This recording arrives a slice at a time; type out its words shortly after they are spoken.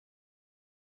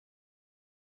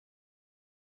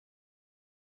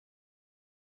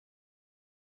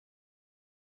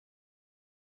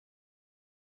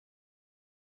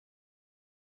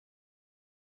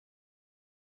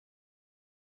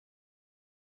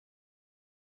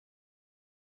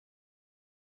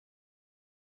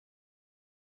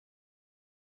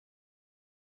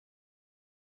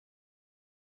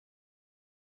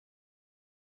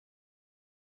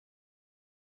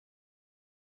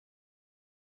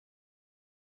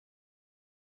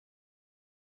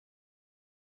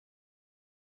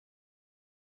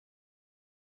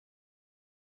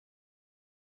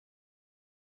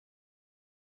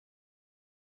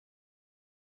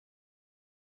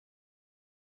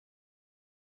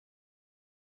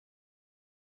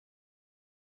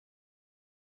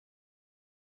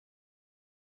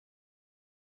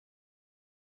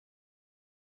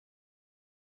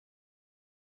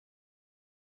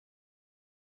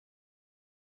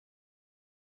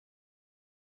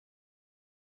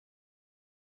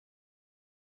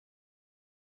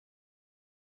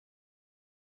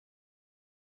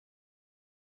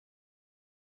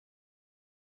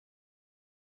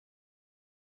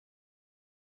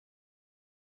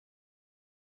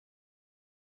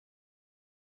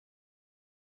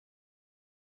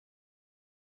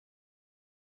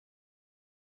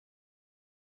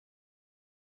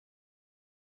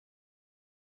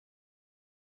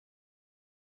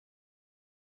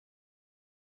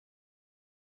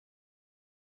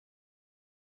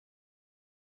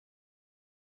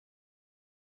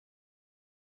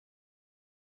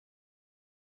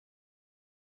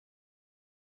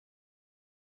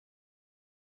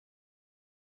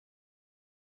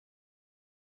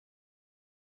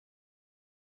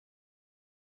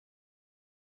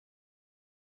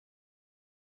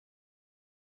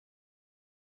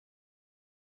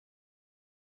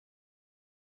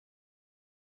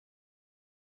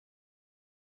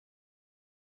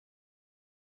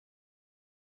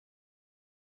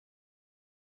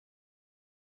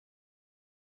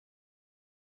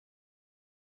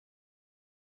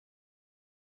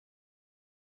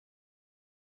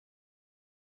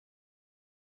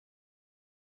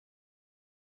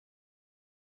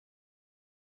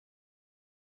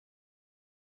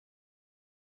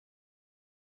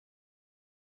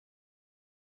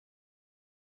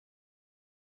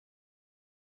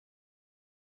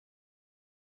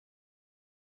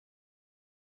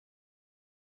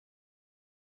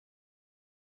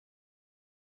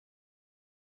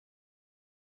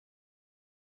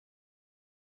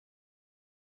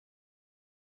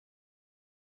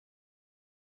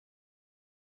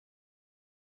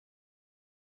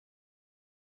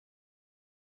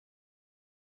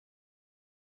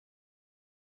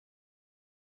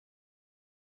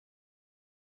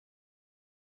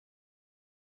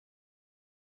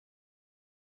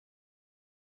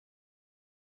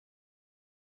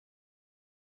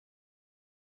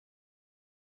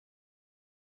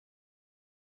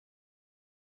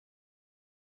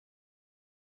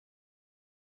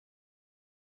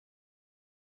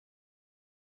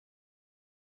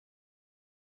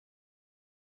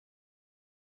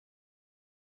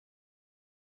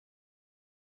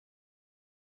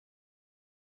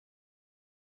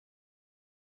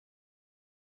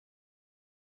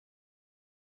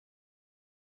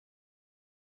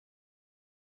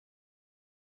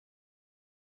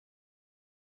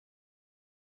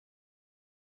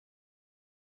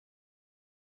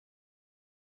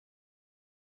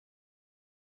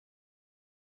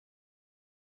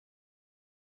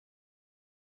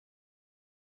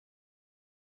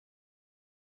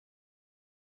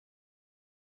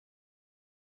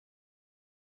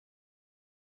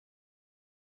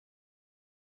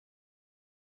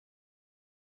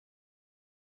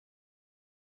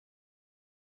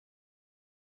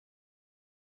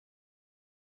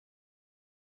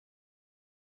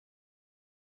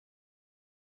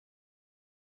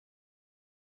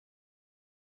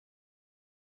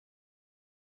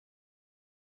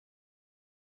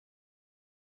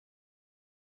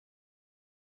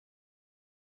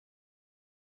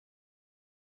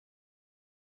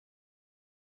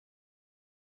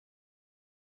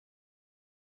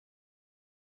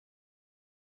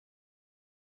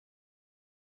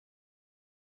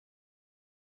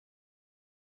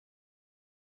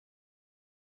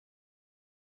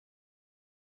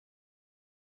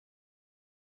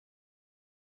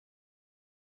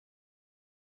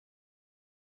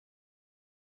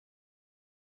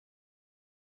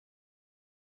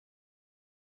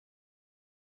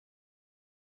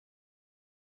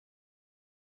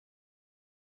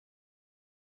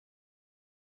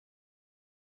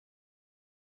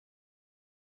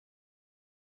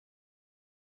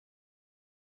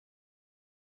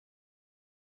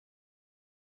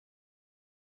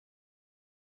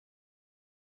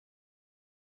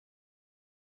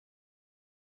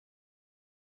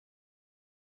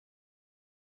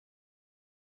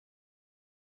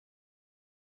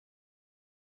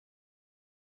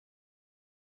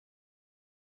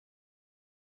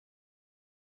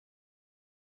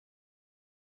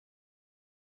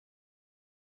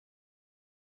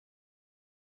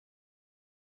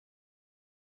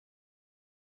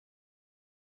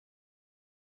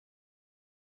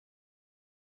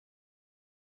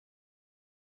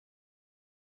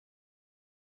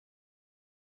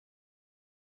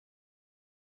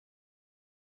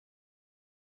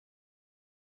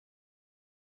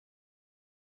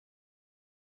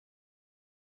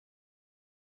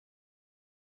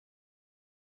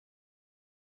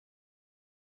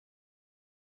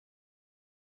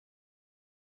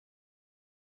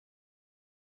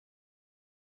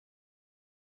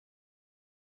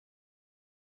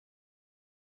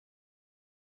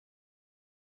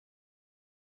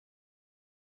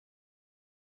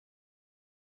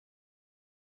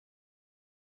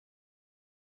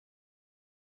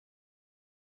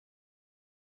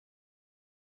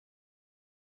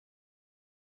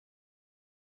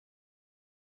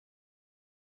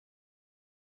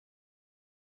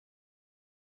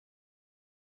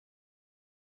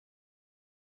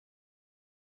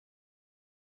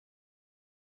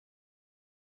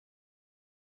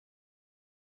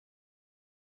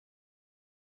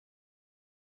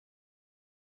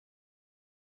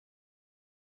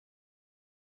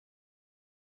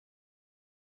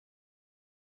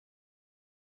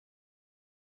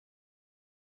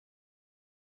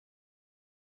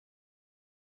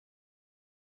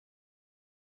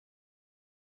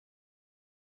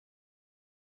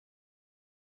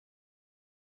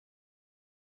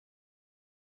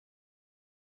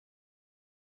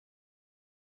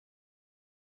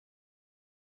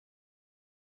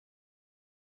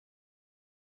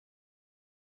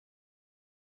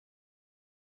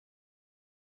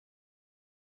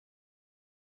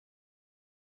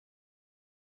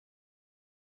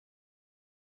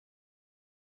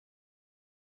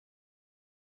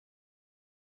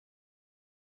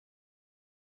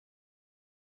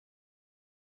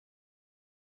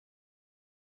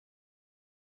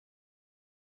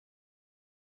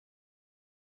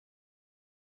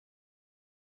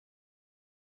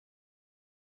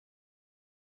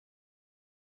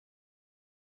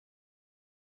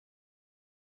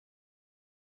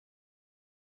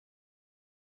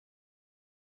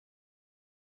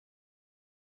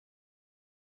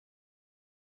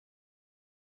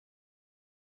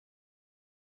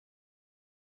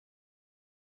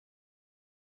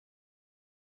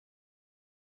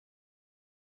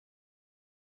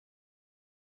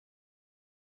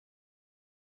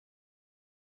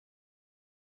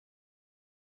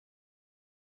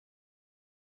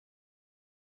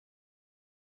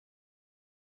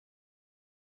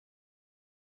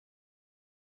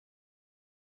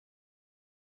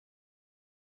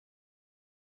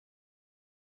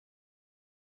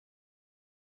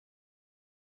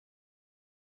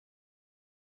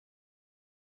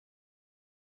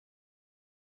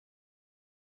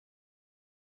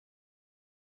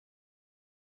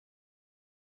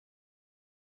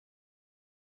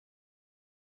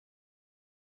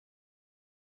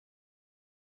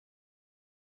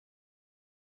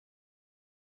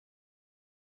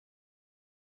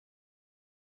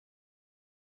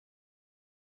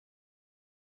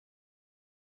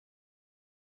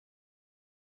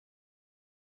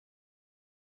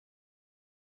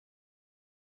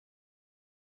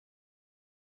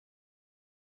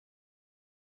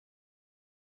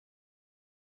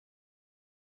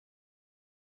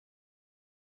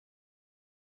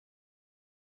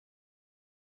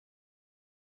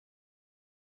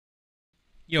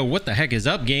Yo, what the heck is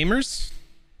up, gamers?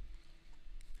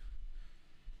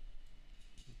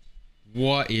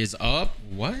 What is up?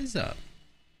 What is up?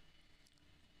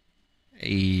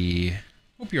 Hey,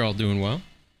 hope you're all doing well.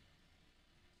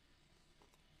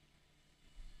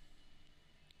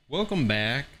 Welcome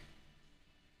back.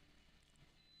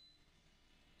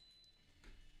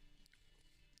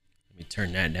 Let me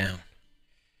turn that down.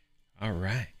 All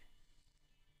right.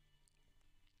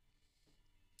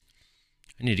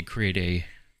 I need to create a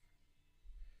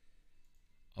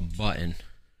button.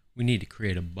 We need to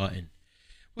create a button.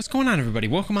 What's going on, everybody?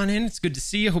 Welcome on in. It's good to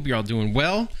see you. Hope you're all doing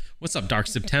well. What's up, Dark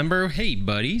September? Hey,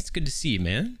 buddy. It's good to see you,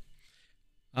 man.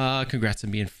 Congrats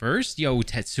on being first. Yo,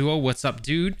 Tetsuo, what's up,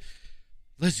 dude?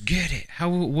 Let's get it. How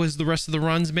was the rest of the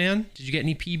runs, man? Did you get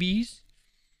any PBs?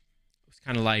 It was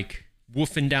kind of like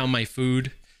woofing down my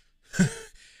food.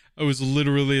 I was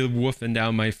literally woofing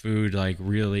down my food like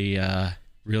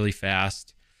really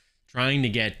fast, trying to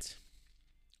get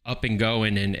up and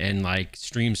going and like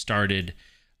stream started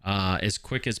as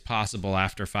quick as possible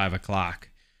after 5 o'clock.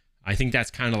 I think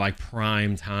that's kind of like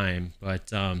prime time,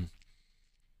 but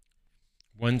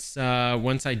once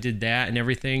I did that and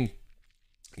everything,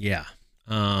 yeah.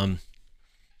 You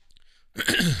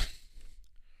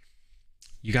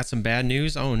got some bad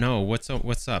news? Oh no, what's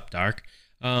up, Dark?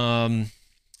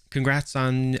 Congrats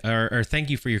on or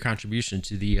thank you for your contribution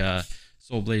to the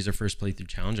Soul Blazer first playthrough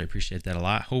challenge. I appreciate that a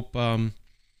lot. Hope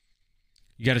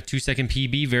you got a 2-second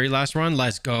PB very last run.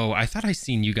 Let's go. I thought I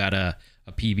seen you got a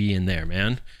PB in there,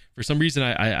 man. For some reason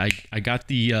I got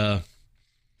the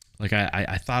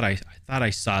I thought I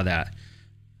saw that.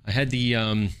 I had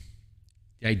the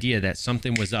idea that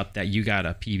something was up, that you got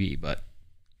a PB, but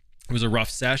it was a rough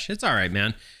sesh. It's all right,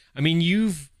 man. I mean,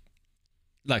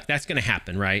 look, that's gonna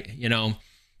happen, right? You know,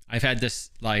 I've had this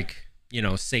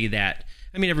say that.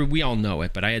 I mean, we all know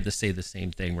it, but I had to say the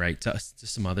same thing, right, to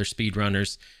some other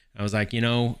speedrunners. I was like, you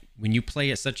know, when you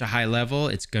play at such a high level,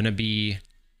 it's gonna be,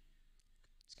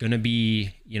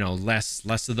 you know, less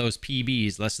of those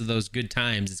PBs, less of those good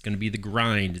times. It's gonna be the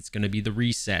grind. It's gonna be the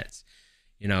resets.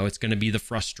 You know, it's gonna be the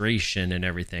frustration and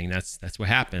everything. That's what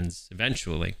happens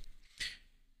eventually.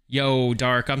 Yo,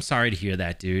 Dark, I'm sorry to hear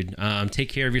that, dude. Take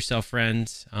care of yourself,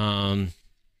 friends. You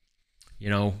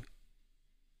know,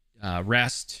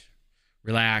 rest,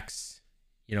 relax,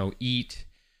 you know, eat,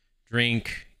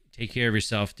 drink, take care of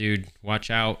yourself, dude.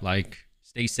 Watch out, like,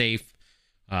 stay safe,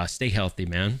 stay healthy,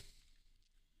 man.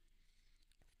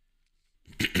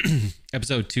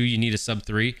 Episode 2, you need a sub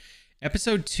 3.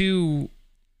 Episode 2,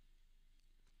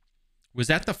 was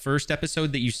that the first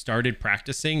episode that you started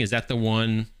practicing? Is that the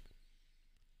one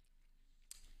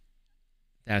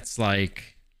that's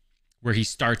like where he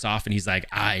starts off and he's like,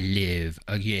 I live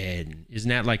again? Isn't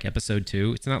that like episode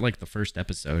 2? It's not like the first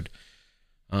episode.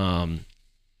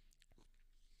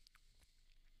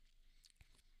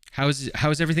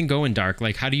 How's everything going, Dark?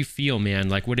 Like, how do you feel, man?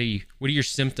 Like, what are your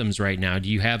symptoms right now? Do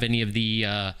you have any of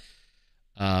the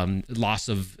loss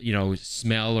of, you know,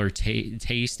 smell or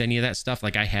taste, any of that stuff?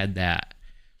 Like, I had that.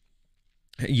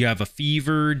 You have a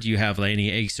fever? Do you have like any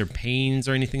aches or pains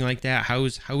or anything like that? How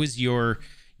is your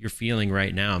feeling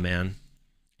right now, man?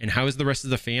 And how is the rest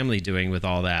of the family doing with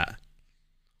all that?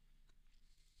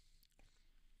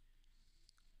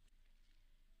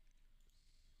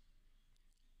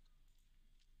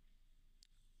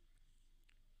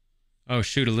 Oh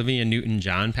shoot, Olivia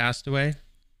Newton-John passed away.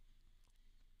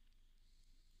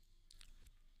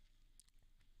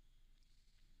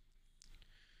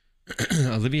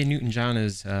 Olivia Newton-John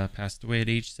has passed away at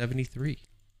age 73.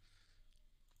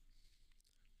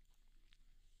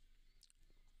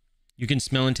 You can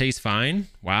smell and taste fine?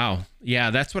 Wow. Yeah,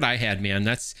 that's what I had, man.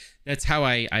 That's how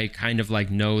I kind of like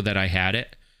know that I had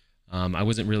it. I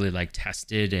wasn't really like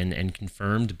tested and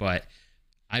confirmed, but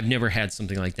I've never had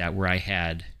something like that where I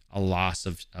had a loss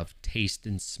of taste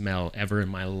and smell ever in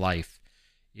my life.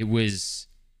 It was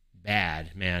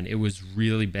bad, man. It was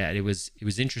really bad. It was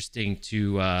interesting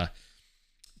to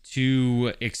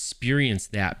experience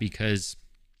that, because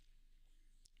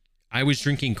I was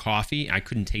drinking coffee. I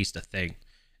couldn't taste a thing.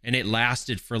 And it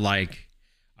lasted for like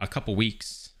a couple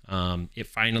weeks. It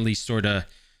finally sort of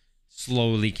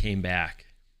slowly came back.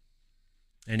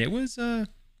 And it was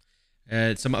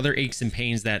some other aches and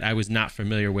pains that I was not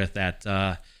familiar with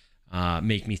that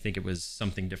make me think it was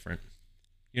something different.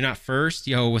 You're not first?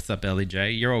 Yo, what's up, Ellie J?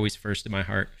 You're always first in my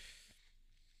heart.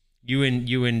 You and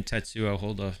Tetsuo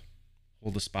hold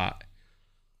a spot.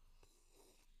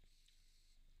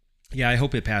 Yeah, I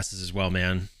hope it passes as well,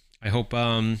 man. I hope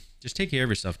just take care of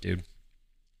yourself, dude.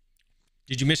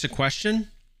 Did you miss a question?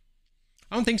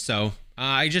 I don't think so.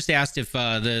 I just asked if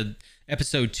the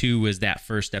episode 2 was that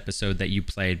first episode that you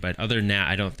played, but other than that,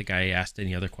 I don't think I asked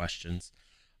any other questions.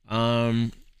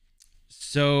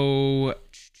 So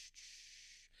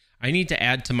I need to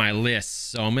add to my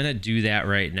list, so I'm gonna do that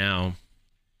right now.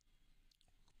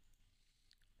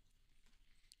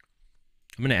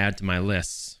 I'm gonna add to my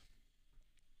lists.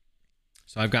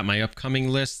 So I've got my upcoming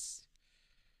lists.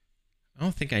 I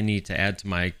don't think I need to add to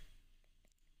my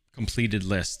completed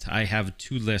list. I have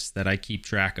 2 lists that I keep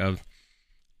track of.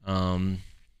 Let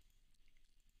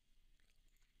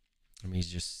me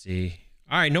just see.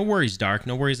 All right, no worries, Dark.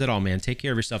 No worries at all, man. Take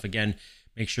care of yourself. Again,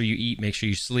 make sure you eat, make sure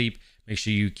you sleep, make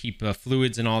sure you keep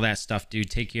fluids and all that stuff, dude.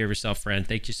 Take care of yourself, friend.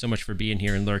 Thank you so much for being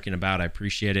here and lurking about. I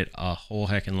appreciate it a whole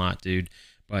heckin' lot, dude.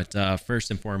 But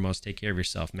first and foremost, take care of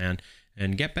yourself, man.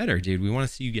 And get better, dude. We want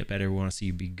to see you get better. We want to see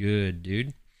you be good,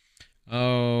 dude.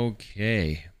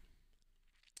 Okay.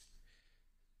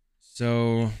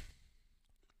 So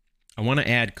I want to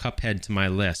add Cuphead to my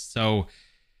list. So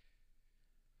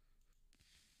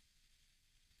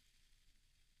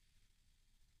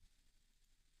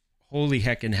holy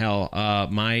heckin' hell.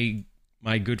 My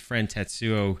good friend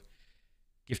Tetsuo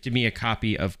gifted me a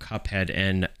copy of Cuphead,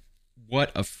 and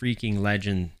what a freaking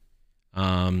legend.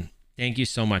 Thank you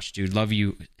so much, dude. Love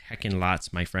you heckin'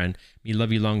 lots, my friend. Me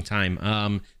love you long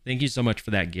time. Thank you so much for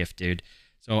that gift, dude.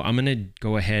 So I'm gonna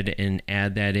go ahead and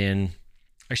add that in.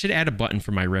 I should add a button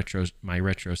for my retro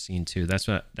scene too. That's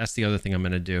the other thing I'm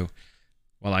gonna do.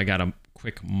 While I got a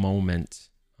quick moment.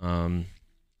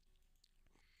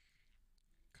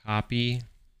 Copy.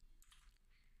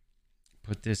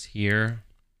 Put this here.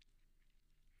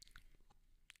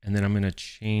 And then I'm gonna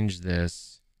change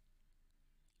this.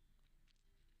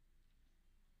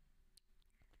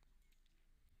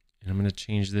 And I'm going to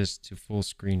change this to full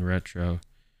screen retro.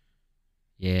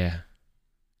 Yeah.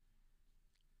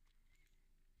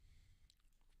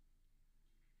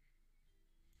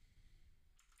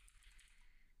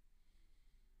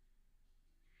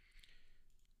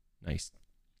 Nice.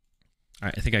 All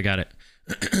right, I think I got it.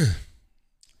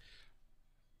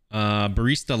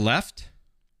 Barista left.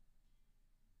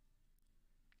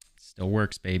 Still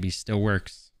works, baby. Still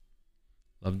works.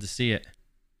 Love to see it.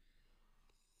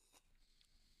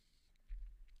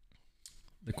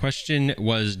 The question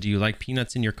was, do you like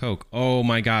peanuts in your Coke? Oh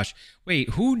my gosh.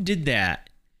 Wait, who did that?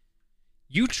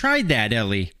 You tried that,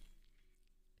 Ellie.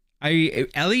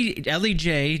 Ellie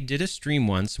J did a stream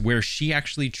once where she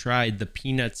actually tried the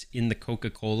peanuts in the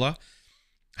Coca-Cola.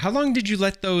 How long did you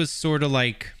let those sort of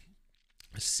like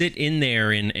sit in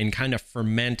there and kind of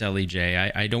ferment, Ellie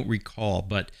J? I don't recall,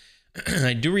 but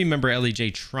I do remember Ellie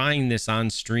J trying this on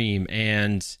stream,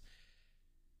 and it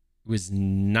was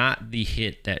not the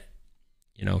hit that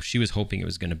she was hoping it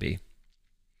was going to be.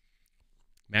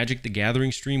 Magic the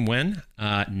Gathering stream when?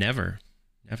 Never.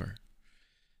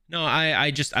 No,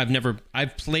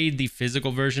 I've played the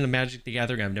physical version of Magic the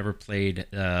Gathering. I've never played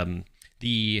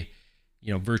the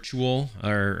virtual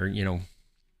or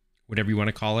whatever you want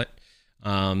to call it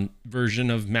version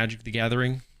of Magic the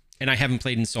Gathering. And I haven't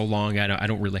played in so long. I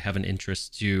don't really have an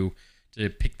interest to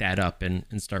pick that up and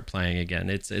start playing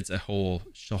again. It's a whole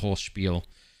spiel.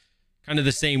 Kind of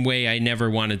the same way I never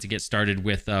wanted to get started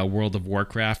with World of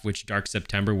Warcraft, which Dark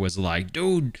September was like,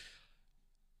 dude,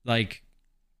 like,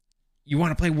 you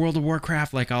want to play World of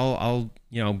Warcraft? Like, I'll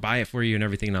buy it for you and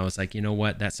everything. And I was like, you know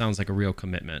what? That sounds like a real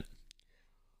commitment.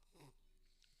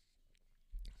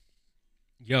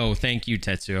 Yo, thank you,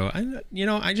 Tetsuo.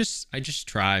 I just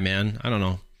try, man. I don't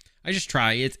know. I just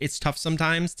try. It's tough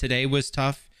sometimes. Today was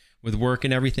tough with work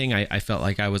and everything. I felt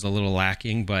like I was a little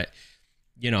lacking, but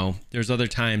there's other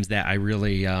times that I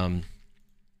really, I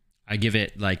give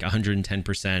it like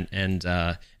 110%,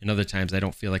 and other times I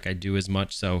don't feel like I do as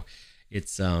much. So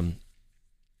it's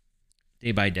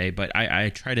day by day, but I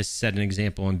try to set an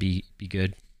example and be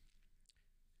good,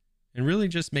 and really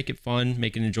just make it fun,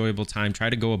 make an enjoyable time.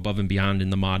 Try to go above and beyond in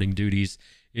the modding duties.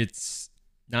 It's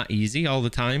not easy all the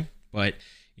time, but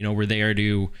we're there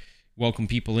to welcome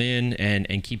people in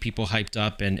and keep people hyped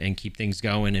up and keep things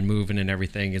going and moving and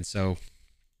everything. And so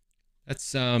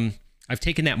that's I've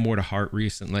taken that more to heart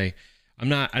recently.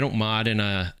 I don't mod in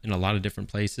a lot of different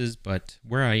places, but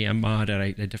where I am modded,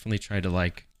 I definitely try to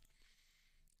like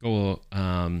go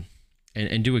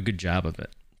and do a good job of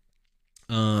it.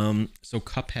 So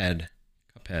Cuphead.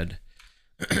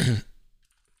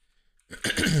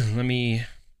 Let me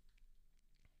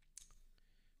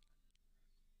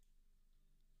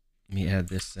add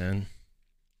this in.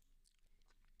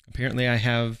 Apparently I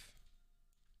have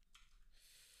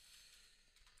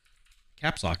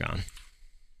caps lock on.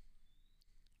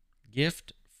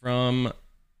 Gift from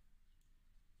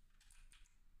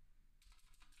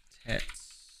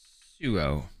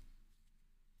Tetsuo.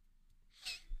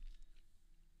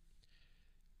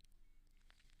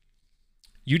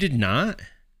 You did not?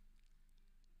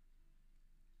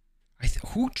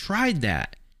 Who tried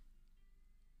that?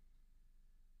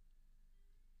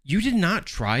 You did not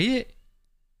try it?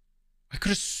 I could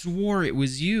have swore it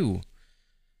was you.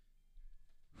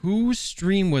 Whose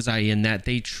stream was I in that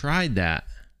they tried that?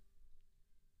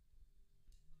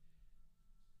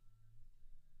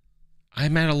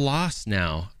 I'm at a loss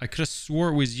now. I could have swore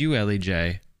it was you, Ellie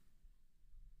J.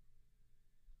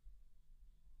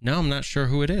 No, I'm not sure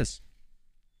who it is.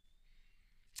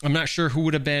 I'm not sure who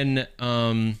would have been.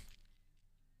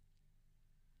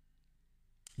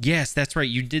 Yes, that's right.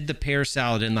 You did the pear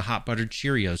salad and the hot buttered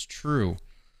Cheerios. True.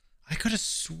 I could have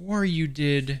swore you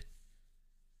did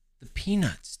the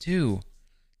peanuts too.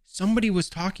 Somebody was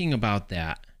talking about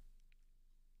that.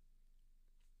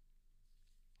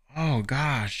 Oh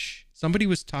gosh. Somebody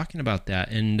was talking about that,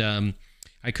 and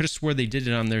I could have swore they did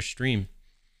it on their stream.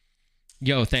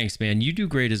 Yo, thanks, man. You do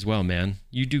great as well, man.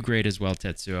 You do great as well,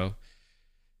 Tetsuo.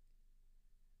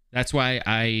 That's why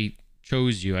I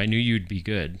chose you. I knew you'd be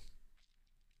good.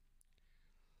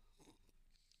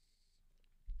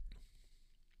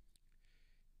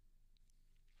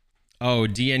 Oh,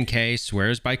 DNK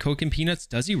swears by Coke and Peanuts.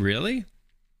 Does he really?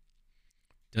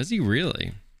 Does he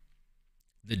really?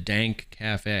 The Dank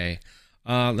Cafe.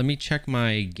 Let me check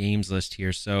my games list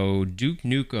here. So Duke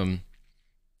Nukem.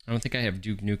 I don't think I have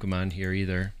Duke Nukem on here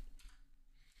either.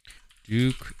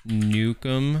 Duke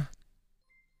Nukem.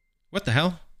 What the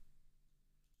hell?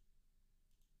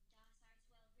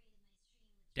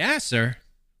 Dasser?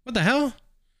 What the hell?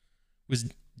 Was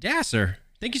Dasser?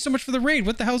 Thank you so much for the raid.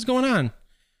 What the hell's going on?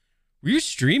 Were you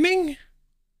streaming?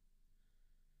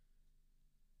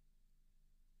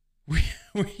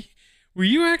 Were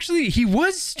you actually? He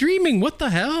was streaming. What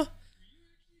the hell?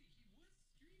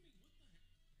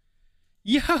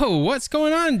 Yo, what's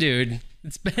going on, dude?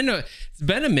 It's been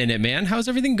a minute, man. How's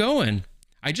everything going?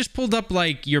 I just pulled up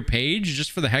like your page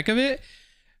just for the heck of it,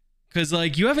 cause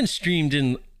like you haven't streamed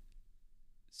in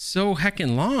so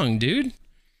heckin' long, dude.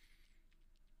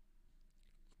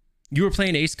 You were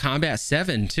playing Ace Combat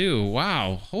 7 too.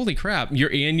 Wow, holy crap!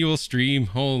 Your annual stream,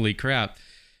 holy crap,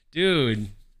 dude.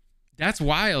 That's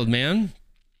wild, man.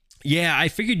 Yeah, I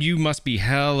figured you must be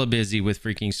hella busy with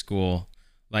freaking school.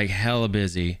 Like hella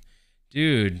busy.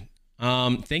 Dude,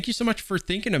 thank you so much for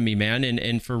thinking of me, man,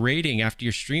 and for raiding after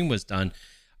your stream was done.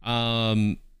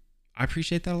 I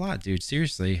appreciate that a lot, dude.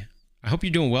 Seriously. I hope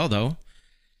you're doing well, though.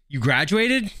 You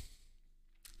graduated?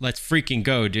 Let's freaking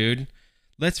go, dude.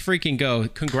 Let's freaking go.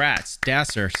 Congrats,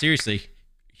 Dasser. Seriously.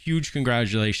 Huge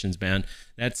congratulations, man.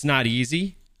 That's not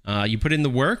easy. You put in the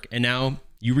work, and now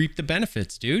you reap the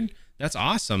benefits, dude. That's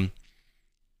awesome.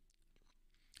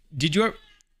 Did you ever...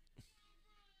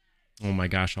 Oh my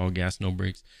gosh, all gas, no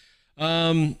brakes.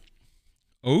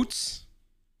 Oats?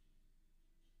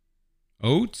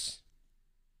 Oats?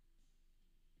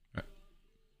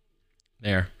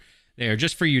 There. There,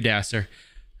 just for you, Dasser.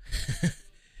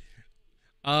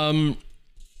 I'll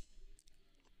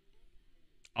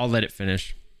let it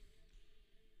finish.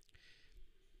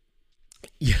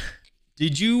 Yeah.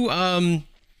 Did you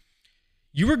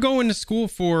you were going to school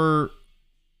for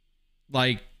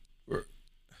like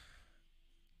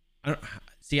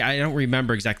I don't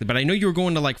remember exactly, but I know you were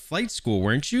going to like flight school,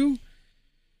 weren't you?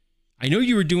 I know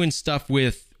you were doing stuff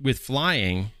with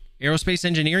flying, aerospace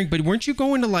engineering, but weren't you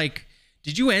going to like,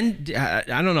 did you end, I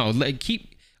don't know, like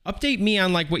update me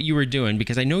on like what you were doing,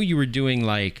 because I know you were doing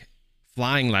like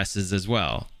flying lessons as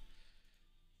well.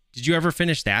 Did you ever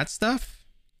finish that stuff?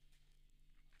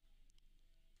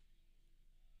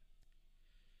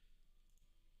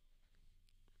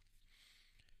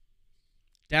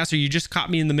 Dasser, you just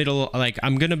caught me in the middle. Like,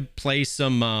 I'm gonna play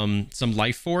some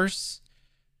Life Force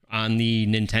on the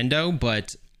Nintendo,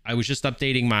 but I was just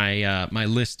updating my my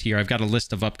list here. I've got a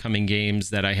list of upcoming games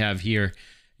that I have here,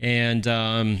 and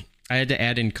I had to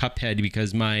add in Cuphead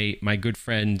because my good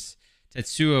friend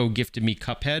Tetsuo gifted me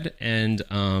Cuphead, and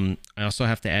I also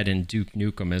have to add in Duke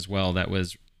Nukem as well. That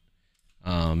was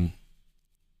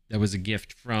a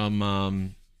gift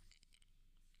from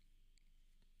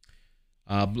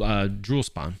Drool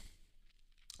Spawn.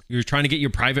 You were trying to get your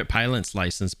private pilot's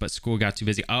license, but school got too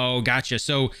busy. Oh, gotcha.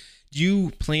 So do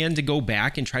you plan to go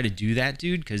back and try to do that,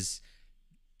 dude? Because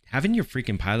having your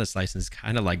freaking pilot's license is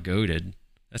kind of like goated.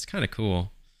 That's kind of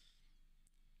cool.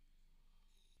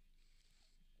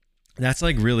 That's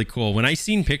like really cool. When I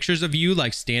seen pictures of you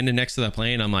like standing next to the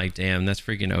plane, I'm like, damn, that's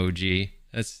freaking OG.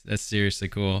 That's seriously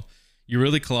cool. You're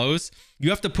really close. You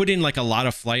have to put in like a lot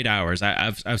of flight hours.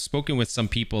 I've spoken with some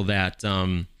people that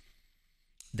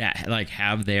that like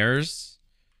have theirs,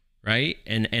 right?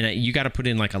 And you got to put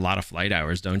in like a lot of flight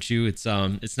hours, don't you? It's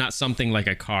not something like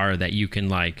a car that you can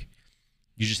like,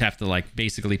 you just have to like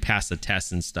basically pass the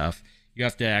test and stuff. You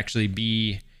have to actually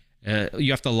be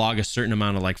you have to log a certain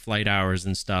amount of like flight hours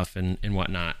and stuff and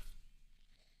whatnot.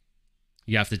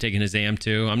 You have to take an exam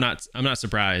too. I'm not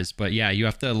surprised, but yeah, you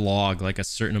have to log like a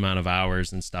certain amount of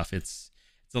hours and stuff. It's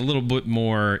a little bit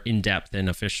more in depth and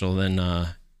official than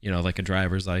like a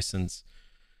driver's license.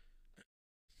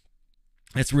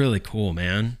 That's really cool,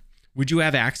 man. Would you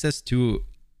have access to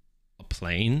a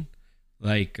plane?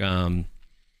 Like,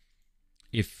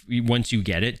 if once you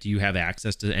get it, do you have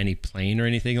access to any plane or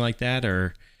anything like that?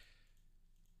 Or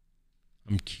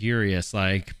I'm curious,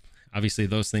 like, obviously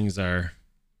those things are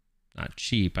not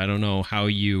cheap. I don't know how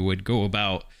you would go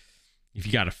about if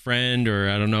you got a friend, or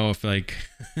I don't know if like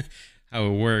how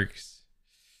it works,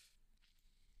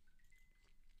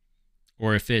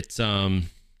 or if it's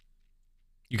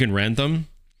you can rent them.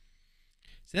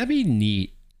 So that'd be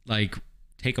neat. Like,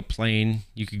 take a plane,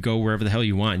 you could go wherever the hell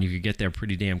you want and you could get there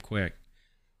pretty damn quick.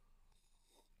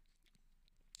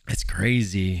 That's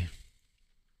crazy.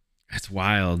 That's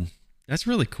wild. That's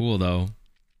really cool though.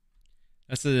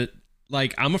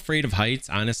 I'm afraid of heights,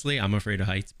 honestly. I'm afraid of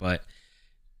heights, but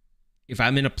if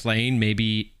I'm in a plane,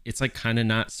 maybe it's like kind of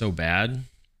not so bad.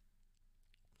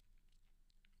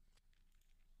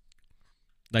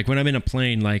 Like when I'm in a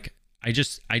plane, like I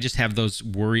just have those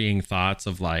worrying thoughts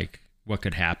of like what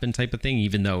could happen type of thing,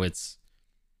 even though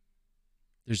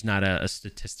there's not a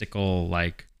statistical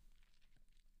like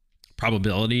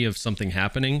probability of something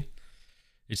happening.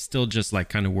 It still just like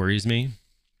kind of worries me.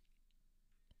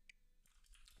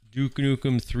 Duke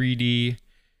Nukem 3D.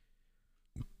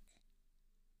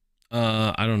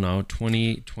 I don't know,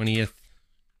 20th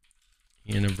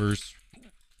anniversary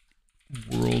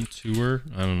world tour.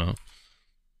 I don't know.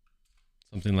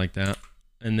 Something like that.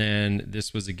 And then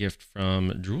this was a gift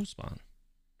from Droolspawn.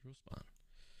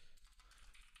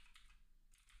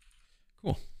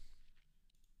 Cool.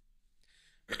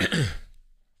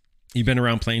 You've been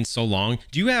around planes so long.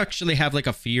 Do you actually have like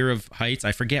a fear of heights?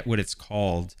 I forget what it's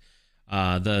called.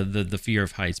 The fear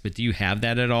of heights, but do you have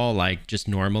that at all? Like just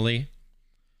normally?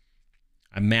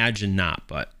 I imagine not,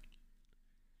 but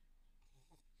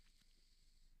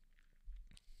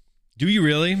do you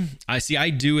really? I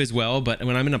do as well, but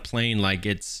when I'm in a plane, like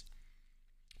it's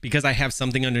because I have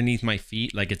something underneath my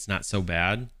feet, like it's not so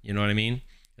bad. You know what I mean?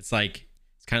 It's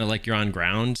kind of like you're on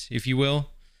ground, if you will.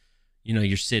 You know,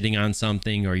 you're sitting on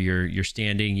something or you're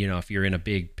standing, you know, if you're in a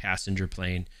big passenger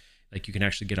plane, like you can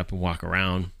actually get up and walk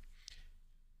around.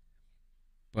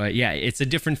 But yeah, it's a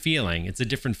different feeling.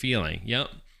 Yep.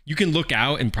 You can look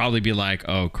out and probably be like,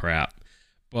 oh crap.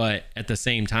 But at the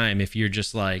same time, if you're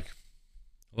just like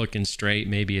looking straight,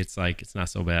 maybe it's like, it's not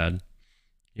so bad.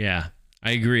 Yeah, I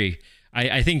agree.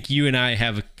 I think you and I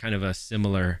have kind of a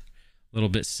little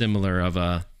bit similar of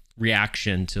a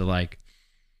reaction to like,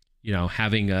 you know,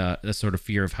 having a sort of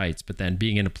fear of heights, but then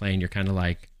being in a plane, you're kind of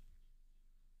like,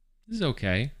 this is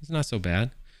okay. It's not so bad.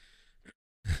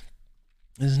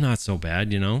 This is not so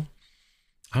bad, you know?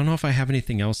 I don't know if I have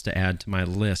anything else to add to my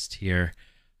list here.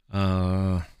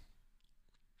 Did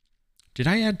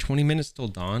I add 20 minutes till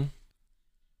dawn?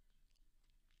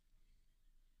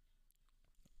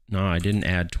 No, I didn't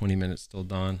add 20 minutes till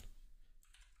dawn.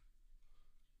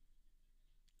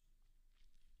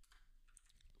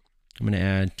 I'm going to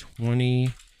add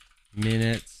 20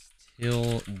 minutes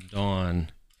till dawn.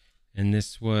 And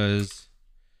this was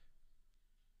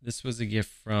a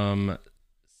gift from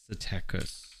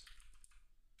Satekus.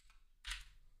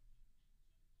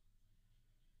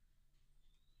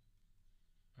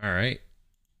 All right.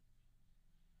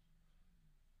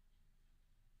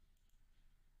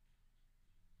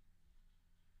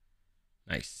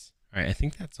 Nice. All right, I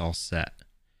think that's all set.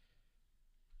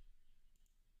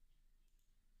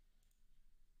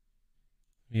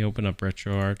 Let me open up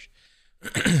RetroArch.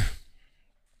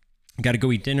 Got to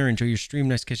go eat dinner. Enjoy your stream.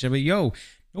 Nice catch up. Yo,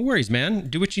 no worries, man.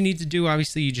 Do what you need to do.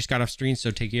 Obviously, you just got off stream,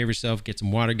 so take care of yourself. Get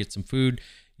some water, get some food,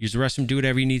 use the restroom, do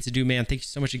whatever you need to do, man. Thank you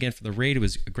so much again for the raid. It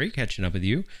was great catching up with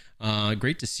you.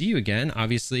 Great to see you again.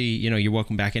 Obviously, you know, you're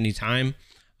welcome back anytime.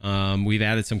 We've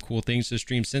added some cool things to the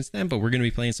stream since then, but we're going to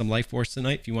be playing some Life Force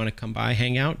tonight. If you want to come by,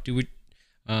 hang out, do it.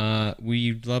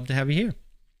 We'd love to have you here.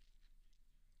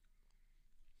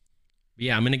 But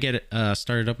yeah, I'm going to get it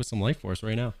started up with some Life Force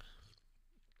right now.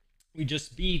 We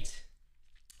just beat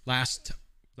last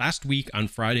week on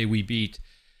Friday. We beat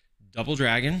Double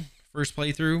Dragon first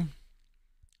playthrough.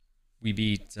 We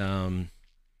beat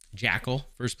Jackal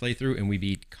first playthrough, and we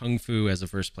beat Kung Fu as a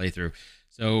first playthrough.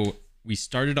 So we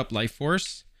started up Life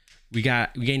Force. we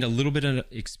gained a little bit of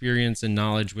experience and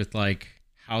knowledge with like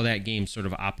how that game sort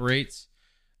of operates,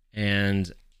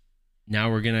 and now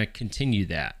we're gonna continue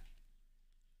that.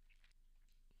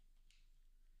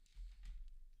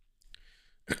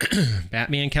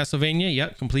 Batman, Castlevania,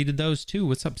 yep, completed those too.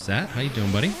 What's up, Seth? How you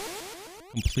doing, buddy?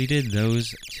 Completed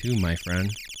those too, my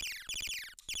friend.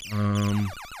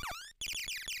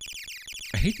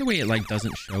 I hate the way it like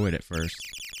doesn't show it at first.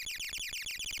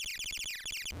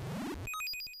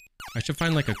 I should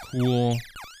find like a cool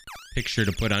picture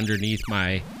to put underneath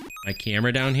my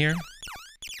camera down here.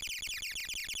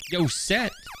 Yo,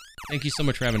 Set, thank you so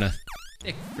much for having a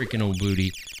thick freaking old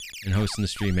booty and hosting the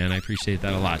stream, man. I appreciate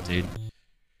that a lot, dude.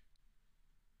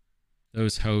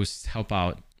 Those hosts help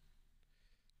out.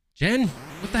 Jen,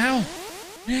 what the hell?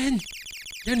 Jen,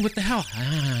 what the hell?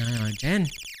 Jen.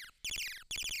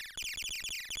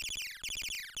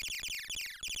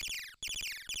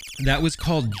 That was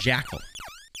called Jackal.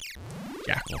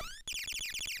 Jackal.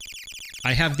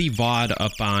 I have the VOD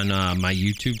up on my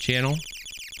YouTube channel.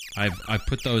 I've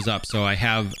put those up, so I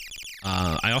have.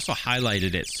 I also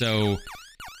highlighted it, so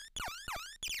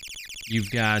you've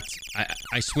got.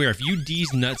 I swear, if you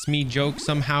D's nuts me joke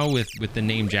somehow with the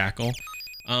name Jackal,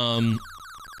 I've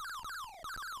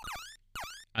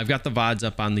got the VODs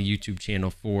up on the YouTube channel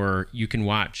for you can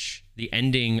watch the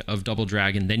ending of Double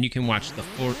Dragon, then you can watch the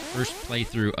first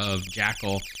playthrough of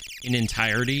Jackal in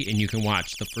entirety, and you can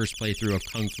watch the first playthrough of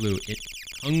Kung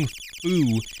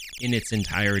Fu in its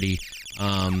entirety,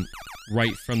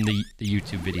 right from the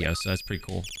YouTube video. So that's pretty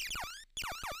cool.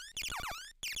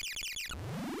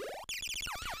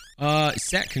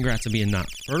 Set, congrats on being not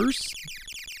first.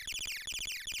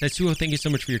 Tetsuo, thank you so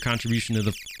much for your contribution to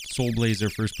the Soul Blazer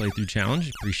first playthrough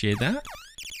challenge. Appreciate that.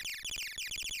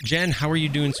 Jen, how are you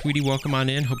doing, sweetie? Welcome on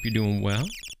in. Hope you're doing well.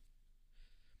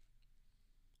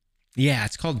 Yeah,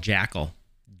 it's called Jackal.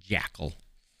 Jackal.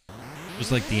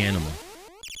 Just like the animal.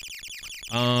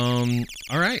 All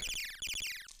right.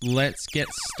 Let's get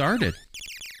started.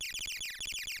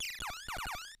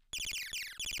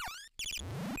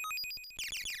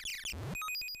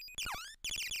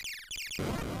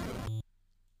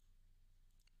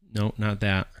 No, not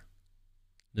that.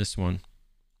 This one.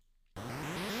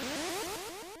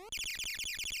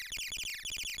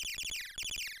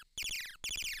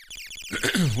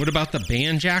 What about the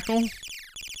band Jackal?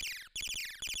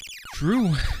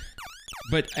 True.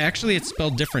 But actually it's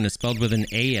spelled different. It's spelled with an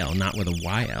AL, not with a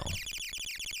YL.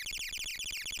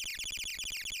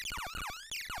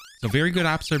 So very good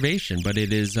observation, but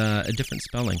it is a different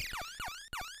spelling.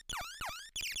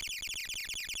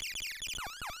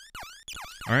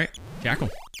 All right, Jackal.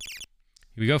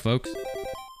 Here we go, folks.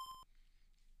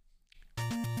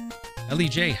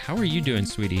 LEJ, how are you doing,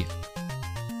 sweetie?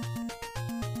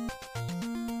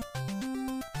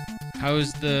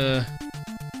 How's the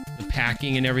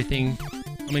packing and everything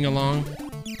coming along?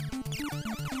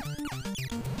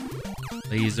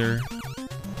 Laser.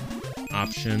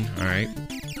 Option, all right.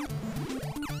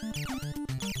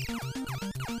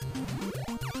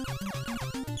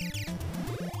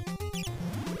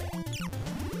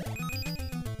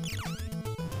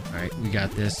 Alright, we got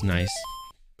this. Nice.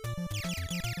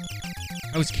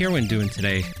 How's Kerwin doing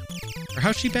today? Or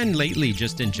how's she been lately,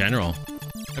 just in general?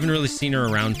 I haven't really seen her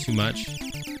around too much.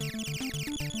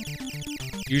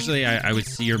 Usually I would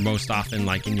see her most often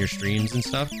like in your streams and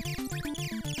stuff.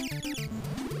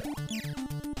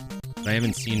 But I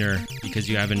haven't seen her because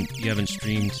you haven't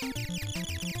streamed.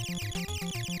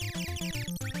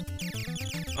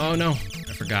 Oh no,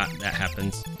 I forgot that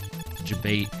happens.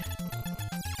 Debate.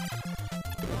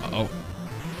 Uh-oh.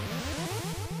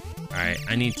 Alright,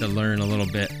 I need to learn a little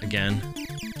bit again.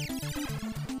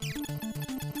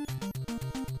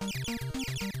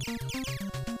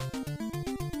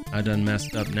 I done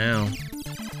messed up now.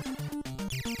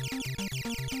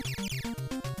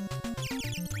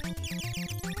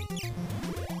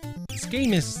 This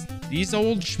game is... These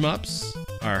old shmups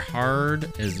are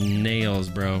hard as nails,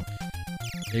 bro.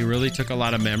 They really took a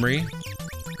lot of memory.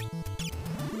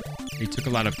 They took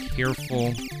a lot of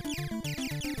careful...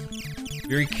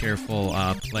 Very careful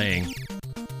playing.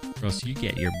 Or else you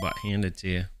get your butt handed to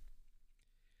you.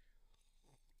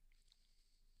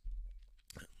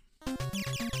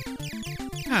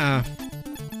 Yeah.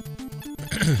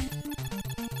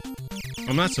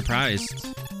 I'm not surprised,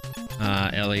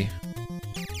 Ellie.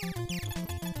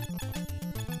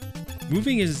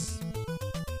 Moving is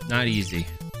not easy.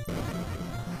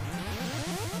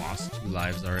 Lost 2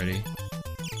 lives already.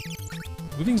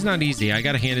 Moving's not easy. I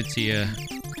gotta hand it to you.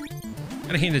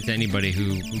 Gotta hand it to anybody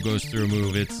who goes through a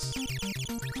move. It's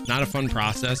not a fun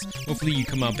process. Hopefully you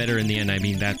come out better in the end. I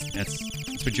mean, that's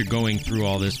that's what you're going through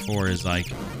all this for, is like,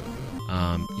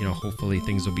 you know, hopefully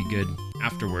things will be good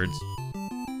afterwards.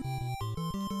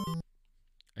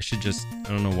 I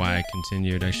don't know why I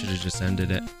continued. I should have just ended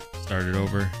it, started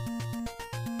over.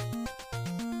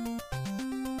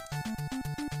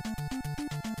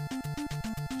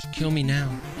 Just kill me now.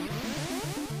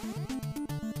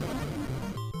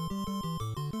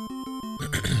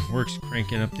 Work's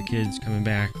cranking up the kids, coming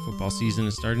back. Football season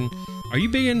is starting. Are you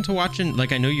big into watching,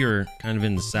 like, I know you're kind of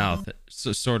in the South,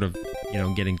 so sort of, you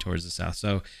know, getting towards the South.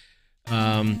 So,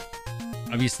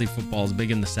 obviously football is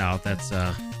big in the South. That's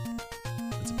a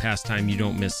pastime you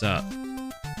don't miss up.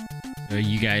 Are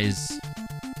you guys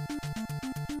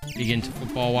big into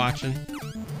football watching?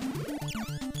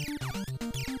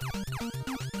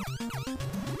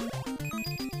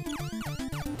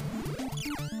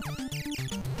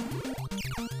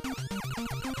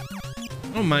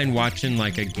 I don't mind watching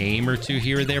like a game or two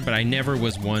here or there, but I never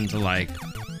was one to like,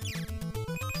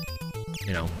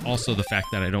 you know, also the fact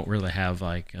that I don't really have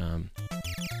like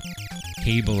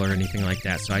cable or anything like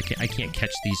that, so I can't catch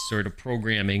these sort of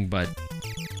programming, but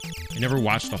I never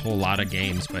watched a whole lot of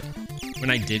games. But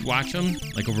when I did watch them,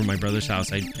 like over my brother's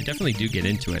house, I definitely do get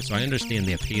into it, so I understand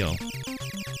the appeal.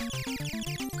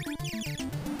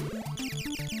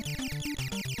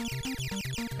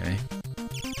 Okay.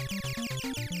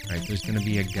 Alright, there's gonna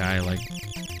be a guy like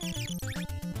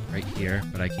right here,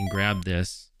 but I can grab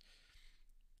this.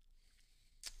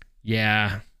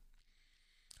 Yeah.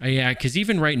 Yeah, because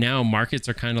even right now, markets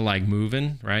are kind of like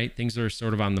moving, right? Things are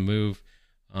sort of on the move.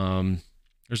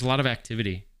 There's a lot of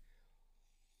activity.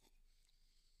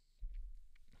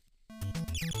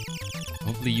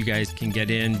 Hopefully you guys can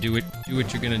get in, do what you're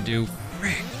gonna do.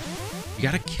 Frick. You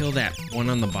gotta kill that one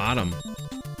on the bottom.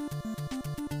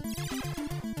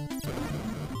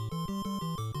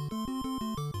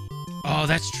 Oh,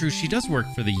 that's true. She does work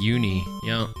for the uni.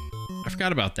 Yeah, I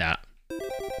forgot about that.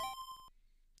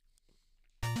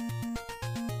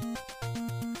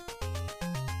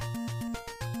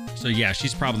 So yeah,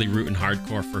 she's probably rooting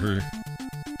hardcore for her,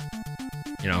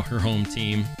 you know, her home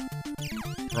team,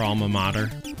 her alma mater.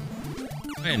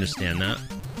 I understand that.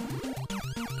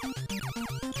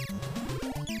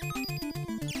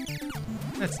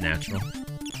 That's natural.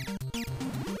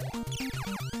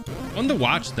 Fun to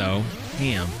watch though.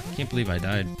 Damn, can't believe I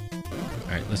died. All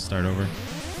right, let's start over.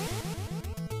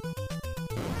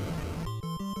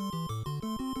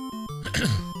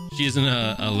 She isn't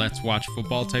a let's watch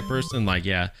football type person. Like,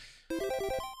 yeah.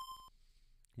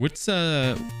 What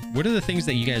are the things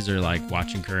that you guys are like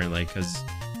watching currently? Because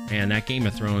man, that Game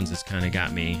of Thrones has kind of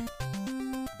got me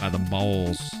by the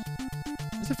balls.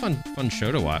 It's a fun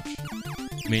show to watch.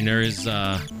 I mean, there is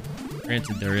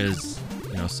granted there is,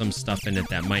 you know, some stuff in it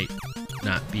that might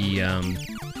not be the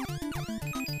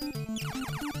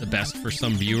best for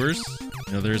some viewers.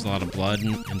 You know, there's a lot of blood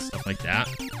and stuff like that.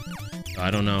 So I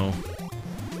don't know.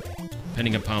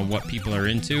 Depending upon what people are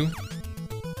into,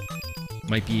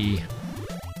 might be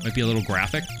a little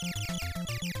graphic.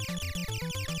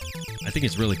 I think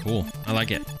it's really cool. I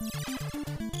like it.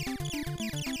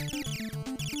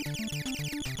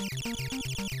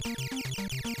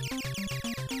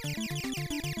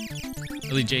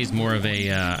 Billy J's more of a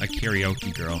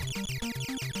karaoke girl.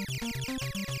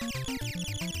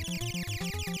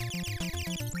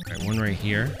 All right, one right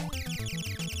here.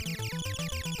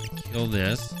 Kill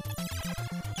this.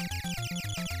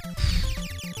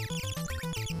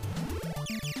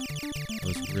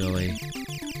 Really.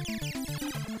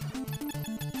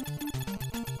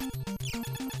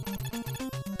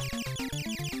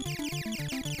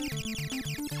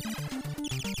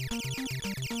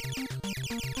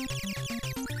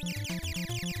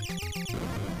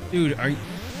 Dude, are you...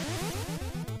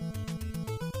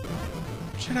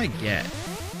 What should I get?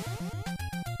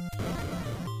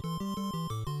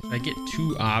 Should I get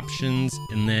 2 options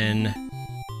and then...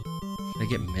 Should I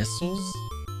get missiles?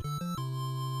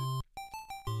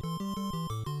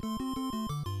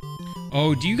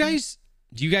 Oh, do you guys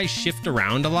shift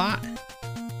around a lot?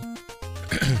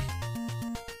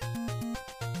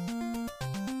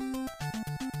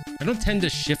 I don't tend to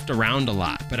shift around a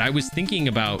lot, but I was thinking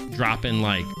about dropping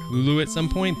like Hulu at some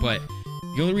point, but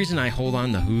the only reason I hold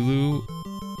on to Hulu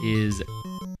is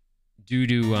due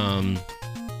to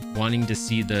wanting to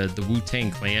see the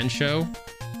Wu-Tang Clan show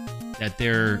that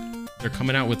they're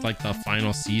coming out with like the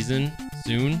final season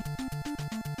soon.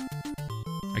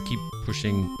 I keep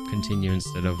pushing continue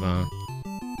instead of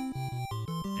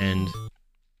end.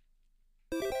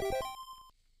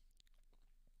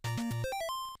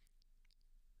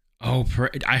 Oh,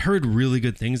 I heard really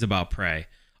good things about Prey.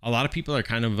 A lot of people are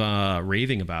kind of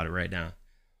raving about it right now.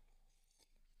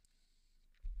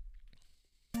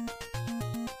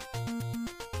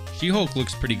 She-Hulk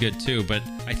looks pretty good too, but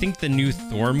I think the new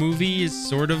Thor movie is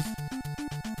sort of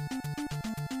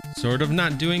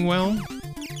not doing well.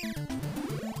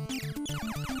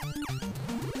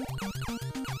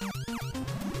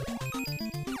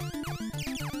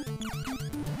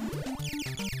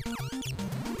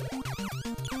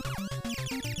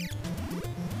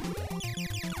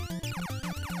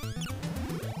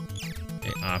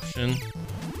 Okay, option.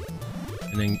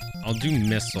 And then I'll do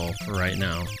missile for right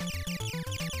now.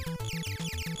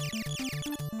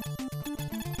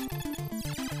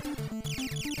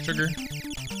 Sugar.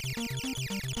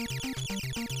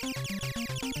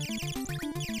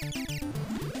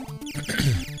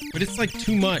 But it's like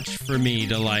too much for me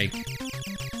to like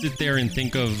sit there and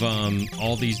think of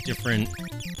all these different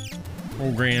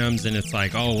programs, and it's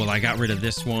like, oh well, I got rid of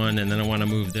this one and then I want to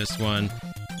move this one.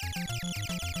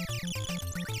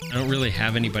 I don't really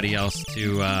have anybody else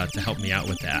to help me out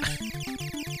with that.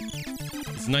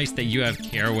 It's nice that you have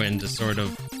Carwin to sort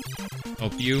of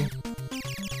help you.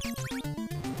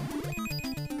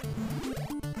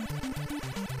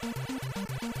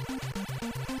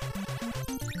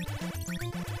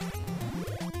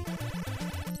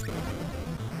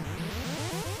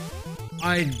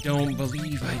 I don't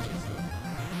believe I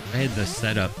had the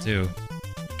setup too.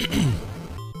 That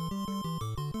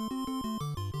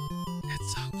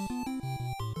sucks.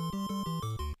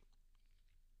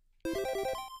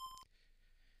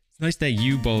 It's nice that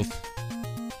you both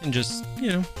can just,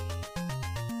 you know,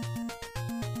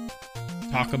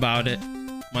 talk about it.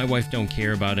 My wife don't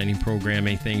care about any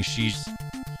programming thing.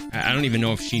 I don't even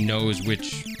know if she knows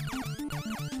which,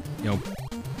 you know,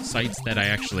 sites that I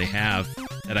actually have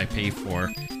that I pay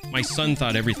for. My son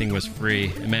thought everything was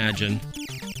free. Imagine.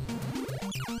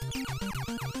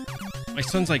 My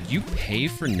son's like, you pay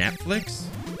for Netflix?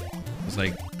 I was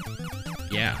like,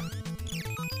 yeah.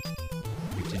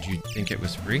 Like, did you think it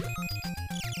was free?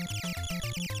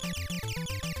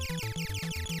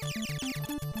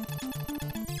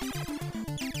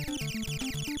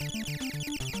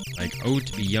 Like, oh,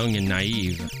 to be young and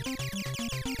naive.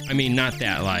 I mean, not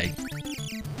that, like,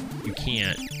 you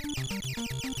can't,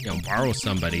 you know, borrow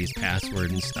somebody's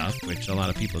password and stuff, which a lot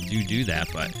of people do that,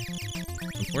 but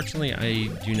unfortunately I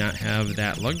do not have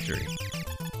that luxury.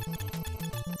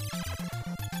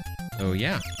 So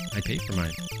yeah, I pay for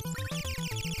mine.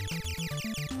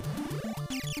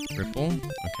 Ripple,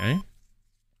 okay.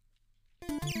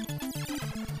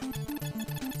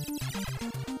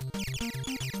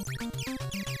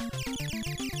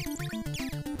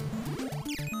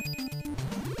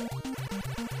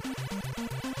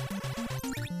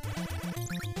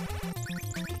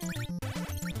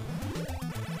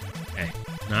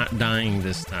 Not dying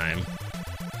this time.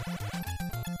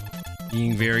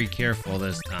 Being very careful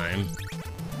this time.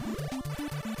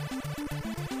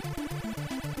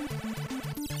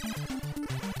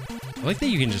 I like that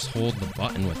you can just hold the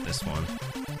button with this one.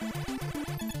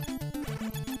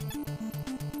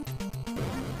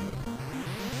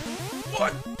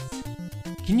 What?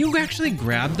 Can you actually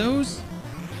grab those?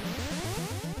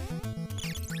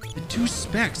 The two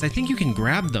specs, I think you can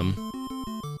grab them.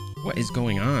 What is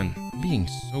going on? I'm being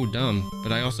so dumb,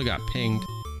 but I also got pinged.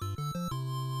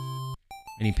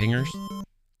 Any pingers?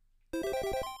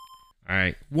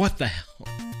 Alright, what the hell?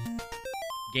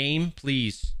 Game,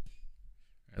 please.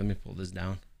 Alright, let me pull this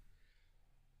down.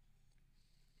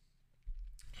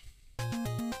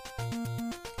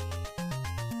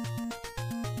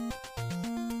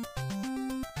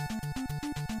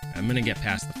 I'm gonna get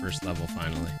past the first level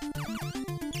finally.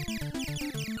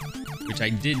 Which I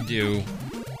did do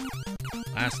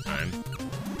last time.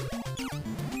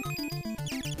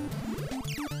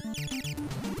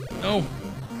 No.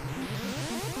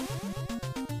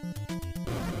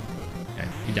 Okay,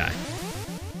 he died.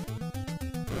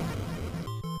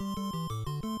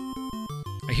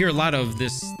 I hear a lot of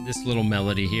this little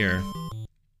melody here.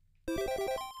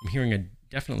 I'm hearing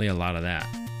definitely a lot of that.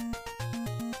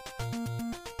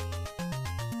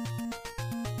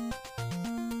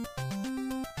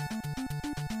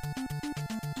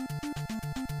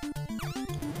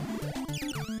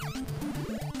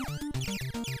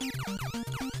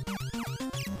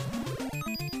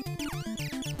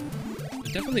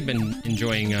 Definitely been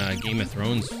enjoying Game of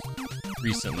Thrones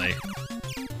recently.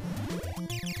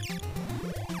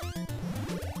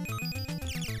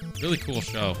 Really cool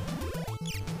show.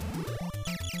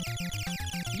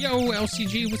 Yo,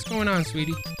 LCG, what's going on,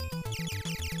 sweetie?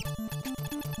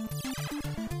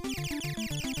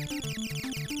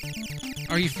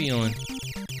 How are you feeling?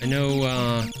 I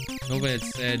know Nova had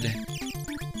said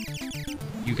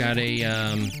you got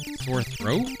a sore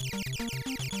throat.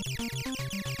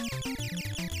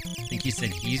 think he said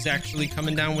he's actually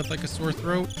coming down with like a sore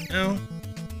throat now.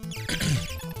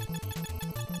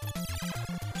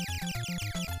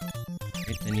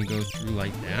 Right, then you go through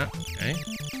like that. Okay.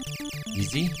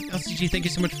 Easy. LCG, thank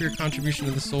you so much for your contribution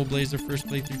to the Soul Blazer first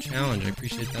playthrough challenge. I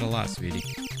appreciate that a lot, sweetie.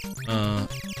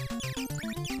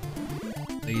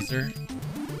 Laser,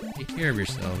 take care of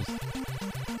yourselves.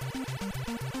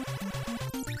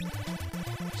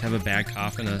 Just have a bad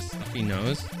cough and a stuffy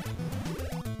nose.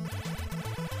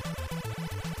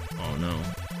 Oh no.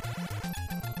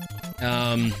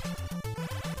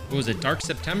 What was it? Dark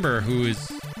September, who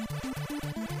is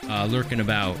lurking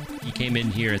about. He came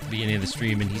in here at the beginning of the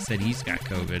stream and he said he's got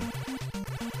COVID.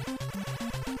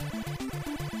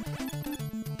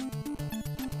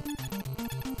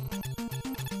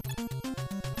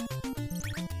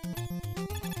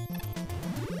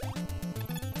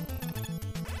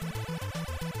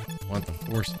 Want the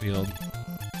force field.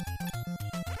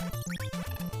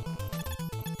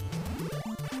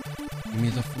 Give me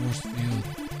the force field.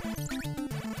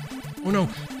 Oh no!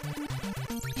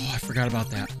 Oh, I forgot about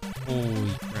that.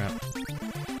 Holy crap.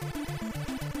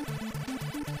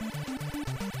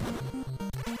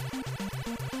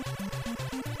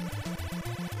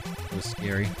 That was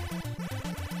scary.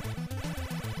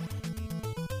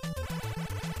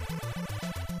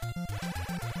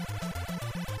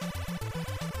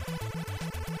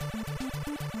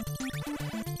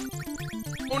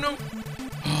 Oh no!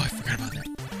 Oh, I forgot about that.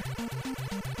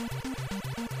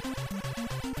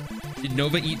 Did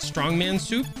Nova eat strongman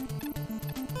soup?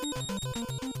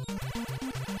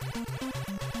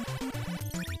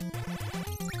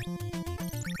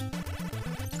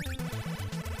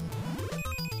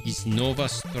 Is Nova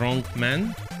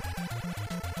strongman?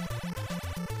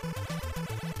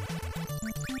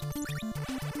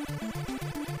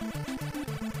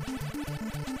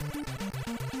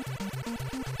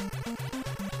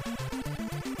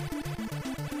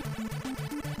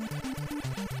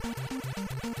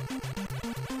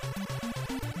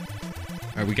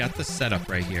 Alright, we got the setup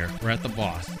right here. We're at the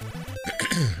boss.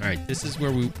 Alright, this is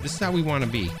how we want to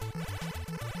be.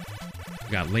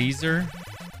 We got laser.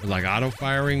 We're like auto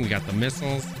firing. We got the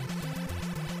missiles.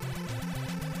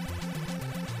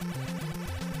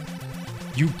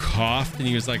 You coughed and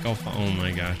he was like, oh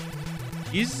my gosh.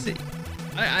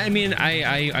 I mean,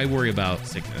 I worry about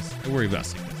sickness. I worry about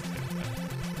sickness too.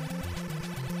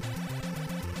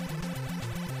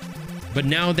 But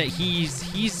now that he's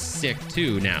sick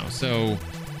too now, so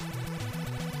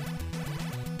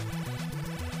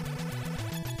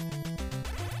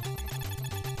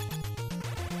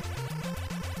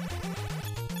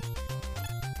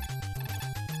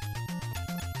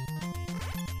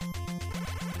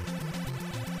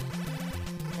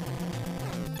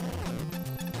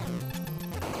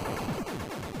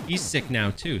he's sick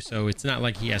now too, so it's not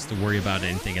like he has to worry about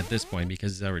anything at this point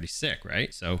because he's already sick,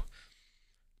 right? So,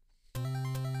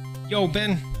 yo,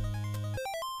 Ben,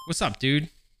 what's up, dude?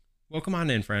 Welcome on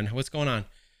in, friend. What's going on?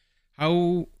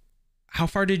 How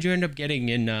far did you end up getting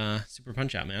in Super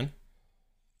Punch-Out, man?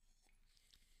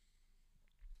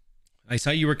 I saw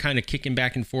you were kind of kicking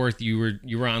back and forth. You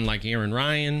were on like Aaron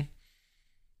Ryan.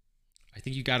 I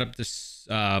think you got up this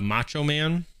Macho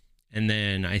Man, and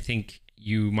then I think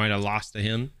you might have lost to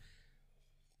him.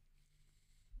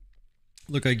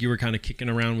 Looked like you were kind of kicking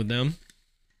around with them.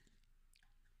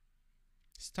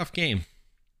 It's a tough game.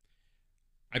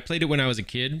 I played it when I was a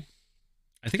kid.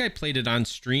 I think I played it on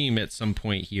stream at some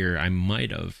point here. I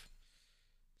might have.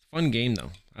 Fun game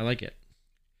though. I like it.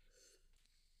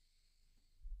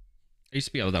 I used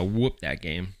to be able to whoop that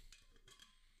game.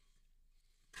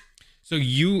 So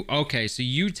you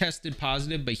tested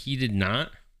positive, but he did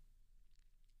not.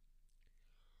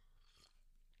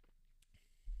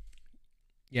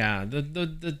 Yeah,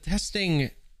 the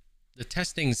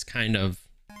testing's kind of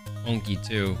funky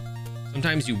too.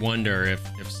 Sometimes you wonder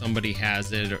if somebody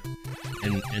has it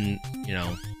and you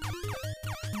know,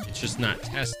 it's just not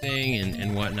testing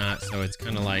and whatnot, so it's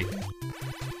kind of like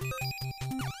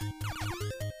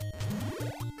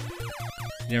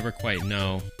you never quite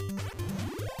know.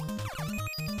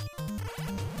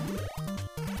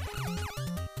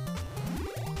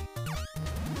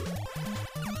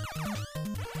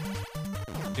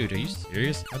 Dude, are you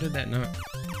serious? How did that not?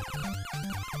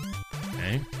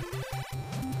 Okay.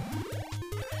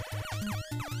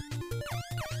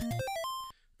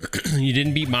 You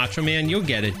didn't beat Macho Man? You'll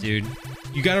get it, dude.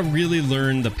 You gotta really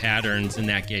learn the patterns in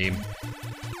that game.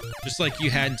 Just like you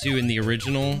had to in the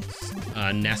original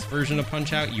NES version of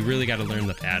Punch-Out, you really gotta learn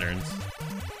the patterns.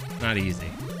 Not easy.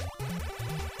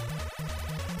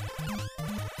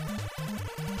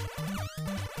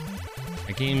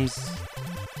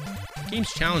 The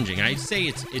game's challenging. I'd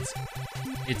say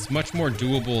it's much more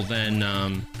doable than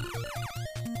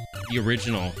the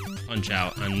original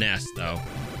Punch-Out on NES, though.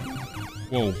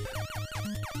 Whoa.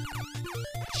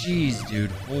 Jeez,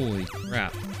 dude. Holy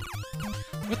crap.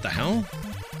 What the hell?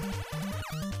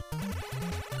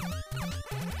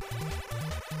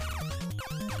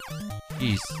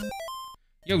 Jeez.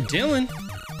 Yo, Dylan.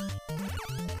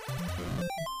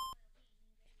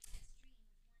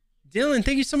 Dylan,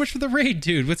 thank you so much for the raid,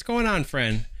 dude. What's going on,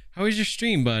 friend? How was your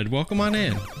stream, bud? Welcome on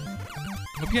in.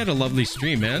 Hope you had a lovely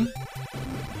stream, man.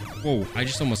 Whoa, I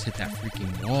just almost hit that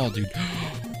freaking wall, dude.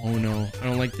 Oh, no. I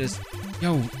don't like this.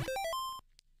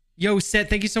 Yo, Seth,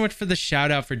 thank you so much for the shout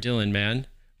out for Dylan, man.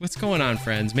 What's going on,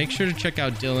 friends? Make sure to check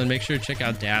out Dylan. Make sure to check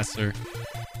out Dasser.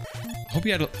 Hope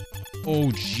you had a... Oh,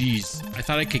 jeez. I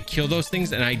thought I could kill those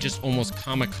things, and I just almost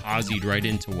kamikazed right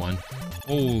into one.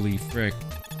 Holy frick.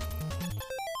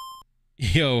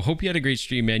 Yo, hope you had a great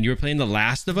stream, man. You were playing The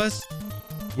Last of Us?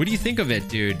 What do you think of it,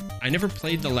 dude? I never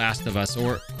played The Last of Us,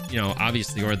 or, you know,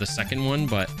 obviously, or the second one,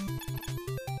 but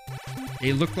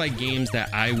they look like games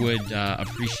that I would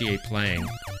appreciate playing.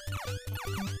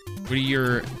 What are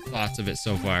your thoughts of it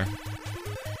so far?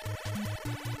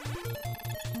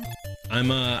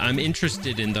 I'm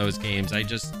interested in those games. I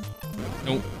just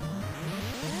don't...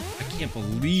 I can't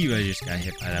believe I just got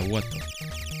hit by that. What the...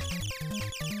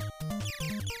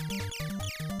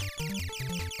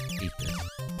 Hate this.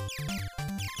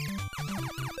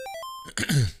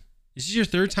 Is this your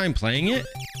third time playing it?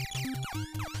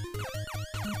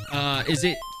 Is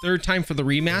it third time for the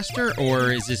remaster,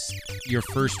 or is this your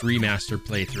first remaster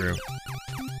playthrough?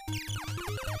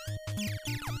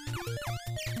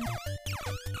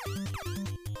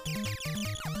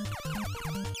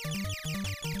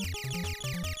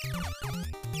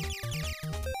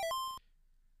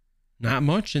 Not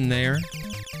much in there.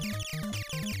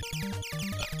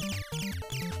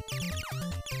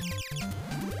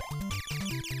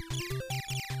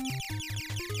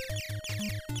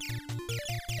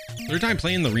 Third time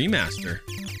playing the remaster.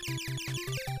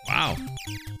 Wow.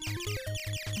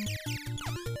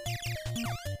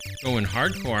 Going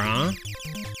hardcore, huh?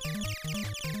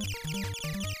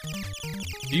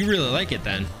 Do you really like it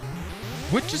then?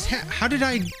 What just how did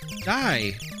I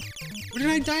die? What did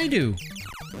I die to?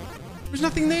 There's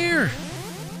nothing there.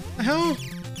 What the hell?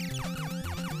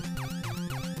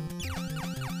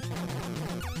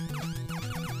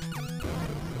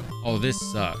 Oh, this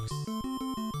sucks.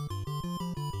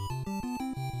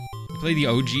 You play the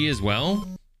OG as well?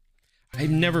 I've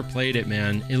never played it,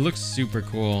 man. It looks super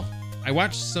cool. I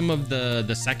watched some of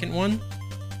the second one,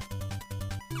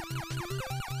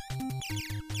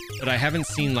 but I haven't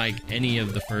seen like any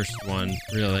of the first one,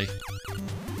 really.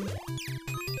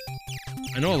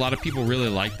 I know a lot of people really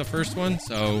like the first one,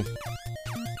 so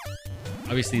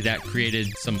obviously that created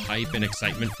some hype and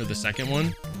excitement for the second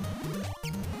one.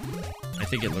 I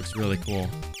think it looks really cool.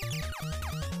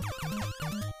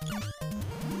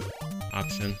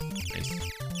 Option. Nice.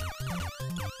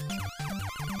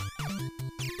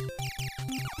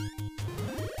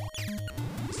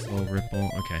 Slow ripple.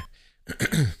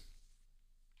 Okay.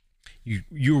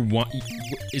 You want...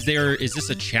 Is this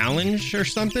a challenge or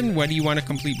something? Why do you want to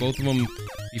complete both of them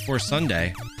before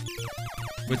Sunday?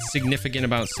 What's significant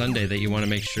about Sunday that you want to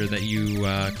make sure that you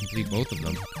complete both of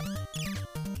them?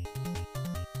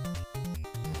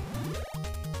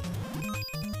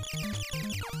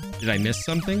 Did I miss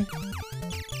something?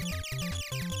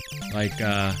 Like,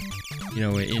 you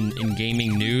know, in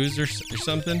gaming news or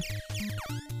something?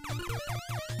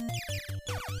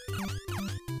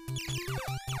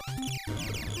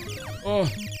 Oh.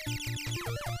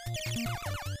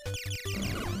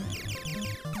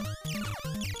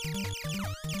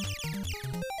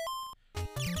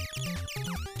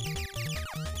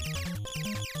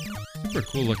 Super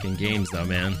cool looking games though,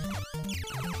 man.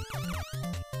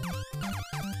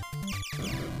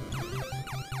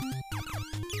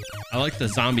 I like the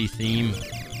zombie theme.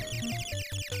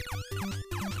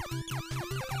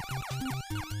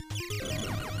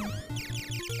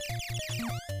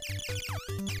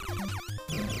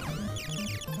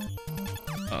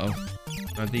 Uh-oh.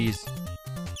 Not these.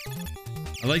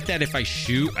 I like that if I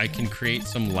shoot, I can create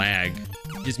some lag.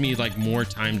 It gives me like more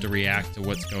time to react to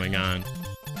what's going on.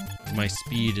 My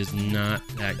speed is not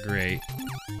that great.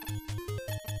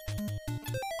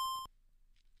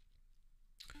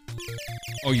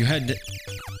 Oh, you had...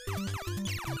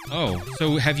 Oh,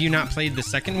 so have you not played the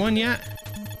second one yet?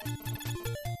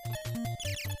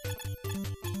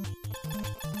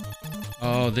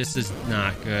 Oh, this is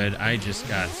not good. I just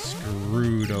got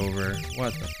screwed over.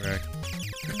 What the frick?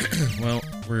 Well,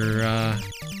 we're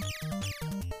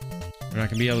not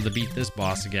gonna be able to beat this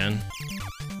boss again.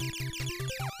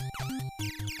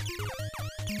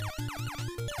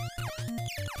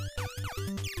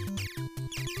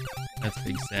 That's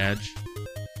Big Sag.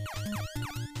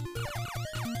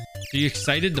 So you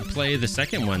excited to play the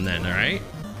second one then, all right?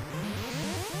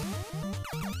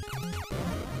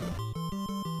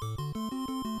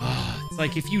 Oh, it's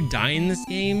like if you die in this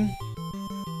game,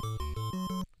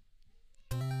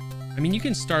 I mean, you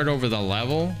can start over the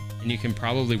level and you can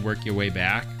probably work your way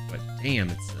back, but damn,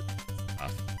 it's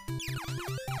tough.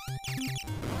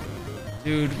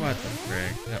 Dude, what the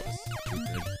frick? That was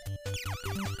stupid.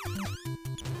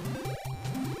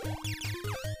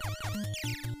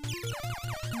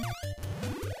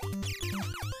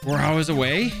 4 hours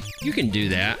away? You can do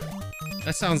that.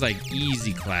 That sounds like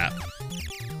easy clap.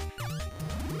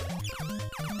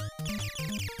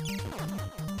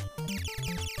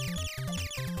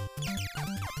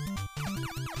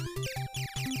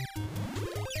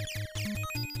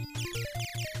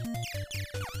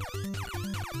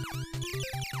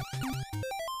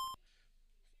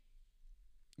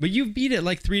 But you've beat it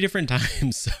like 3 different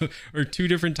times, so, or 2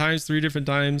 different times, 3 different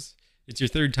times. It's your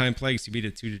 3rd time playing, so you beat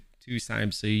it two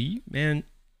times. So, man,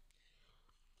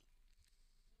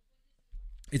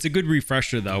 it's a good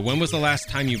refresher, though. When was the last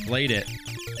time you played it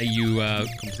that you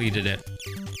completed it?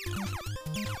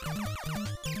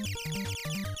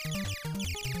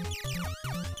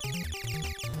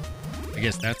 I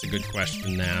guess that's a good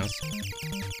question to ask.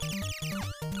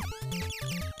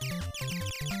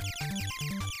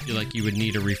 Feel like you would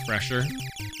need a refresher.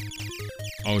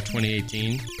 Oh,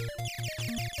 2018.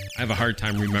 I have a hard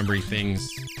time remembering things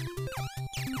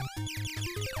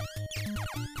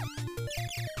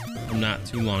from not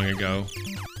too long ago.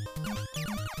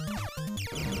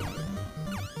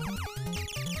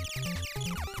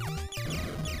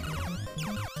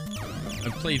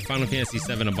 I've played Final Fantasy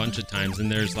VII a bunch of times,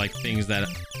 and there's like things that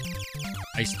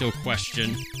I still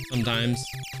question sometimes.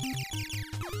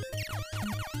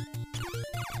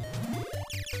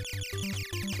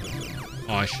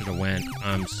 Oh, I should have went.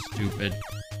 I'm stupid.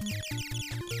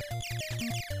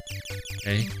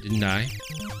 Okay, didn't die.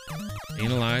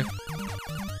 Staying alive.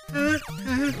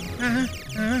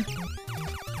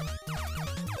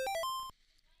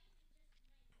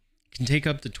 Can take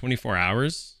up to 24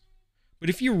 hours. But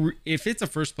if it's a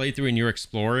first playthrough and you're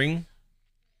exploring,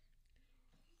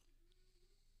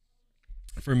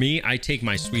 for me, I take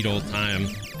my sweet old time.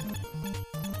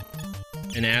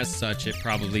 And as such, it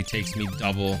probably takes me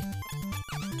double.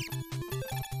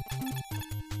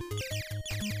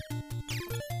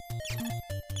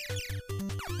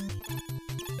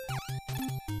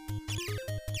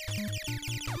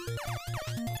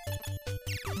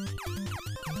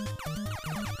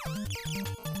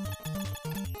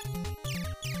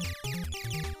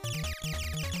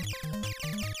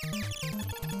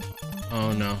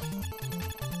 Oh no.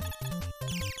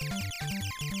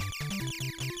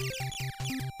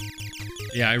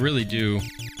 Yeah, I really do.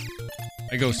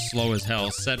 I go slow as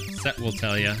hell. Set will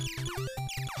tell ya.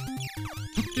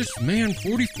 Took this man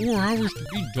 44 hours to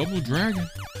beat Double Dragon.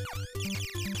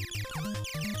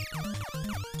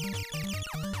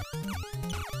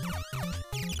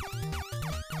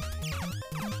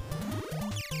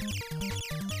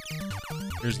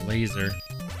 There's Laser.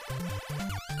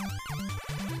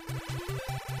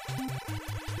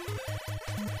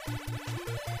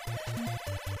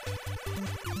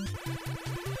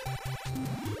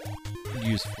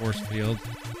 Use force field.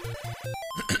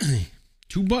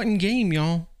 2-button game,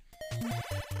 y'all.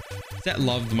 Set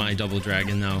loved my Double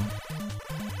Dragon though.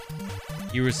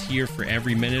 He was here for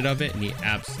every minute of it and he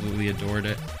absolutely adored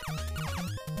it.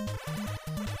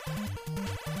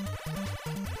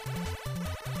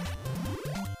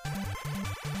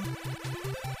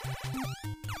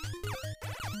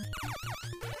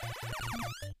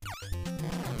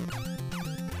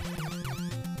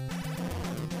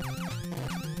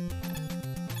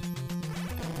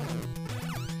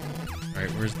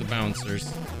 Alright, where's the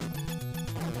bouncers?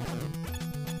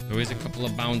 Always a couple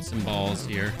of bouncing balls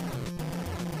here.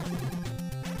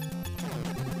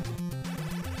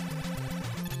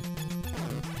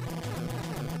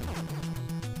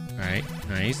 Alright,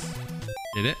 nice.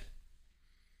 Did it.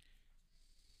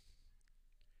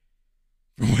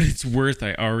 For what it's worth,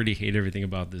 I already hate everything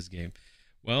about this game.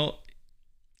 Well,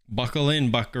 buckle in,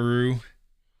 buckaroo.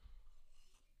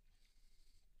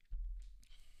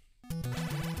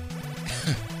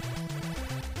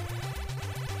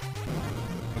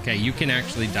 Okay, you can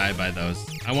actually die by those.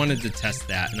 I wanted to test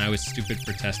that, and I was stupid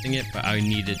for testing it, but I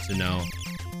needed to know.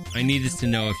 I needed to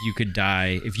know if you could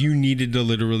die, if you needed to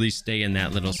literally stay in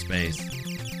that little space.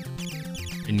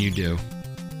 And you do.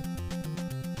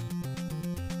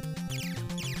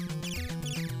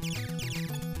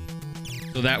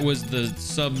 So that was the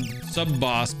sub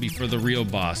boss before the real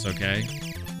boss, okay?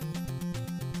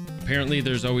 Apparently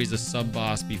there's always a sub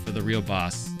boss before the real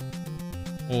boss.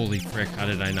 Holy frick, how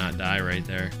did I not die right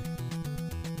there?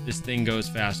 This thing goes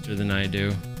faster than I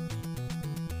do.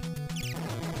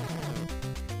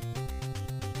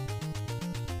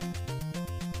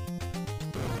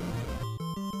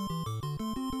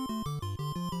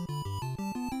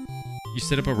 You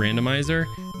set up a randomizer?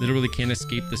 Literally can't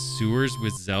escape the sewers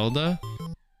with Zelda?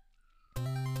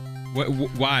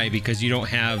 Why? Because you don't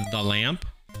have the lamp?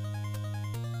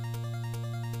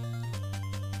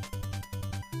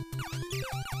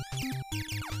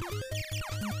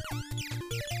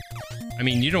 I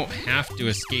mean, you don't have to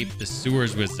escape the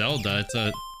sewers with Zelda. It's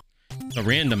a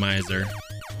randomizer.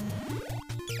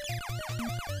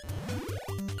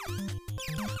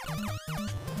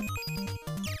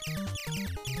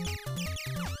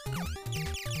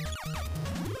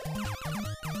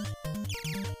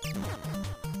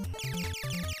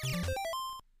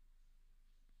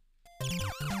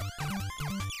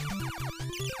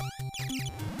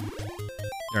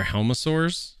 They're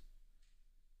Helmosaurs?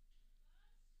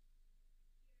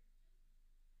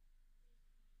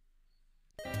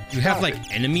 You have like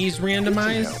enemies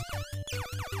randomized?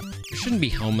 There shouldn't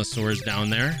be Helmosaurs down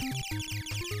there.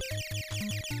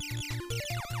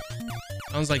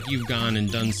 Sounds like you've gone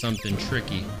and done something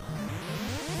tricky.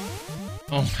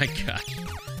 Oh my gosh.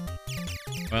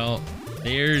 Well,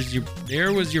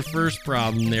 there was your first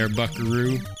problem there,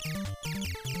 Buckaroo.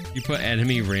 You put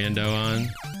enemy rando on.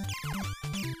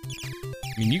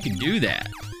 I mean, you can do that.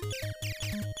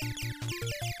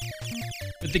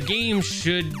 But the game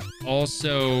should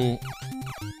also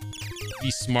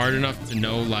be smart enough to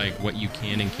know like what you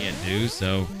can and can't do.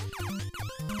 So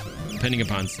depending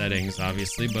upon settings,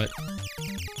 obviously, but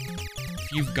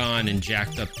if you've gone and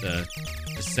jacked up the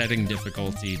setting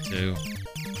difficulty to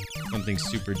something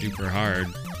super duper hard,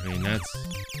 I mean, that's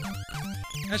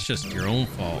just your own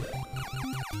fault.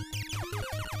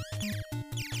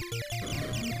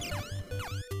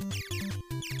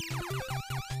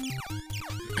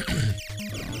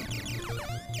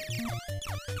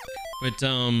 But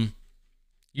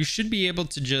you should be able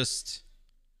to just,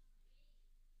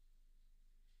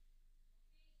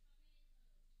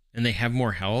 and they have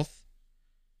more health.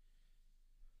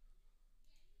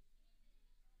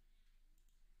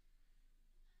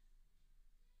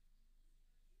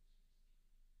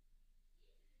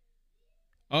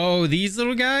 Oh, these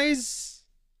little guys?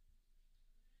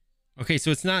 Okay, so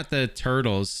it's not the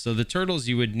turtles. So the turtles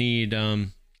you would need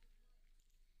the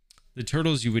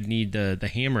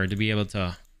hammer to be able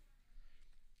to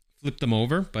flip them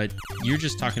over, but you're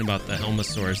just talking about the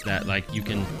Helmosaurs that like you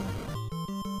can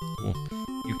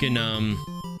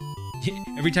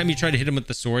every time you try to hit them with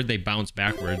the sword, they bounce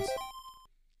backwards.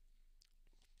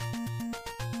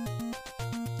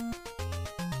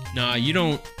 Nah, you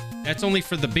don't. That's only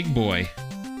for the big boy.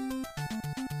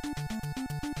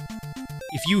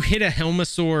 If you hit a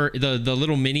Helmosaur, the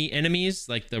little mini enemies,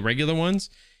 like the regular ones,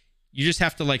 you just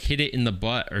have to like hit it in the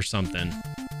butt or something.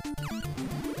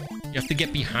 You have to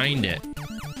get behind it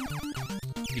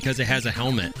because it has a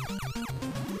helmet.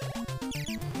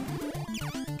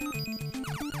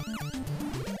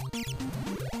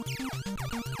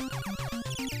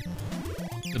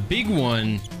 The big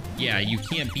one, yeah, you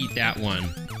can't beat that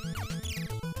one.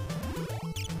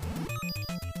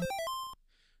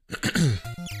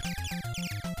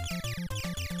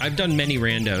 I've done many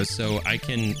randos, so I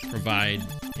can provide,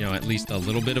 you know, at least a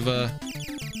little bit of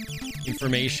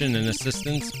information and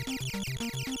assistance.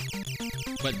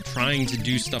 But trying to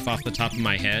do stuff off the top of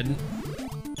my head,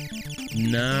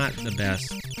 not the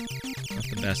best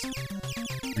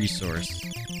resource.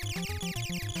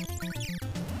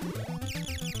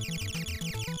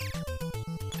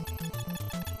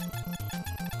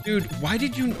 Dude, why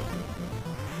did you...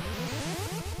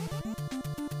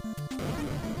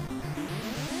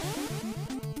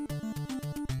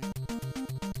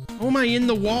 How am I in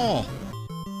the wall?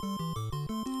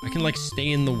 I can like stay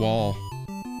in the wall.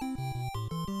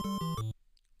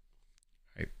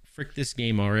 Alright, frick this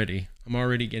game already. I'm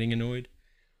already getting annoyed.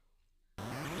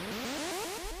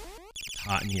 It's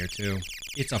hot in here too.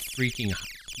 It's a freaking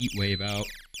heat wave out.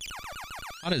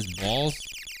 Hot as balls.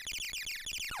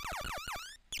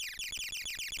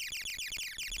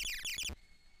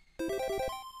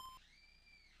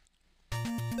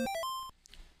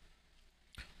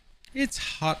 It's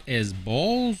hot as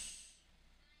balls.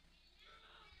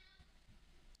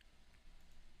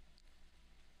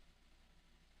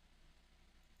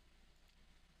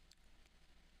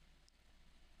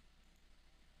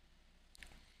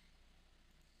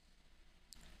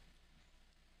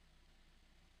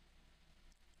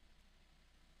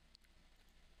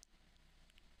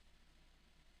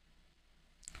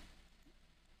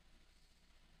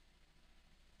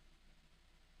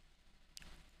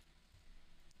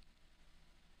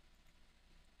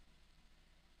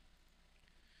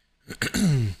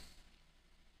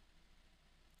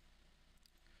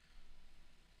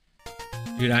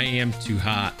 Dude, I am too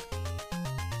hot.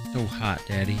 So hot,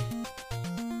 Daddy.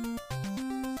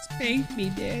 Spank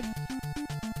me, Dad.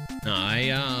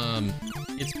 No,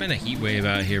 it's been a heat wave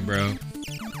out here, bro.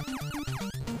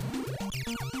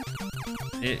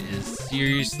 It is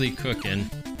seriously cooking.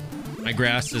 My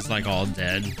grass is like all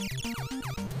dead.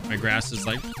 My grass is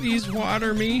like, please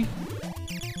water me.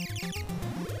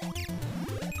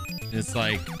 It's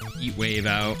like heat wave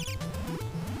out.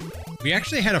 We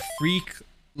actually had a freak,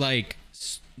 like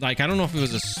I don't know if it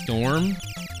was a storm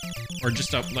or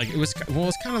just a, like, it was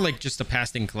kind of like just a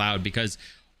passing cloud, because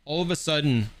all of a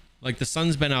sudden, like, the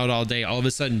sun's been out all day. All of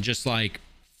a sudden, just like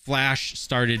flash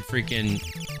started freaking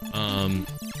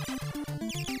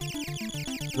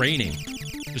raining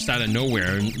just out of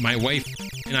nowhere. And my wife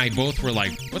and I both were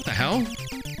like, what the hell?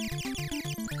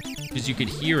 Because you could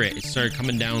hear it. It started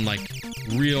coming down like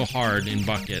real hard in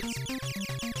buckets.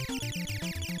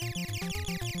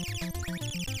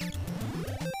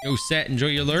 Yo, Set, enjoy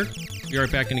your lurk. Be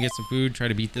right back. Gonna get some food. Try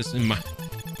to beat this in my...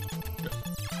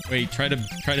 Wait, try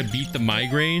to beat the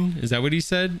migraine? Is that what he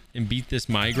said? And beat this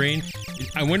migraine?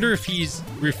 I wonder if he's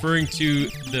referring to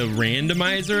the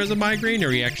randomizer as a migraine, or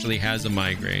he actually has a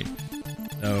migraine.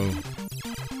 So,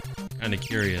 kind of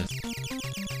curious.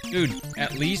 Dude,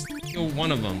 at least kill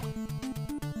one of them.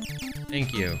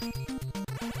 Thank you.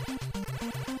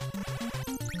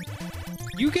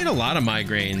 You get a lot of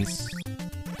migraines.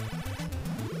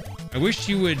 I wish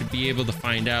you would be able to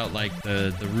find out, like,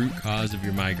 the root cause of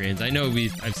your migraines. I know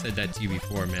I've said that to you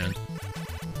before, man.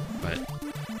 But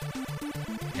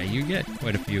yeah, you get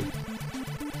quite a few.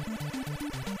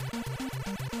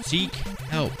 Seek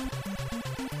help.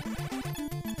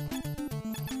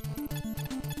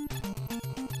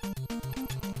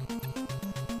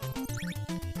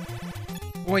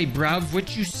 Oi, bruv,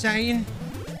 what you saying?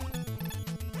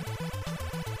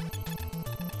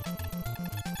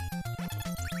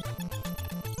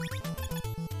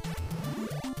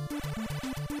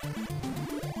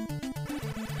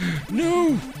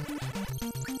 No!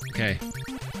 Okay.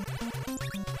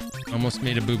 Almost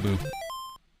made a boo-boo.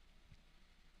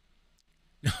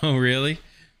 Oh, really?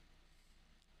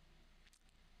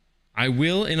 I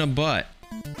will in a butt.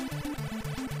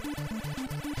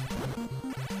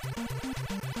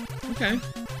 Okay.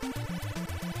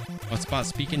 Hotspot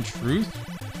speaking truth?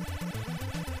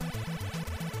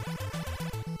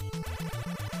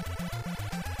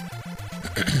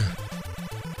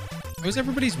 How was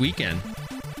everybody's weekend?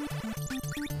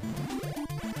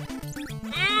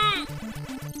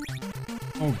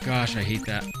 Oh gosh, I hate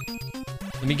that.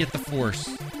 Let me get the force.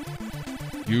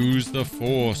 Use the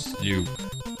force, Luke.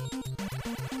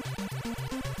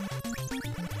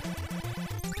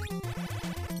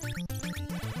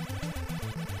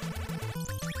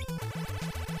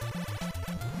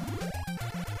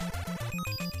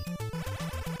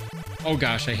 Oh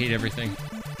gosh, I hate everything.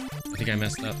 I think I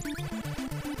messed up.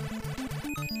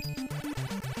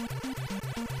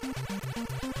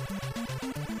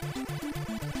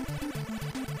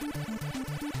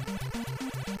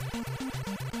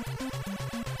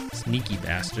 Sneaky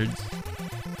bastards.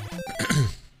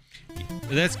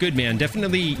 That's good, man.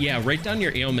 Definitely, yeah, write down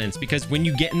your ailments, because when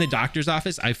you get in the doctor's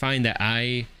office, I find that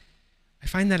I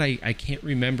can't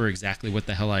remember exactly what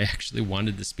the hell I actually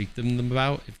wanted to speak to them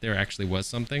about, if there actually was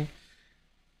something.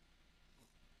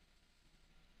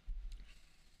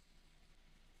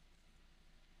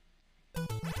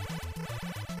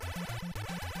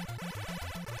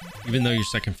 Even though your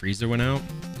second freezer went out,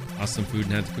 lost some food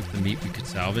and had to cook the meat we could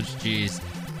salvage. Jeez.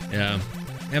 Yeah.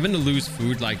 Having to lose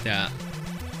food like that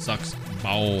sucks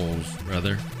balls,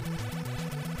 brother.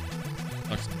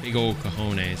 Sucks big old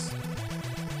cojones.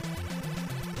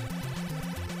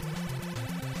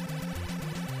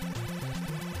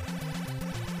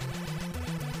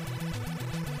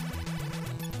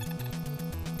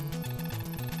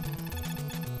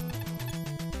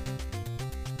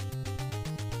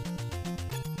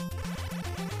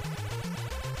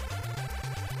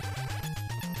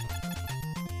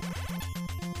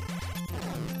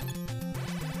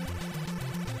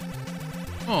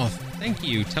 Oh, thank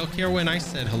you. Tell Kierwin I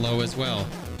said hello as well.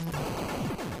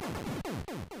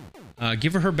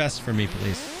 Give her best for me,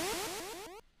 please.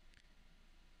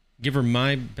 Give her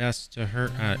my best to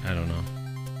her. I don't know.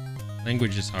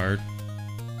 Language is hard.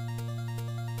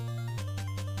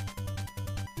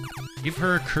 Give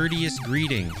her a courteous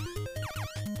greeting.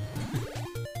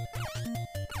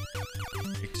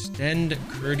 Extend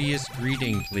courteous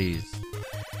greeting, please.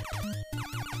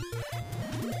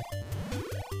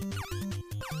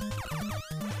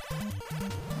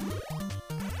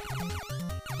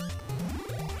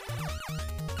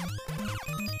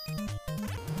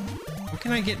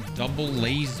 can I get double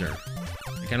laser?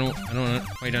 Like I don't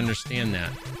quite understand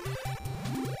that.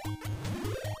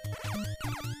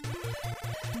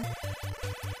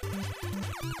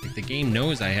 Like the game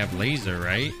knows I have laser,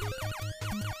 right?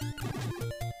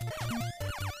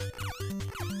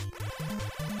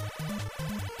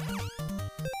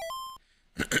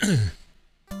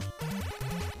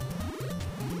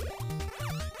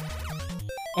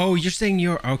 Oh, you're saying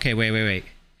you're... Okay, wait.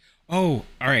 Oh,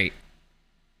 all right.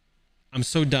 I'm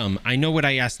so dumb. I know what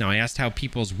I asked now. I asked how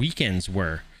people's weekends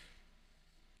were.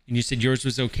 And you said yours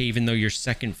was okay even though your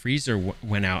second freezer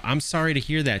went out. I'm sorry to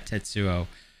hear that, Tetsuo.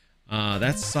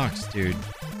 That sucks, dude.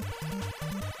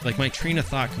 Like, my train of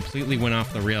thought completely went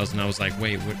off the rails, and I was like,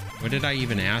 wait, what did I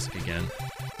even ask again?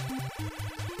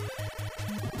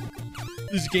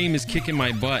 This game is kicking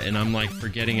my butt, and I'm, like,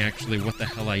 forgetting actually what the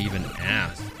hell I even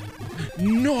asked.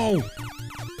 No!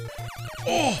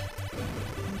 Oh!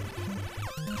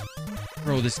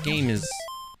 Bro, this game is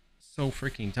so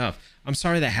freaking tough. I'm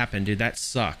sorry that happened, dude. That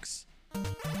sucks.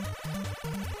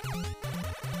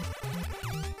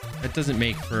 That doesn't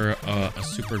make for a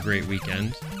super great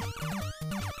weekend.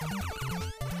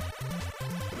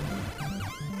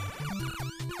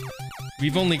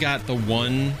 We've only got the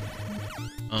one,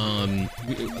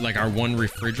 like our one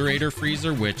refrigerator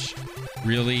freezer, which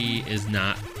really is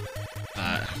not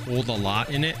hold a lot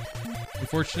in it,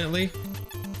 unfortunately.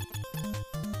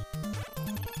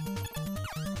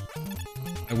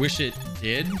 I wish it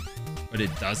did, but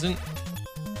it doesn't.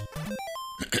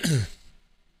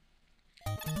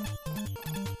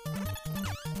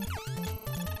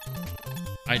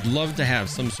 I'd love to have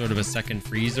some sort of a second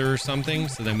freezer or something,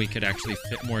 so then we could actually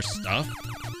fit more stuff.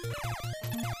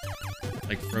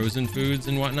 Like frozen foods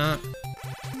and whatnot.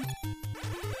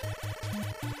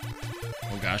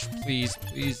 Oh gosh, please,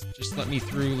 just let me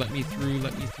through, let me through.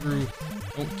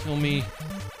 Don't kill me.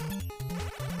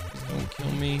 Please don't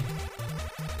kill me.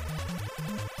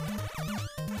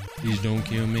 Please don't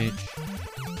kill Mitch.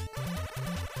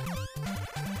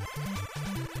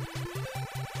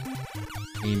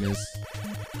 This game is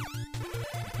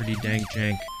pretty dang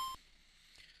jank.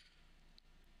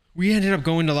 We ended up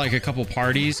going to like a couple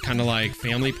parties, kind of like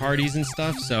family parties and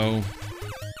stuff, so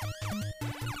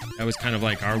that was kind of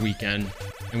like our weekend.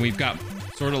 And we've got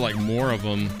sort of like more of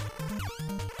them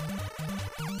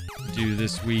to do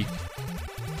this week.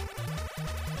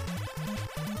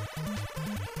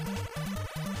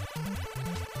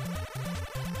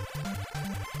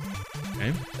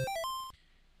 Okay.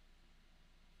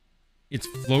 It's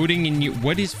floating in you.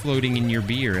 What is floating in your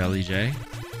beer, LEJ?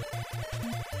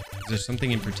 Is there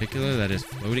something in particular that is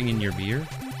floating in your beer?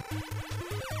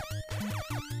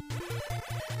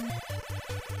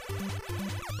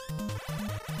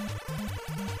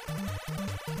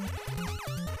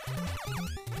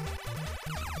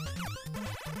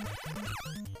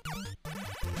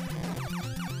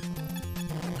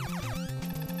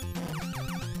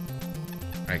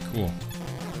 All right, cool.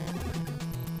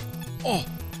 Oh!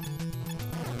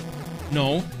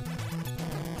 No.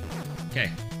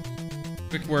 Okay.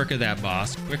 Quick work of that,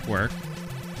 boss. Quick work.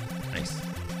 Nice.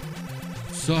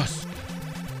 Sus.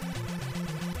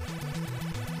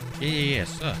 Yeah,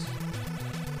 sus.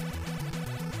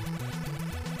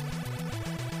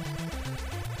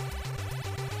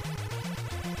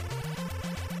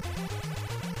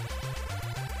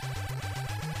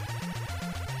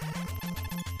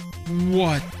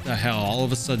 What the hell? All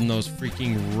of a sudden, those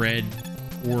freaking red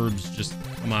orbs just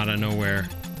come out of nowhere.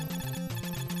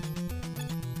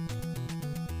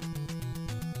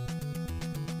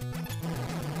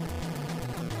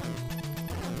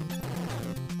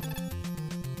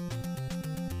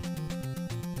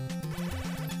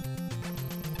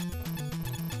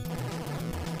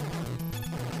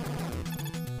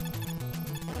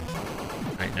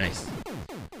 All right, nice.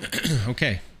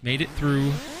 Okay, made it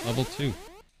through level 2.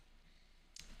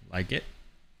 Like it.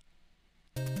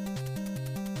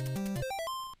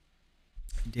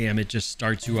 Damn, it just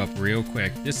starts you up real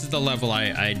quick. This is the level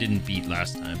I didn't beat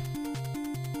last time.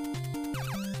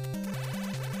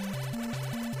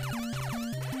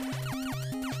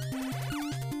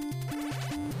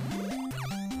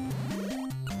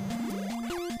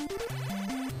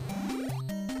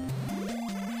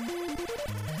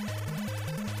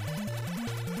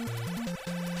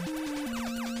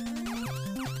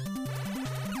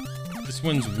 This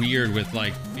one's weird with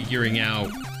like figuring out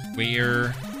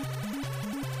where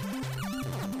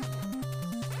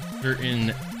certain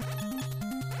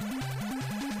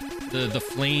the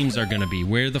flames are gonna be,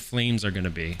 where the flames are gonna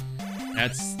be.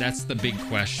 That's the big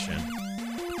question,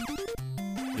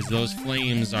 because those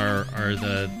flames are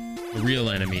the real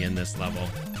enemy in this level.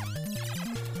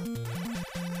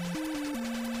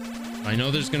 I know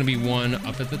there's going to be one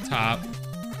up at the top.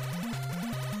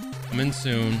 Coming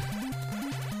soon.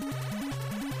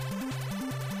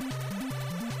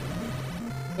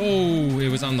 Oh, it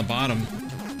was on the bottom.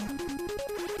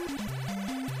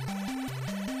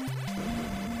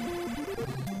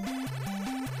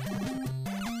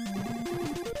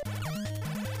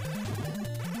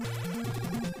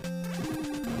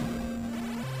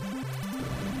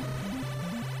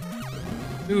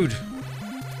 Dude.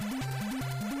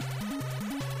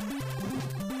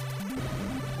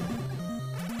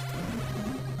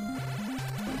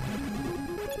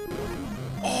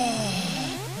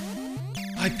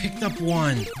 I picked up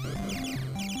 1,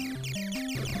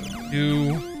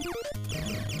 2,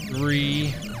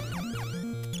 3.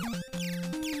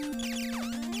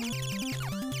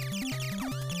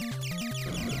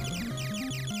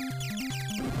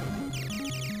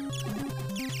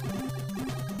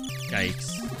 Yikes.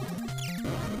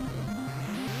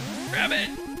 Grab it.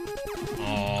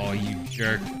 Oh, you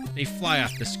jerk. They fly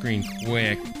off the screen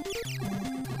quick.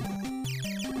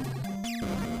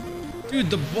 Dude,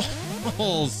 the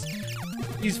balls.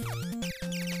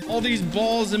 All these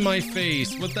balls in my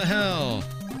face. What the hell?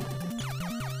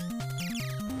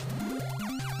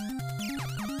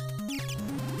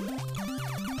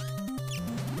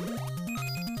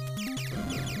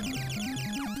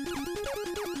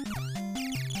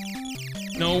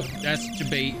 No, that's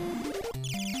debate.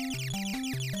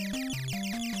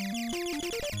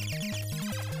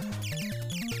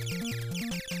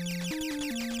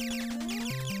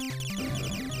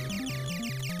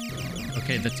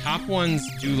 Okay, the top ones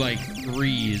do like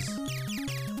 3s.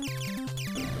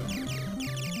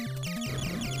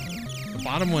 The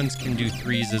bottom ones can do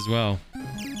 3s as well.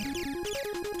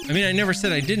 I mean, I never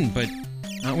said I didn't, but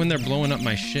not when they're blowing up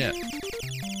my ship.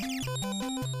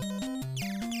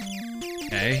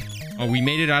 Okay. Oh, we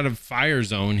made it out of fire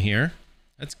zone here.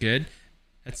 That's good.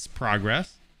 That's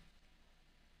progress.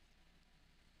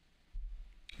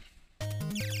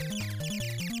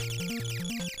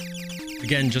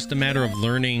 Again, just a matter of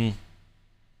learning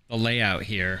the layout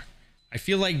here. I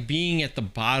feel like being at the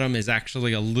bottom is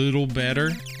actually a little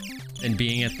better than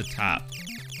being at the top.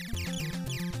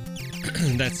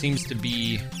 That seems to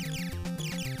be...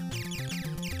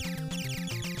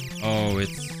 Oh,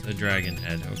 it's a dragon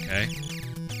head. Okay.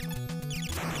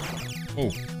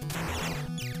 Oh.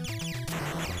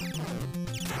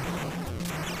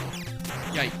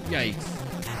 Yikes.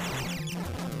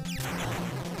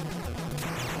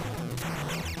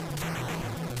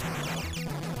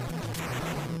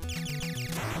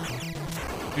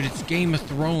 Dude, it's Game of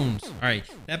Thrones. All right,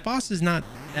 that boss is not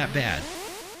that bad.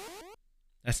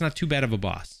 That's not too bad of a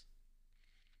boss.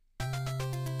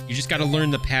 You just got to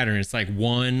learn the pattern. It's like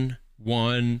 1,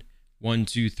 1, 1,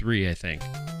 2, 3, I think.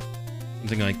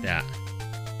 Something like that.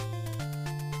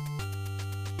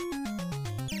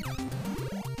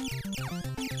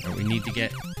 Now we need to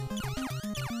get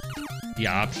the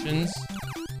options.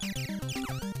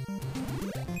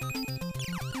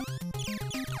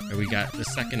 Okay, we got the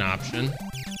second option.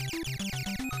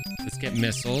 Let's get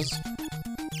missiles.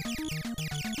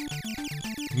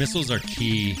 Missiles are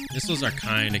key. Missiles are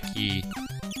kind of key.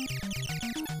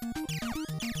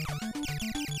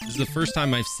 This is the first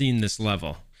time I've seen this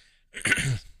level.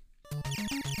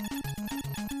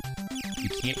 You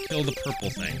can't kill the purple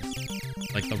things,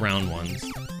 like the round ones.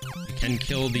 You can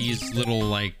kill these little,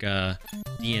 like,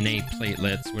 DNA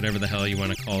platelets, whatever the hell you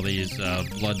want to call these,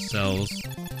 blood cells.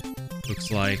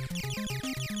 Looks like.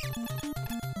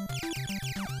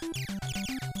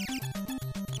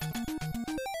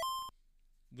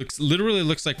 Literally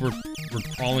looks like we're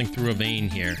crawling through a vein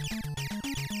here,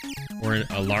 or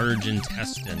a large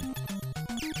intestine.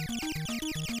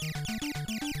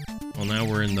 Well, now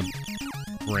we're in the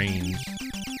brains.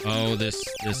 Oh, this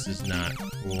is not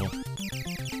cool.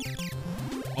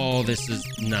 Oh, this is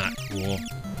not cool.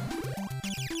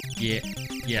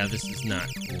 Yeah, this is not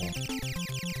cool.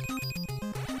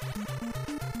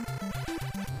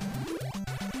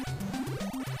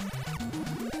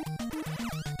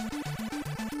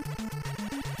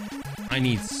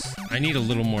 I need a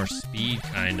little more speed,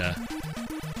 kinda.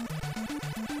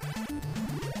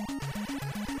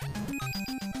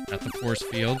 Got the force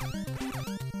field.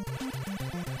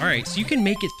 All right, so you can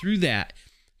make it through that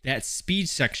speed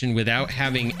section without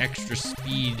having extra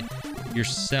speed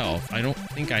yourself. I don't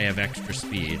think I have extra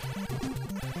speed.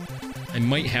 I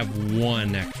might have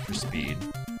 1 extra speed.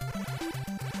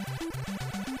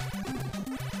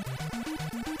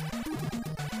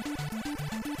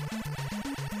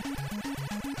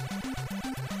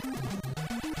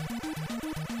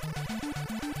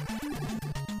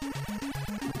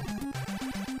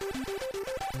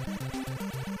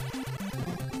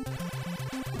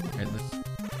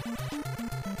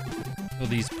 Kill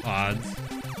these pods.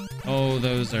 Oh,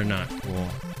 those are not cool.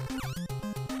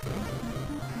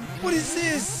 What is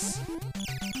this?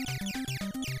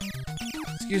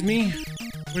 Excuse me?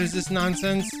 What is this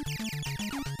nonsense?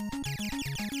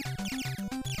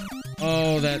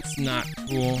 Oh, that's not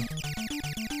cool.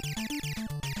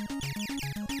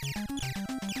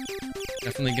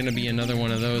 Definitely gonna be another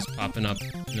one of those popping up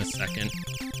in a second.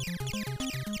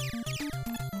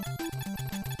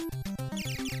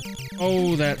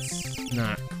 Oh, that's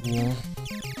not cool.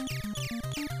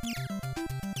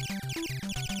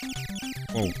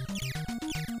 Whoa.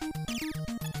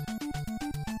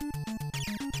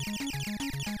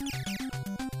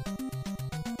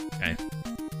 Okay.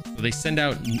 So they send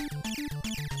out...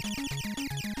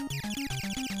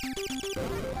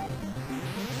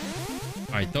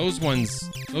 Alright, those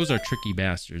are tricky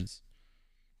bastards.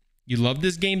 You loved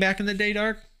this game back in the day,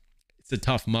 Dark? It's a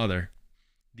tough mother.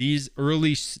 These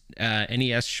early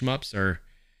NES shmups are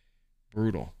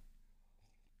brutal.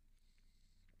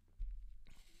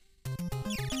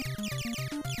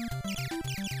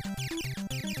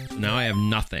 So now I have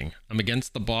nothing. I'm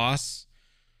against the boss.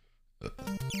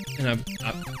 And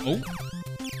oh,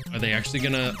 are they actually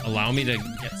gonna allow me to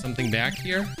get something back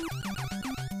here?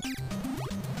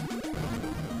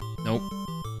 Nope.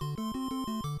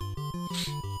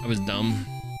 I was dumb.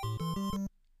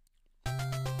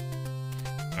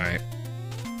 Alright.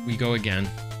 We go again.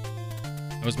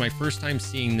 That was my first time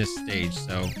seeing this stage,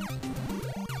 so...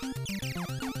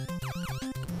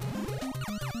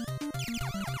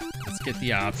 Let's get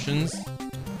the options.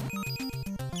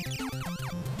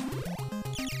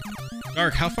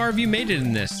 Dark, how far have you made it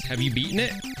in this? Have you beaten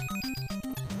it?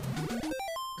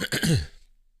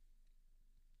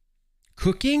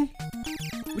 Cooking?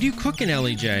 What are you cooking,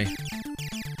 LEJ?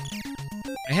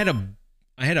 I had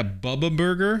a Bubba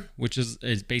burger, which is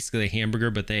basically a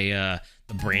hamburger, but the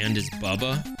brand is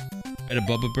Bubba. I had a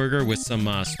Bubba burger with some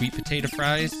sweet potato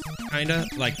fries, kinda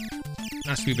like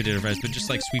not sweet potato fries, but just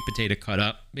like sweet potato cut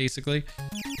up, basically,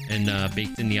 and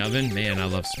baked in the oven. Man, I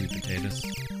love sweet potatoes.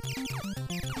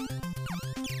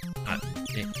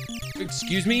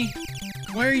 Excuse me?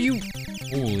 Why are you?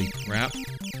 Holy crap!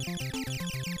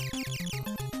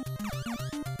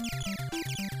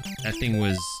 That thing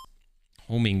was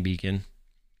homing beacon.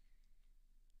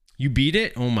 You beat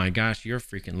it? Oh my gosh, you're a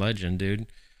freaking legend, dude.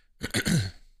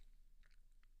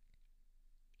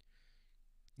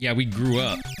 Yeah, we grew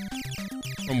up.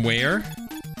 From where? What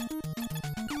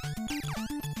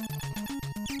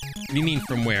do you mean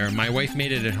from where? My wife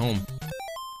made it at home.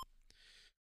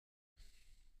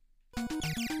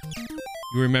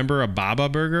 You remember a Baba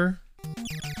burger?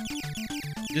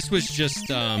 This was just,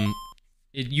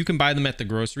 you can buy them at the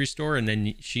grocery store, and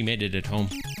then she made it at home.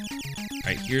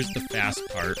 Alright, here's the fast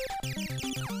part.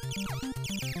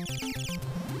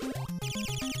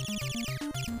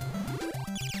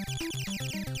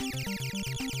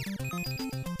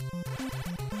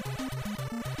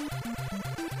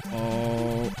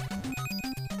 Oh.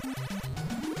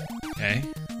 Okay.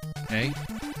 Okay.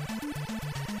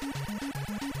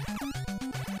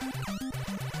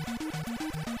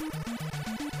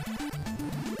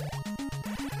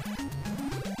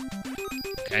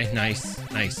 Okay, nice,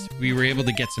 nice. We were able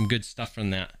to get some good stuff from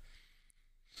that.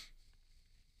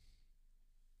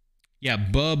 Yeah,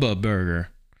 Bubba Burger.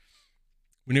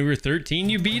 When you were 13,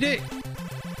 you beat it?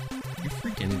 You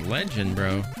freaking legend,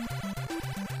 bro.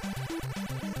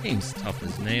 Game's tough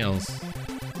as nails.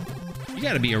 You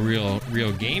gotta be a real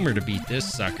gamer to beat this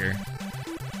sucker.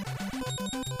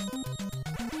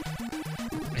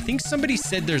 I think somebody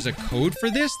said there's a code for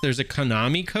this. There's a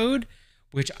Konami code.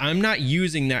 Which I'm not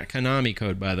using that Konami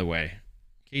code, by the way,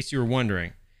 in case you were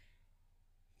wondering.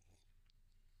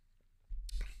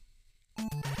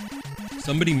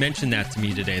 Somebody mentioned that to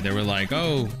me today. They were like,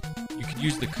 oh, you could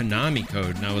use the Konami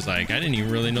code. And I was like, I didn't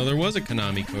even really know there was a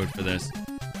Konami code for this.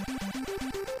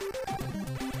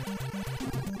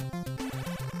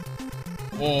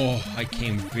 Oh, I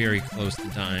came very close to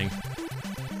dying.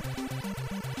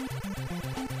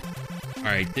 All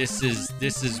right, this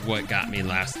is what got me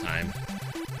last time.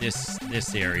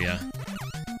 This area.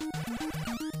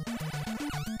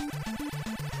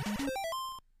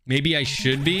 Maybe I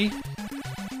should be.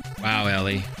 Wow,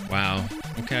 Ellie. Wow.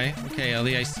 Okay. Okay,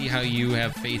 Ellie. I see how you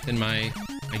have faith in my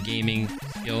gaming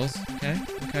skills. Okay.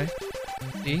 Okay.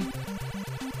 See?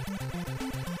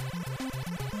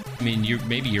 I mean,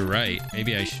 maybe you're right.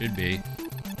 Maybe I should be.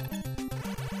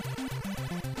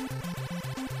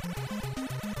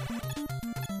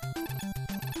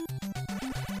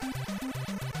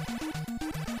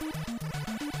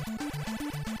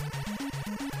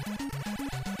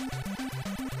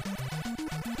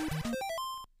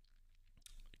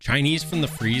 Chinese from the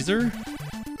freezer?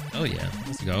 Oh yeah,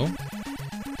 let's go.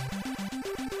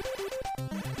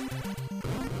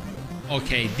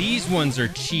 Okay, these ones are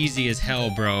cheesy as hell,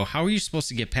 bro. How are you supposed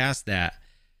to get past that?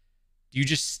 Do you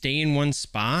just stay in one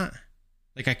spot?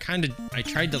 Like, I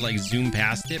tried to like zoom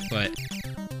past it, but...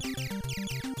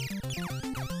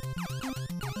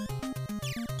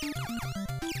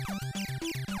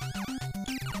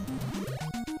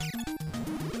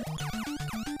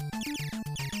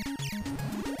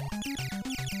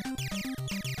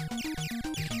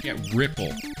 I can get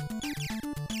Ripple.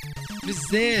 What is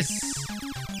this?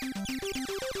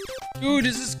 Dude,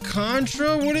 is this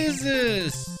Contra? What is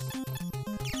this?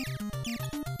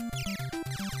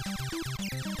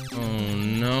 Oh,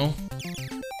 no.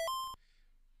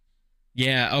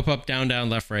 Yeah, up, up, down, down,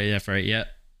 left, right, yep.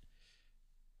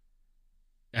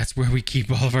 That's where we keep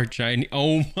all of our Chinese...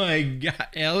 Oh my god,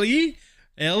 Ellie?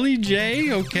 Ellie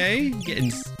J, okay.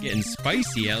 Getting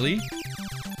spicy, Ellie.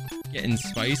 Getting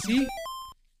spicy.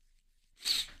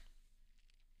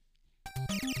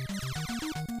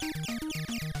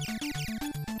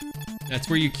 That's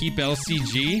where you keep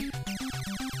LCG?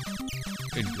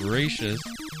 Good gracious.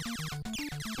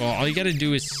 Well, all you gotta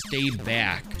do is stay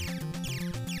back.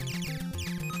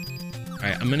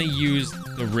 Alright, I'm gonna use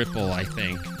the Ripple, I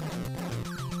think.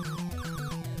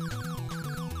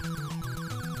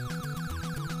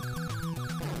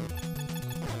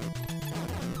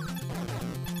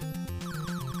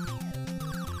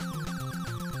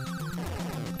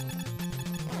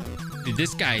 Dude,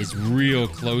 this guy is real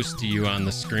close to you on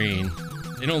the screen.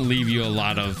 They don't leave you a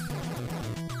lot of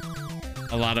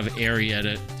area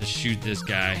to shoot this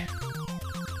guy.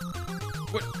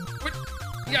 What?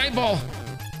 The eyeball!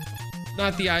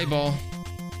 Not the eyeball.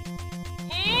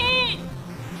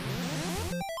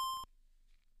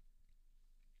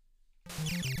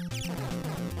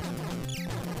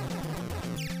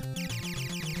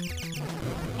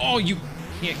 Oh, you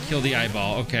can't kill the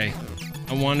eyeball. Okay.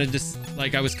 I wanted to,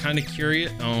 like, I was kind of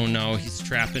curious. Oh no, he's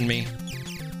trapping me.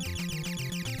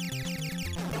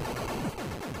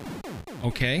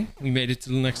 Okay, we made it to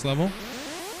the next level.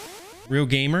 Real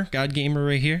gamer, God gamer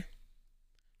right here.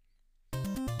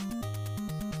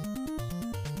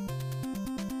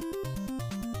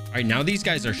 All right, now these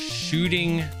guys are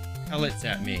shooting pellets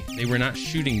at me. They were not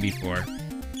shooting before.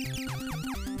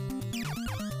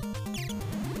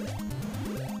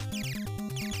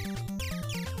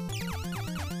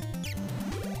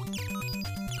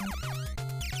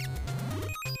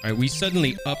 All right, we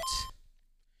suddenly upped.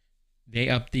 They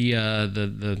upped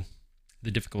the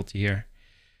difficulty here.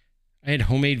 I had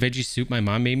homemade veggie soup my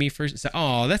mom made me first.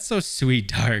 Oh, that's so sweet,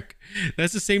 Dark.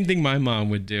 That's the same thing my mom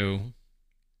would do.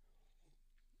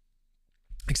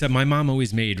 Except my mom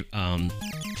always made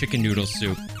chicken noodle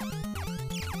soup.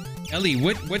 Ellie,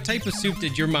 what type of soup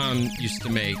did your mom used to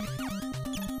make?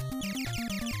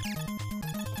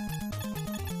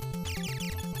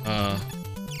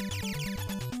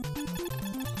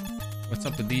 What's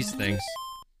up with these things?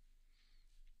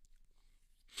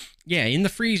 Yeah, in the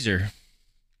freezer.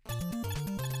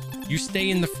 You stay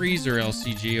in the freezer,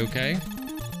 LCG, okay?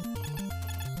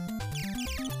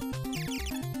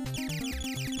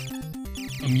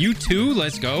 You too?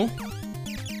 Let's go.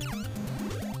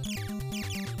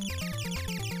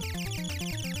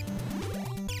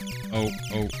 Oh.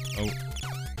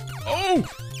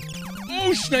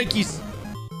 Oh, shnikes.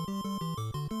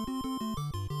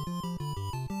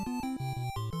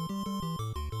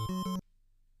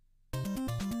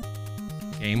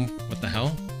 Game, what the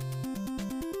hell?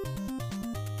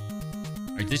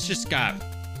 Alright, this just got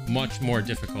much more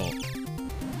difficult.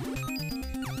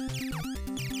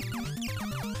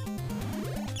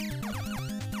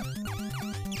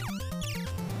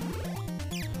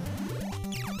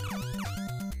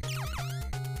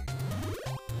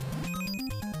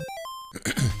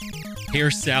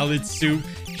 Hair salad soup.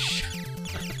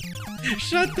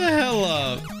 Shut the hell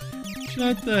up.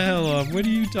 Shut the hell up. What are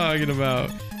you talking about?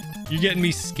 You're getting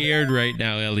me scared right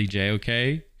now, LEJ,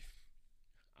 okay?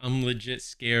 I'm legit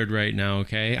scared right now,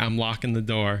 okay? I'm locking the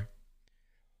door.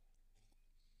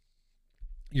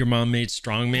 Your mom made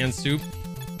strongman soup?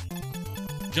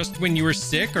 Just when you were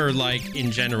sick or like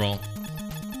in general?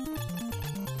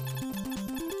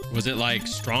 Was it like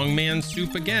strongman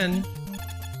soup again?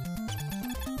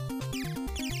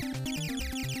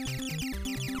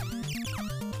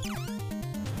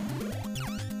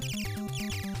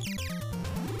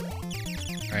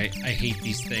 Alright, I hate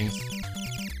these things.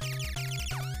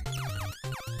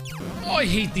 Oh, I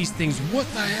hate these things. What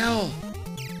the hell?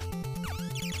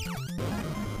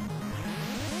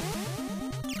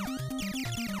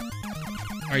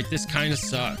 Alright, this kind of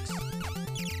sucks.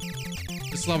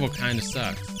 This level kind of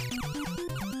sucks.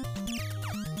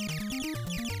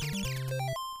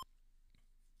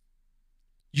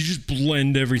 You just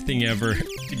blend everything ever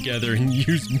together and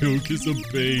use milk as a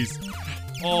base.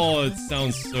 Oh, it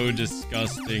sounds so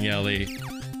disgusting, Ellie.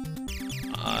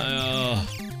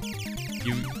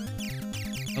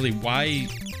 Ellie, why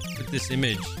put this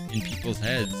image in people's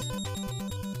heads?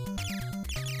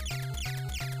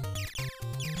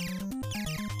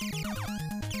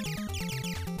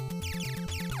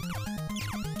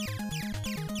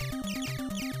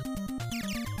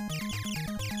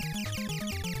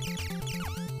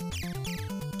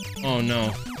 Oh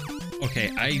no.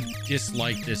 Okay, I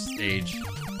dislike this stage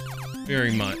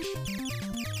very much.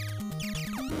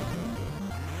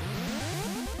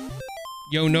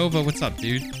 Yo, Nova, what's up,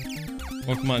 dude?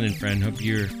 Welcome on in, friend. Hope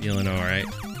you're feeling alright.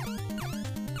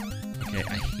 Okay,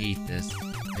 I hate this.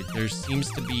 There seems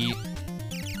to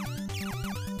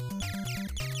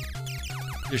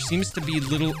be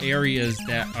little areas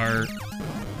that are...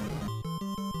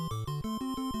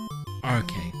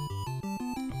 Okay.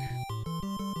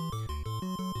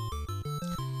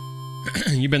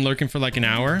 You've been lurking for like an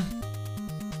hour?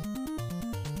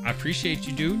 I appreciate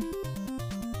you, dude.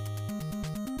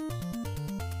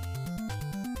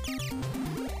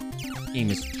 Game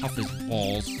is tough as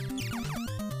balls.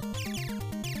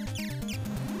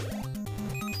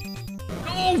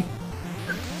 No!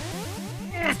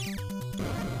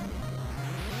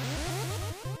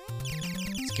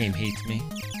 This game hates me.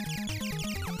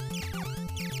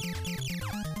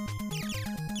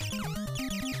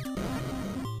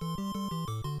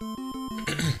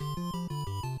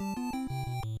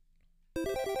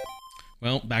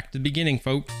 Well, back to the beginning,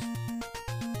 folks.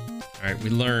 Alright,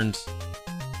 we learned.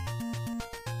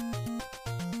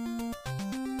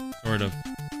 Sort of.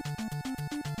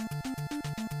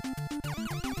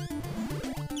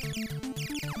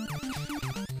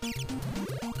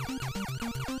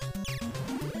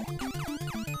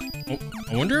 Oh,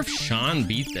 I wonder if Sean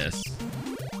beat this.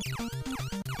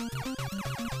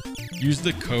 Use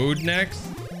the code next?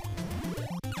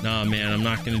 Nah, man, I'm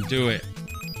not gonna do it.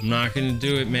 I'm not gonna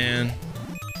do it, man.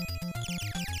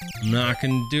 I'm not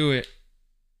gonna do it.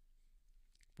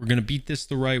 We're gonna beat this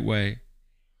the right way.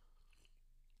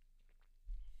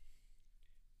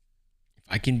 If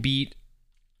I can beat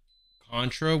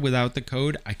Contra without the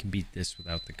code, I can beat this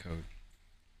without the code.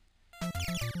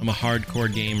 I'm a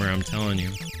hardcore gamer, I'm telling you.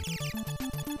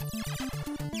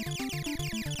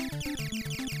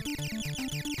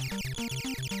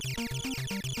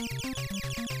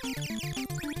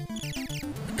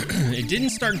 It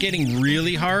didn't start getting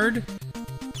really hard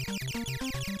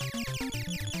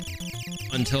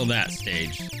until that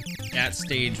stage. That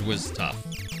stage was tough.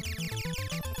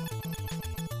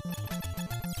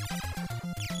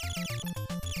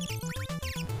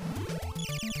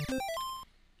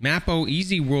 Mappo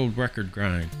easy world record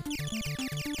grind.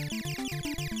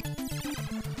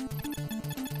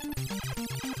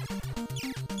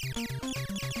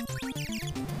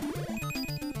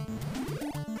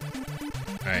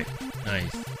 Alright,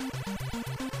 nice.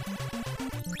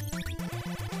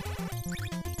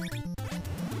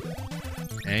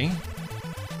 Okay.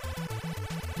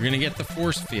 We're gonna get the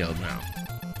force field now.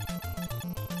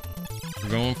 We're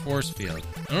going force field.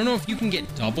 I don't know if you can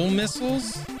get double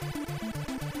missiles.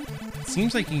 It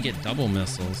seems like you can get double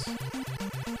missiles.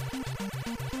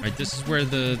 Alright, this is where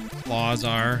the claws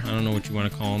are. I don't know what you want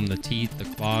to call them. The teeth, the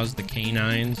claws, the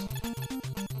canines.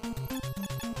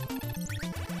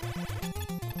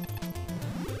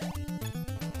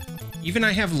 Even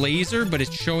I have laser, but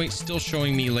it's still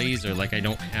showing me laser like I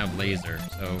don't have laser.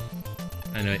 So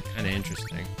kind of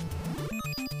interesting.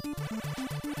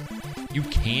 You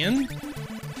can?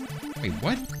 Wait,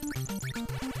 what?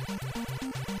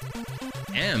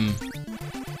 M?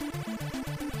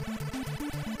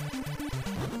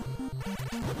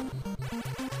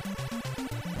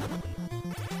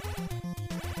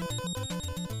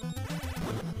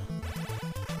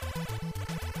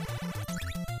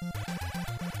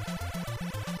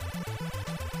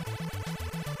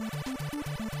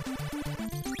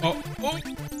 Oh.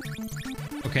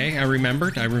 Okay, I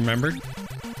remembered.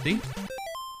 See?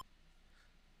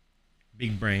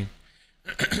 Big brain.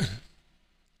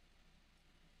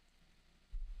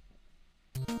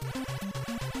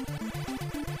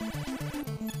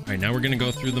 Alright, now we're gonna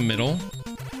go through the middle.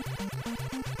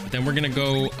 But then we're gonna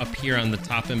go up here on the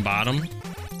top and bottom.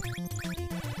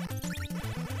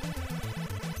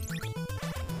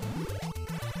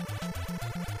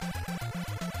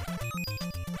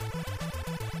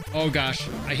 Oh gosh,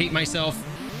 I hate myself.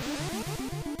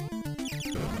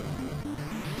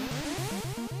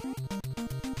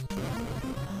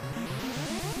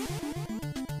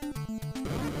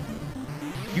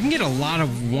 You can get a lot of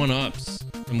 1-ups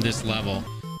from this level.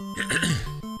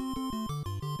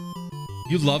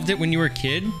 You loved it when you were a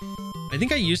kid? I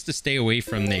think I used to stay away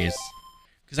from these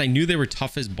because I knew they were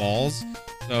tough as balls.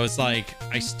 So it's like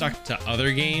I stuck to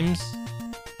other games.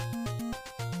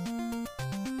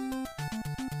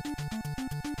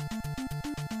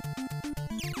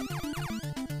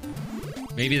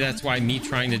 Maybe that's why me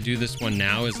trying to do this one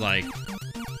now is like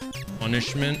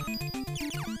punishment.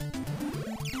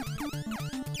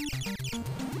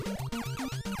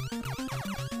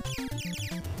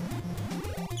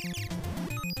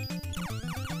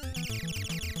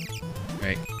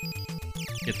 Right.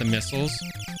 Get the missiles.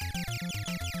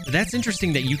 But that's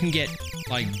interesting that you can get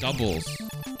like doubles.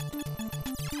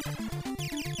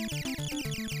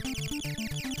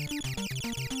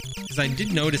 Because I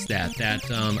did notice that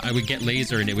I would get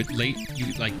laser and it would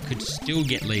you like could still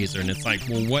get laser, and it's like,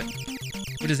 well, what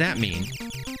does that mean?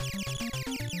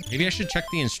 Maybe I should check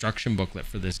the instruction booklet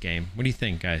for this game. What do you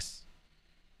think, guys?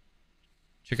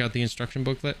 Check out the instruction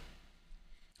booklet.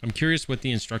 I'm curious what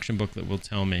the instruction booklet will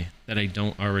tell me that I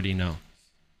don't already know.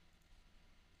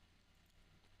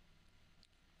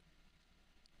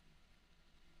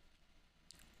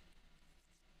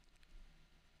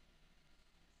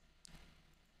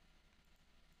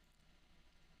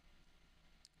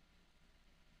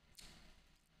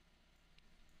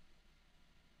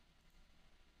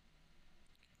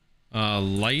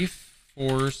 Life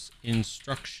Force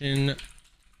Instruction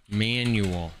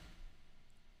Manual.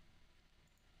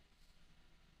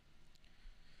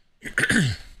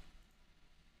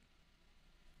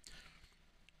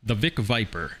 The Vic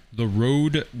Viper, the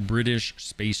Road British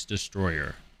Space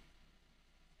Destroyer.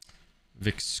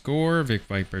 Vic score, Vic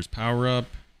Viper's power up.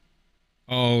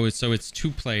 Oh, so it's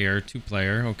two player,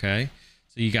 okay.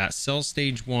 So you got Cell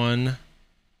Stage 1,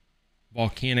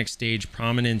 Volcanic Stage,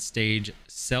 Prominent Stage,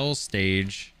 Cell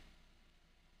Stage.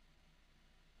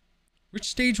 Which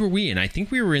stage were we in? I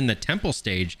think we were in the Temple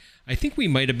Stage. I think we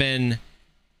might have been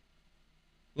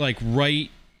like right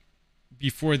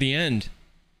before the end.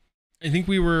 I think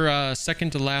we were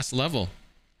second to last level.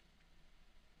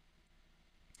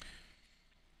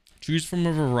 Choose from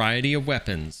a variety of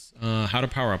weapons. How to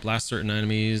power up. Blast certain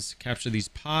enemies. Capture these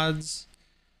pods.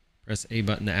 Press A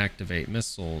button to activate.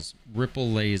 Missiles. Ripple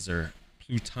laser.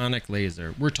 Plutonic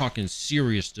laser. We're talking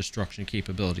serious destruction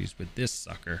capabilities with this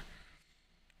sucker.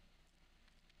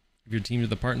 If you're teamed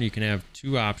with a partner, you can have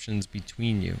 2 options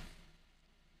between you.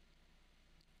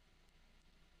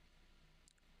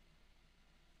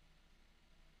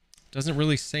 Doesn't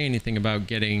really say anything about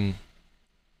getting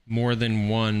more than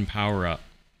 1 power-up.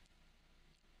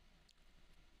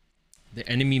 The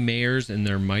enemy mayors and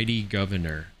their mighty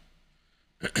governor.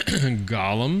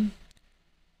 Golem.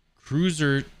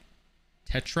 Cruiser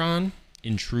Tetron.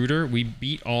 Intruder. We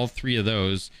beat all 3 of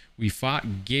those. We fought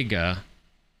Giga.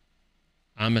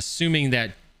 I'm assuming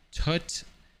that Tut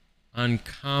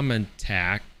Uncommon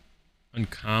Attack. A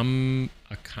common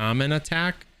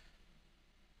attack?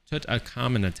 Tut a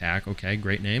common attack. Okay,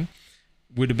 great name.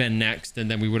 Would have been next,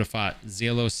 and then we would have fought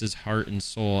Zealos's heart and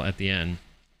soul at the end.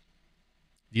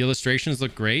 The illustrations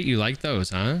look great. You like those,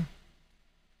 huh?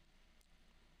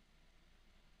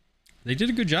 They did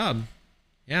a good job.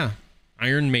 Yeah.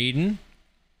 Iron Maiden.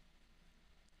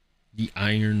 The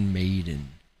Iron Maiden.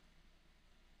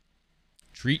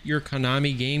 Treat your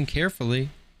Konami game carefully.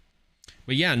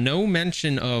 But yeah, no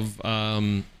mention of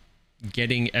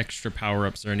getting extra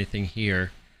power-ups or anything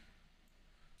here.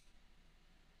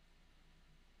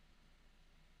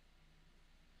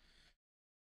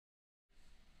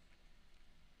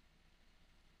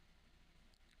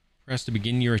 Press to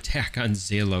begin your attack on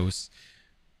Zelos.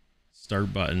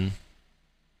 Start button.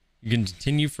 You can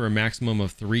continue for a maximum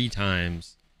of 3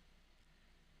 times.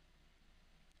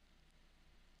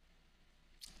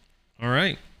 All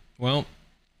right. Well,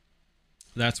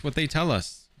 that's what they tell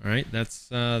us. All right. That's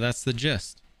the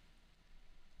gist.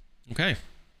 Okay.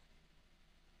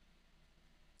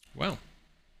 Well.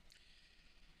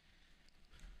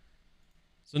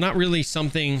 So not really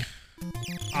something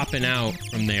popping out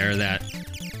from there that...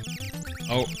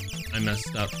 Oh, I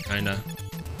messed up, kind of.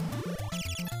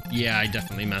 Yeah, I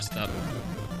definitely messed up.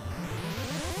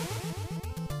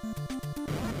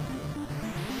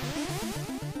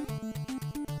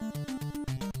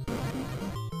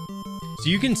 So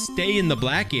you can stay in the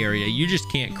black area, you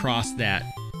just can't cross that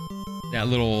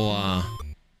little,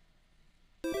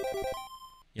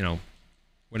 you know,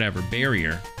 whatever,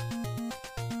 barrier.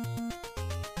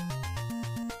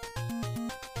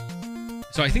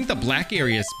 So I think the black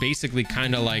area is basically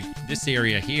kind of like this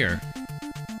area here.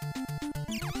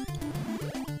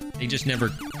 They just never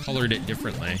colored it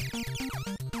differently.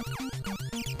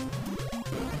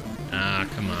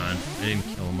 come on. I didn't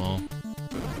kill them all.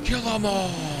 Kill them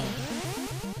all!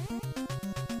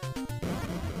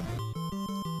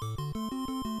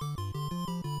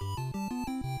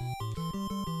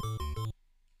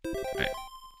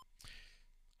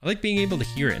 I like being able to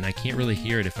hear it, and I can't really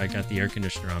hear it if I got the air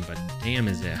conditioner on, but damn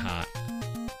is it hot.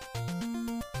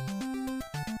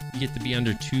 You get to be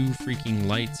under 2 freaking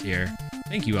lights here.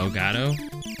 Thank you, Elgato.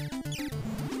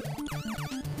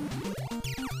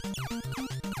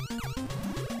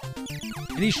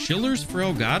 Any shillers for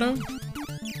Elgato?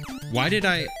 Why did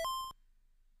I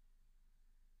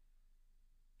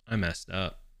messed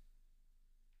up.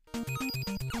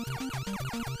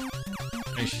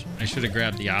 I should have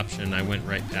grabbed the option. I went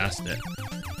right past it.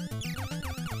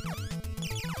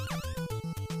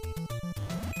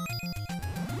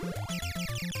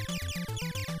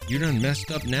 You done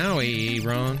messed up now,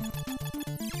 Aaron.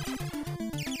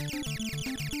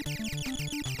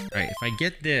 Alright, if I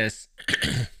get this...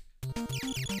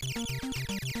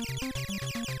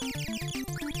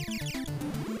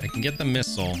 I can get the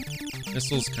missile.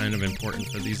 Missile's kind of important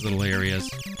for these little areas.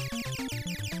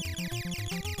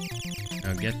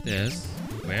 Now get this.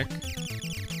 Quick.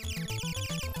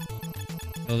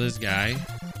 Kill this guy.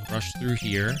 Rush through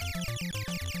here.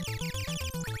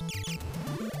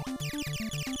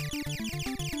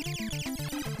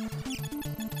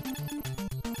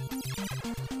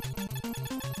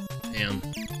 Damn.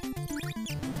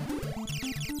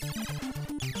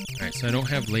 Alright, so I don't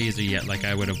have laser yet like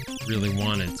I would have really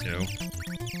wanted to.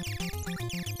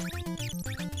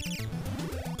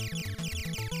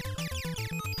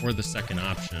 Or the second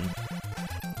option.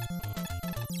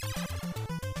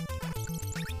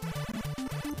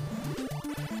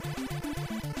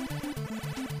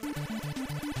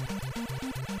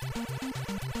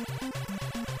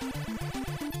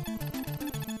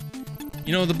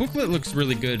 You know, the booklet looks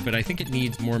really good, but I think it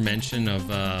needs more mention of,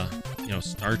 you know,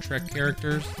 Star Trek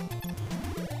characters.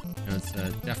 You know, it's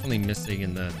definitely missing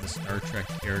in the Star Trek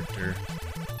character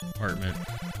department.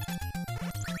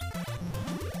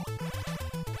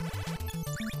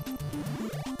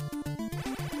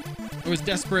 I was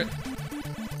desperate.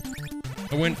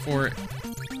 I went for it.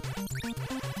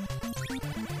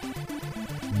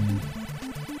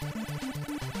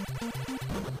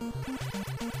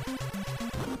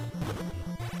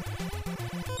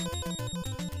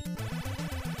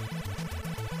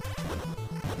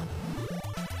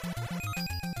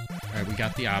 Alright, we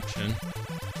got the option.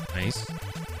 Nice.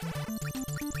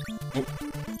 Oh.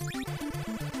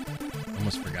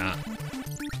 Almost forgot.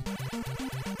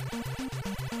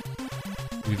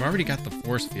 We've already got the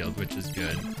force field, which is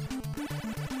good.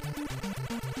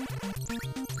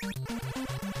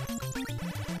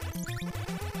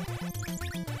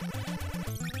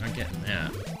 Not getting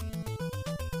that.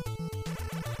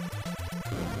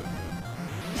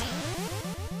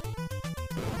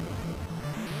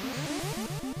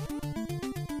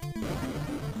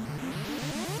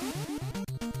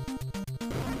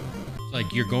 It's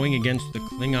like you're going against the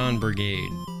Klingon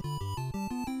Brigade.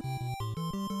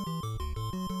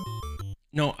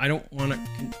 No, I don't want to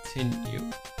continue.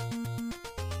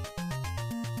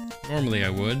 Normally I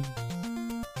would.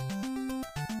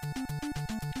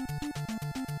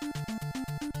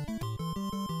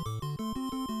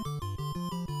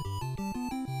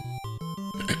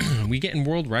 We getting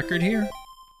world record here?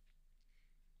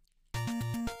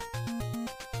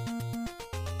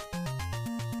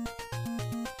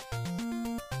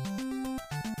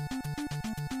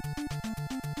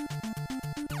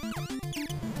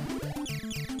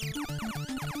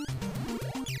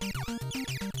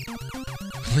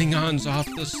 Klingons off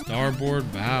the starboard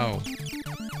bow.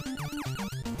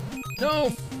 No,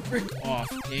 frick off,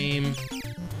 game.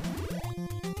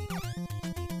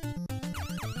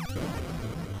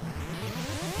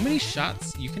 How many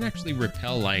shots? You can actually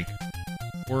repel like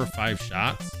 4 or 5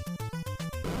 shots.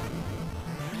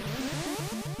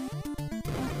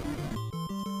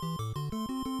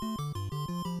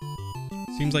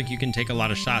 Seems like you can take a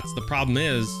lot of shots. The problem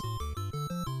is,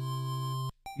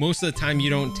 most of the time you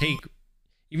don't take...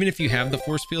 Even if you have the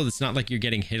force field, it's not like you're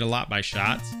getting hit a lot by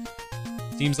shots.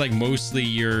 Seems like mostly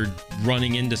you're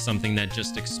running into something that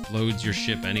just explodes your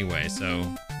ship anyway, so...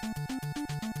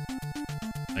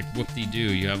 Like,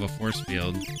 whoop-de-doo, you have a force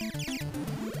field.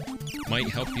 Might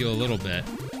help you a little bit.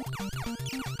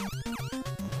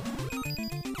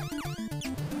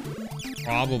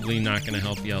 Probably not going to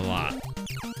help you a lot.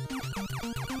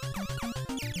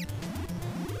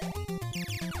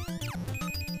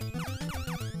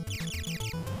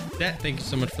 Thank you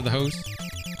so much for the host,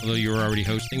 although you were already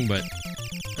hosting, but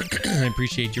I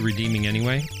appreciate you redeeming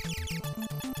anyway.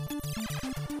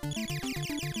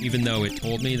 Even though it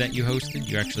told me that you hosted,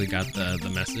 you actually got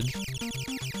the message.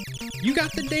 You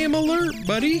got the damn alert,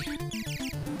 buddy.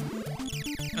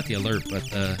 Not the alert, but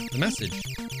the message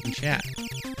in chat.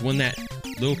 The one that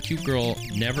little cute girl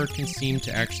never can seem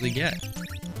to actually get.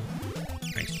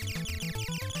 Nice.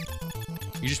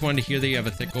 You just wanted to hear that you have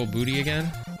a thick old booty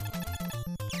again?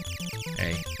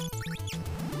 Hey.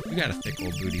 You got a thick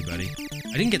old booty, buddy.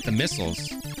 I didn't get the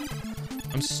missiles.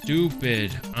 I'm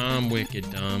stupid. I'm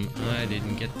wicked dumb. I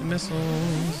didn't get the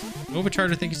missiles. Nova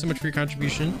Charter, thank you so much for your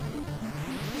contribution.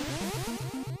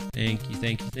 Thank you,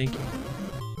 thank you, thank you.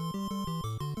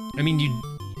 I mean,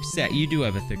 you do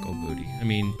have a thick old booty. I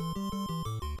mean...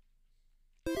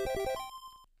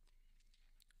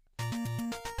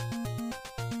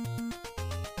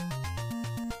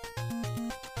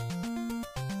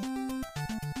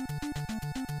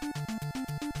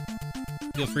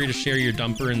 Feel free to share your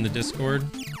dumper in the Discord.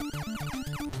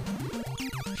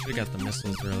 I should have got the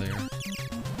missiles earlier.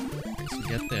 Okay, so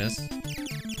get this.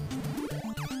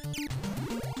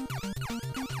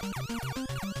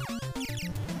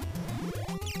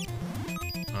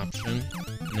 Option.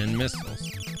 And then missiles.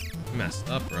 Messed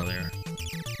up earlier.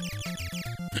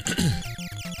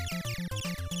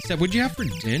 Said, what'd you have for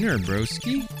dinner,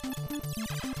 broski?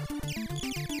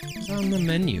 What's on the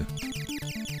menu?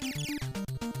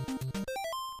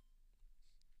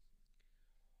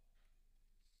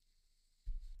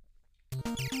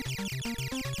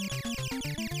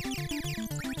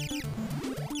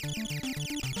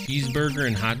 Cheeseburger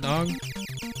and hot dog?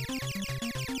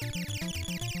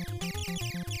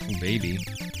 Oh, baby.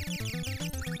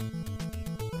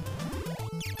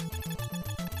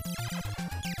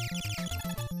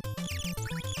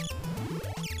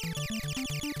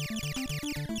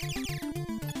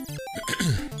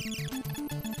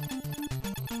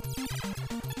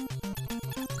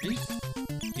 Are you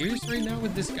serious right now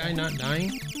with this guy not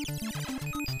dying?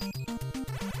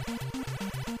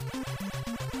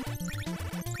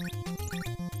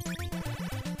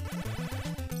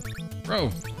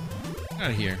 Bro, get out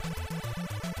of here.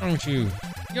 Why don't you?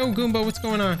 Yo, Goomba, what's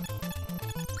going on?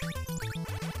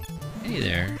 Hey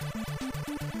there.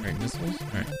 Alright, missiles.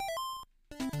 Alright.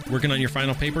 Working on your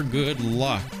final paper? Good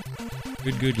luck.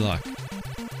 Good luck.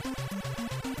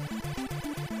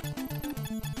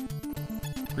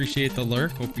 Appreciate the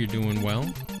lurk. Hope you're doing well.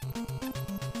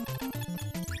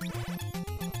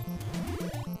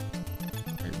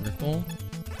 Alright, Ripple.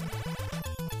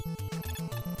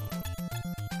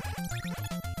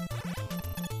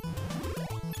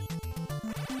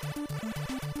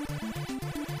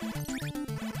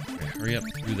 Hurry up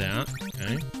through that.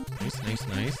 Okay.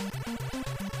 Nice.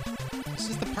 This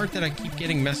is the part that I keep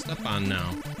getting messed up on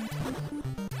now.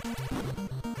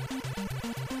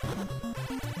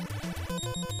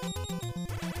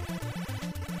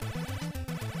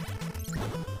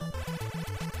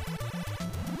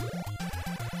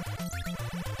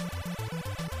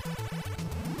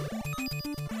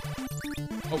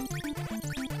 Oh.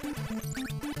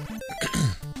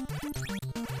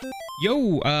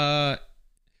 Yo,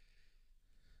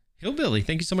 Hillbilly,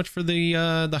 thank you so much for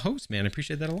the host, man. I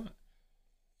appreciate that a lot.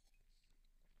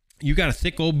 You got a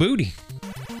thick old booty.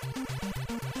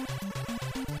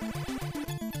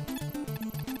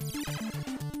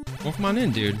 Welcome on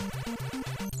in, dude.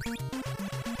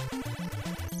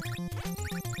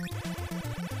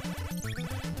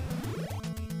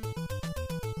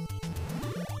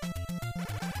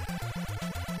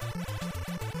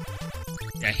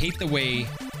 Yeah, I hate the way...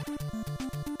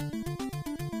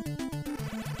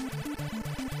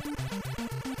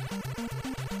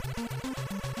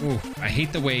 Ooh, I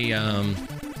hate the way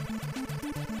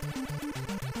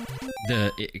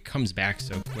it comes back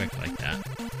so quick like that.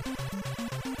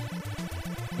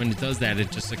 When it does that,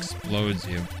 it just explodes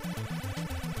you.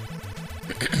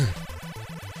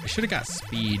 I should have got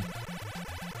speed.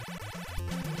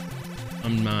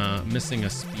 I'm missing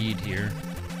a speed here.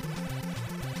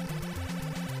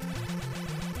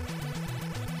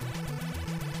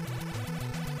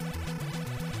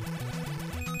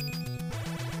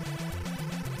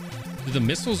 Do the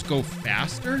missiles go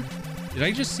faster? Did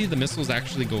I just see the missiles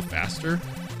actually go faster?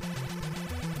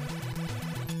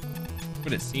 That's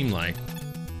what it seemed like.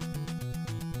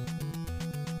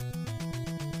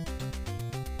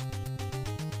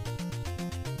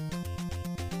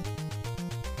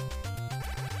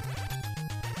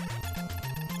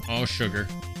 Oh, sugar.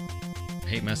 I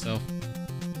hate myself.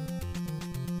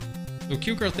 So,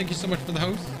 cute girl, thank you so much for the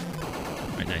host.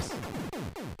 All right, nice.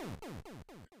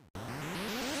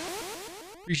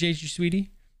 Appreciate you,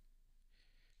 sweetie.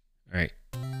 All right.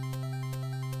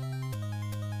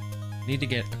 Need to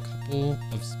get a couple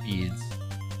of speeds.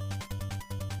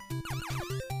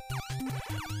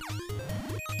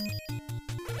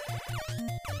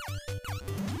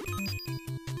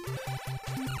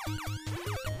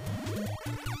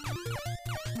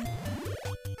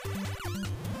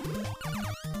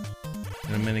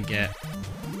 And I'm gonna get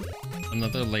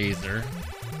another laser.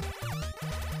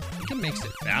 I think it makes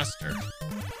it faster.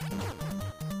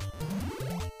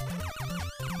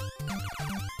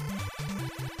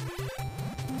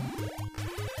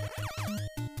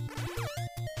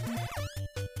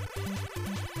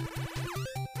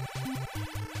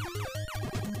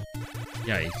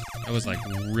 Yikes, that was like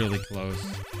really close.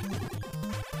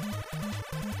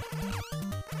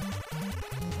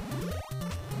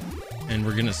 And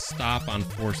we're gonna stop on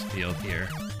force field here.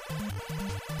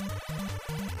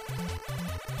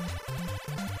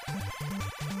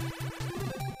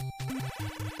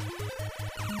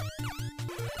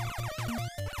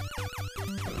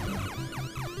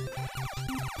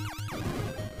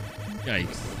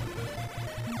 Yikes.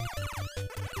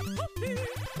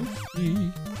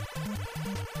 Oopsie.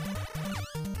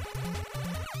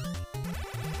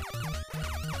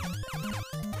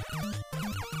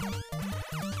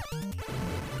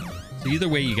 So either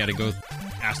way, you got to go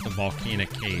past the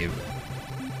volcanic cave.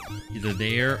 Either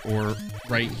there or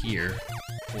right here.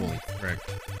 Holy frick.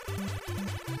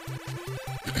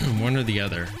 One or the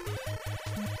other.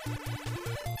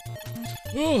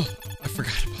 Oh, I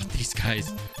forgot about these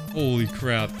guys. Holy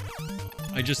crap.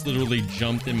 I just literally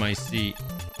jumped in my seat.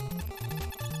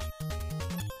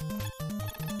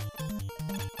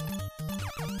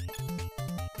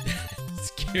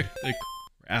 Scared the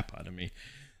crap out of me.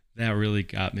 That really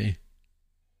got me.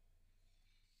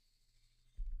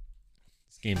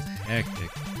 This game's hectic.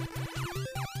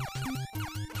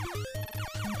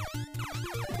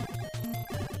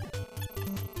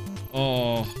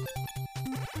 Oh.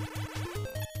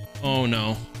 Oh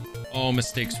no. Oh,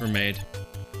 mistakes were made.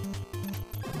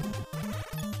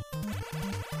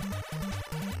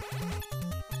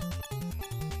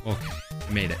 Okay,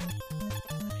 I made it.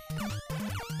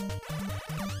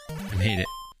 I made it.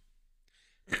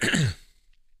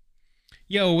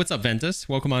 Yo, what's up, Ventus?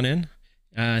 Welcome on in.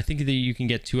 I think that you can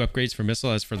get 2 upgrades for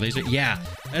missile as for laser. Yeah,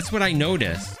 that's what I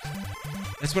noticed.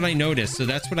 That's what I noticed, so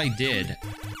that's what I did.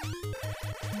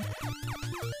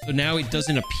 So now it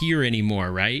doesn't appear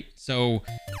anymore, right? So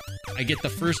I get the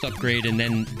first upgrade and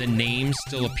then the name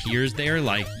still appears there.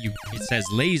 Like it says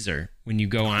laser when you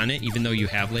go on it, even though you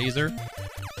have laser.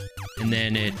 And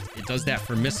then it does that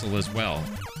for missile as well.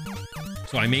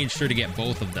 So I made sure to get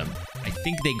both of them. I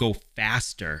think they go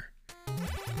faster.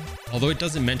 Although it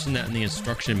doesn't mention that in the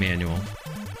instruction manual.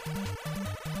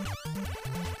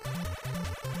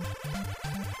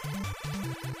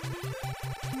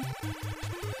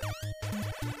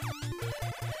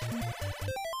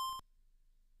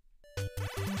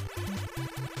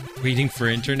 Waiting for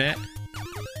internet?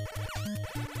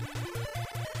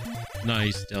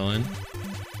 Nice, Dylan.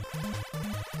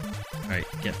 Alright,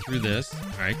 get through this.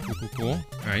 Alright, cool.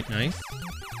 Alright, nice.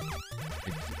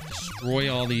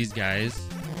 Destroy all these guys.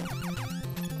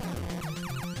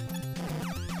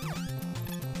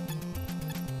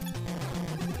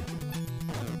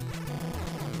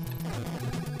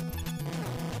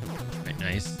 Alright,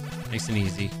 nice. Nice and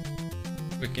easy.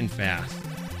 Quick and fast.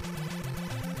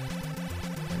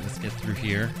 Right, let's get through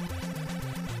here.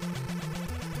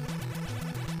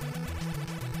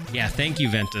 Yeah, thank you,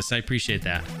 Ventus. I appreciate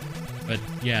that. But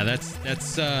yeah, that's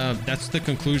the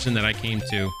conclusion that I came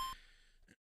to.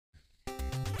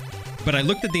 But I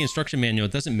looked at the instruction manual.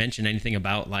 It doesn't mention anything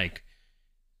about like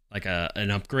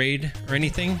an upgrade or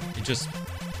anything. It just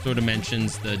sort of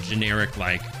mentions the generic,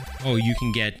 like, oh, you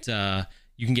can get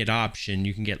option,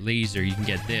 you can get laser, you can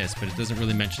get this, but it doesn't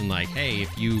really mention like, hey,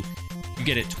 if you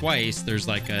get it twice, there's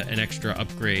like an extra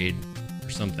upgrade or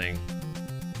something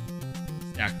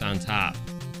stacked on top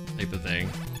type of thing.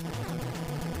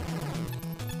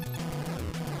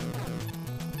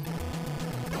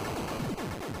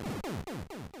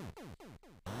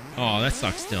 Oh, that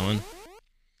sucks, Dylan.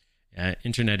 Yeah,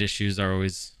 internet issues are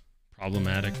always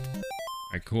problematic. All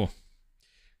right, cool.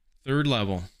 3rd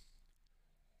level.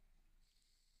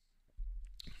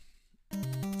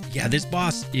 Yeah, this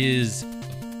boss is...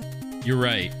 You're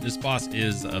right. This boss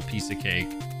is a piece of cake.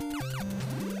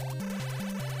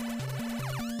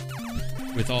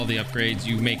 With all the upgrades,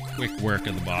 you make quick work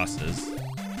of the bosses.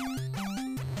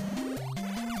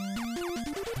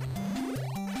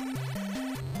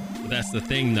 That's the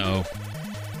thing, though.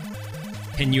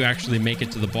 Can you actually make it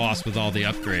to the boss with all the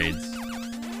upgrades?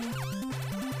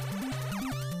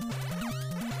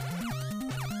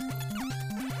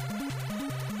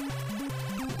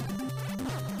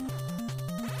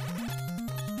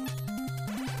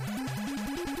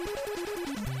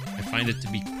 I find it to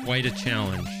be quite a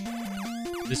challenge.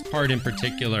 This part in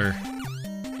particular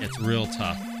gets real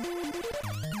tough.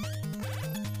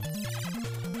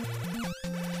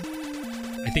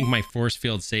 I think my force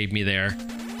field saved me there.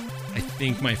 I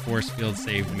think my force field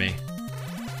saved me.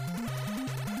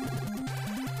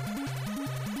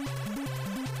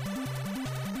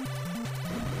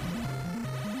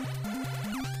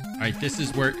 All right, this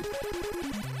is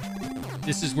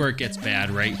where it gets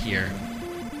bad right here.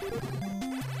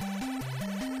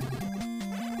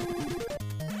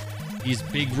 These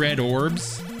big red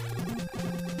orbs.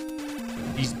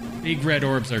 These big red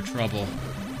orbs are trouble.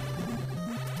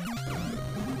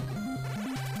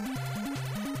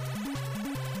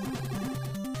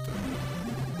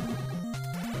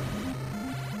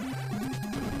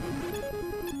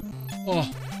 Oh.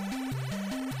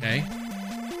 Okay.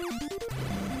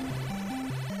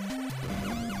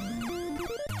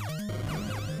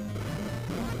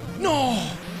 No!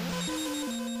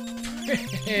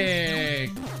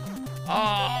 Frick.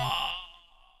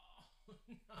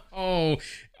 Oh,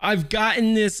 I've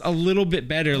gotten this a little bit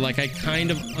better. Like, I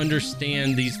kind of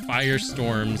understand these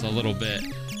firestorms a little bit.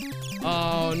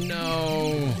 Oh,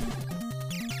 no.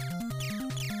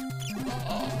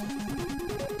 Oh.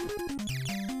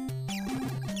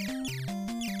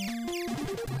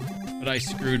 But I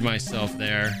screwed myself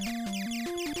there.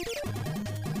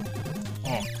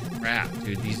 Oh, crap,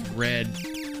 dude. These red...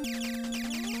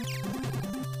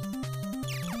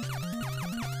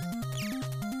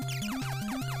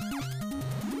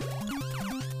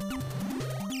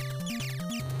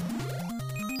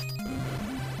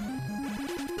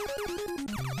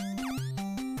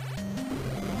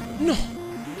 No!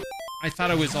 I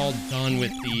thought I was all done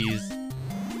with these.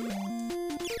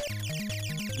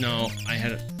 No, I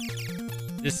had...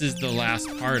 This is the last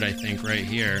part, I think, right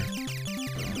here.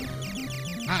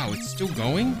 Wow, it's still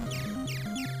going?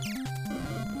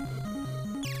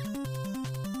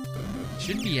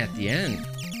 Should be at the end.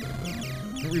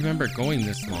 I don't remember it going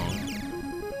this long.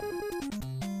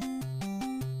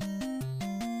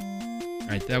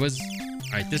 Alright, that was...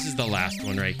 Alright, this is the last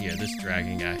one right here. This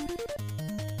dragon guy.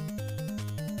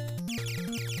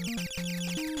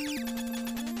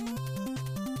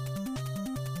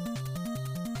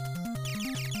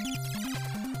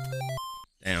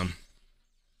 Damn.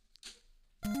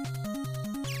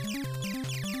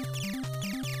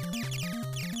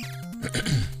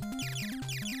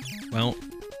 Well,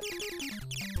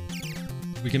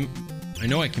 we can... I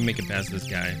know I can make it past this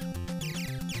guy.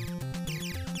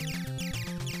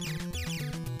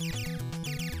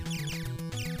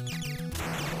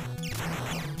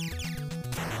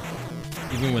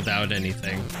 Even without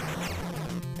anything.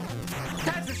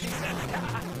 That's what she said.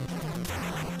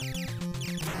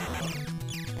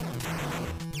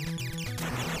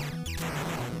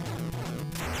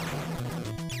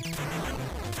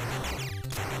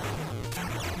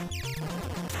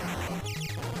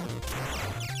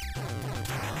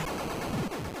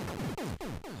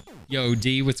 Yo,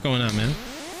 D, what's going on, man?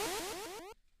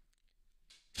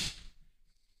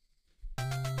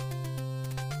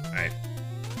 Alright.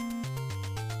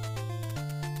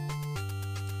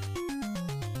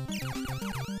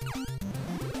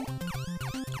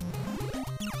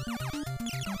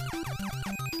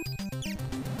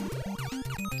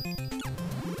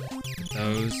 Get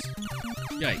those.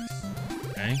 Yikes.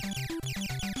 Okay.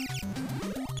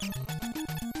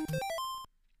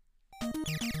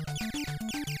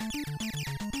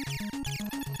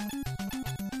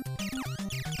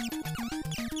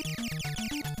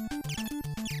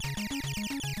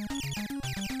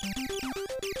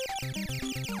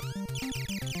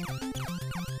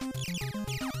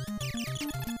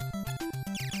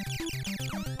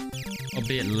 A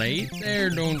bit late there,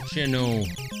 don't you know?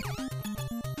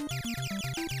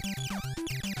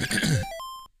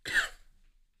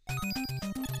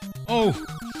 Oh,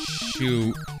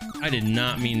 shoot. I did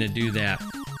not mean to do that.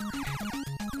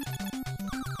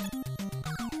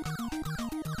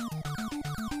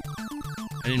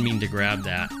 I didn't mean to grab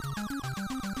that.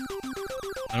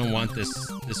 I don't want this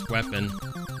weapon.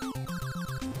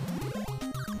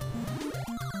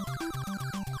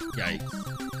 Yikes.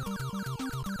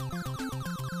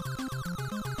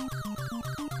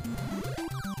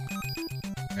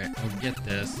 Alright, I'll get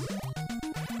this.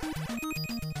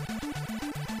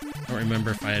 I don't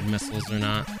remember if I had missiles or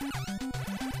not.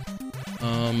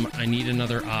 I need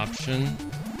another option.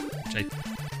 Which I...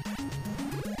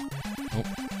 Nope.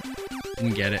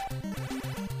 Didn't get it.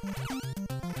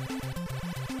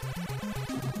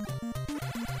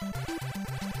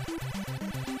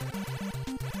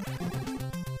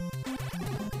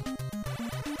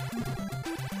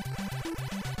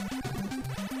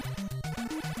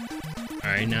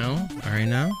 Alright now. Alright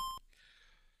now.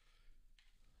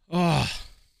 Oh.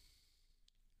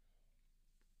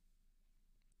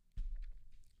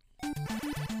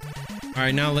 All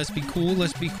right, now let's be cool.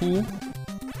 Let's be cool. All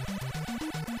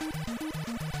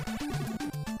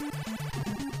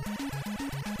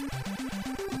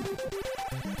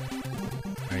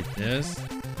right, this,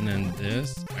 and then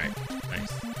this. All right,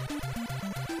 nice.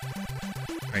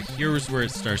 All right, here's where it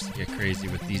starts to get crazy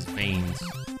with these veins.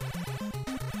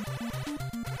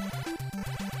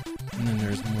 And then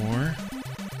there's more.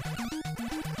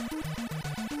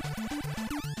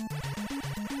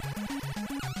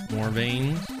 More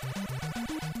veins.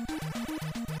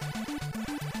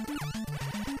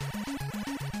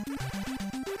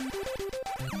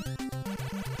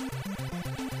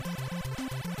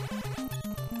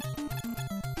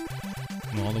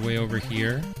 Come all the way over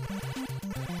here.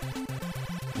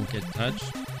 Won't get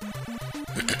touched.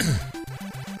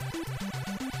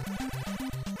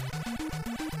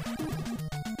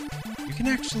 You can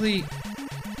actually...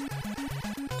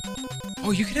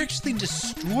 Oh, you can actually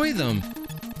destroy them.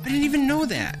 I didn't even know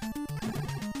that.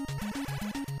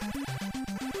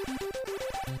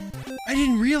 I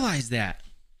didn't realize that.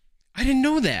 I didn't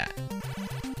know that.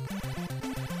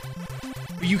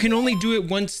 But you can only do it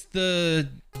once the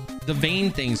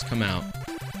vein things come out.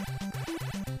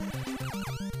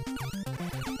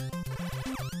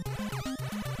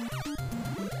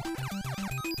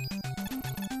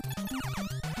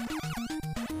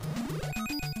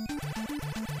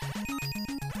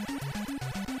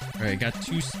 All right, I got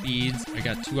 2 speeds. I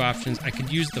got 2 options. I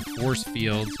could use the force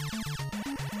field.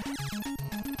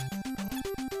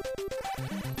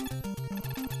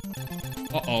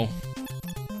 Uh-oh.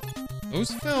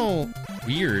 Those fell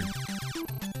weird.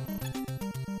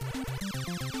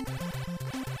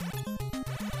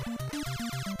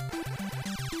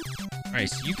 All right,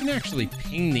 so you can actually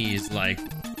ping these like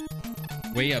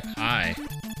way up high.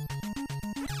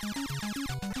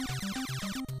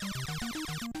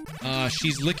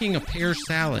 She's licking a pear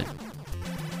salad.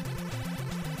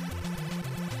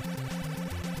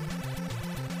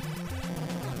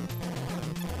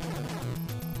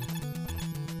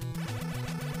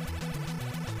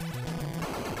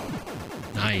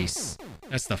 Nice.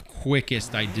 That's the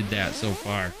quickest I did that so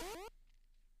far.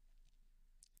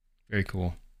 Very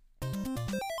cool.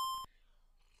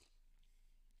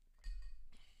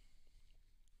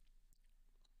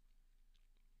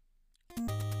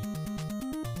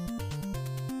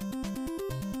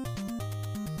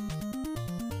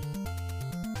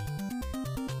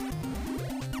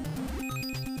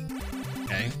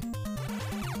 Okay.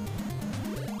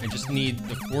 I just need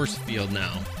the force field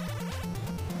now.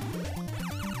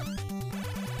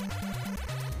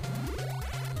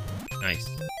 Nice.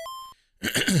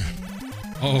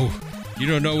 Oh, you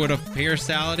don't know what a pear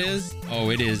salad is? Oh,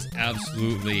 it is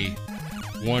absolutely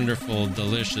wonderful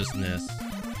deliciousness.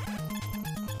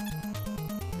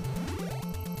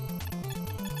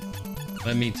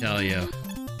 Let me tell you.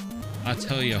 I'll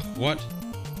tell you what.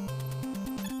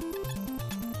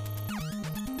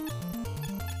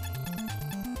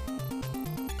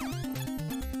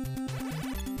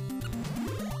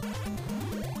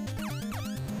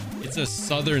 It's a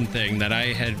southern thing that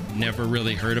I had never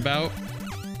really heard about.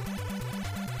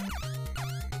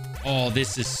 Oh,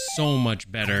 this is so much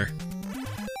better.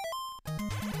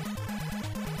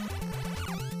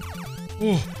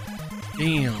 Oh,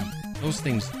 damn. Those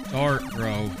things dart,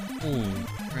 bro. Holy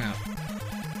crap.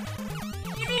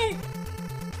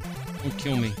 Don't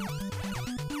kill me.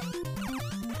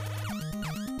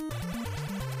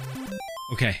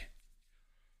 Okay.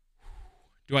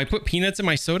 Do I put peanuts in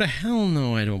my soda? Hell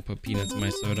no, I don't put peanuts in my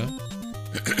soda.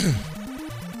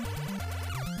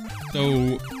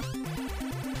 So,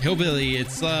 Hillbilly,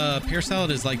 it's pear salad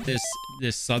is like this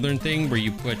southern thing where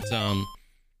you put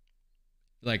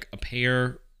like a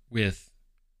pear with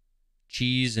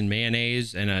cheese and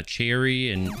mayonnaise and a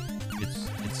cherry, and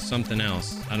it's something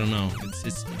else. I don't know.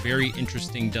 It's a very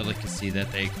interesting delicacy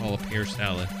that they call a pear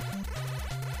salad.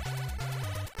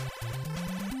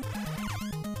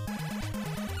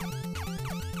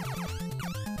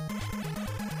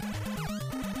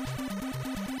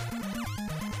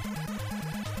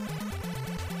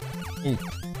 Ooh.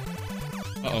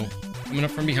 Uh-oh. Coming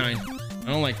up from behind. I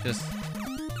don't like this.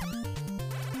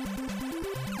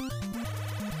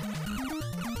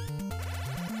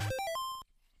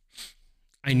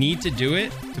 I need to do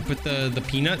it to put the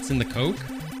peanuts in the Coke.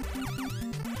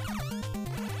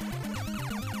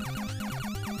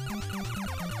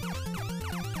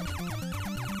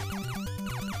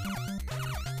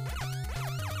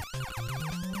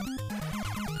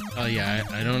 Oh yeah,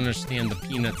 I don't understand the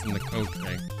peanuts in the Coke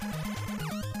thing.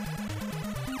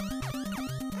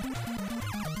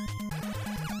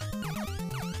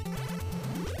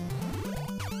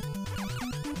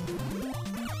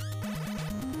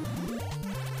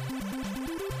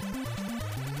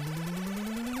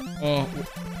 Oh,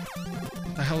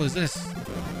 what the hell is this?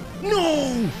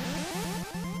 No!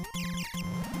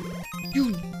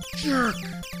 You jerk!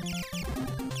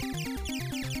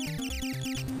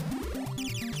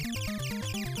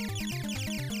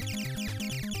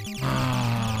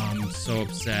 Ah, I'm so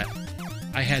upset.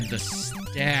 I had the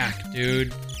stack,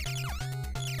 dude.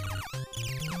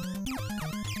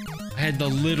 I had the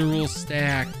literal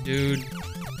stack, dude.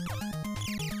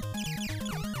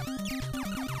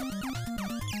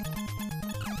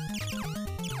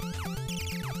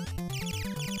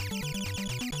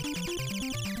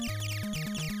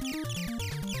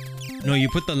 No, you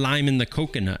put the lime in the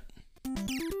coconut.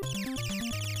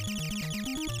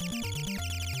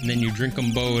 And then you drink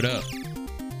them bowed up.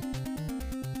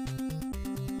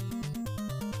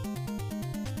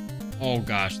 Oh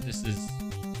gosh, this is...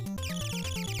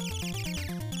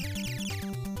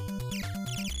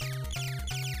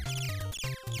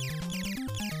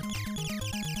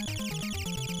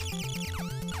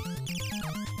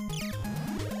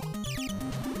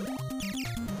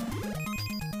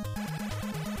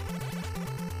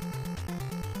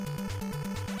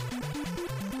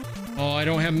 Oh, I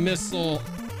don't have missile.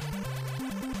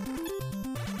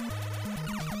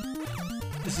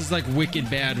 This is like wicked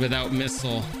bad without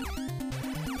missile.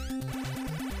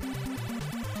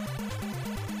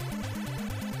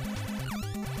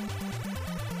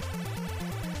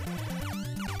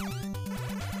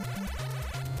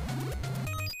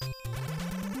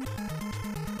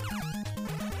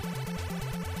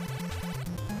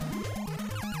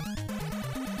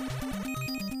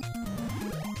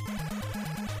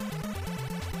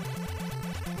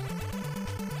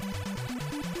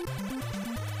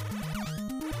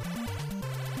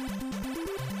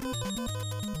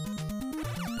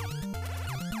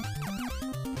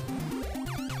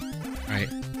 Alright,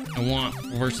 I want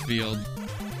force field.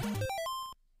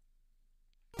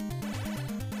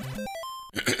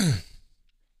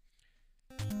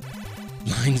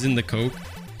 Lines in the coke.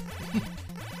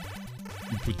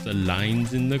 You put the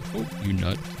lines in the coke, you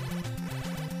nut.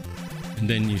 And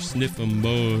then you sniff them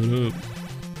both up.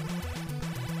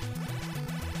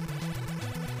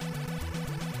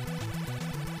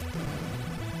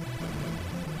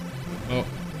 Oh.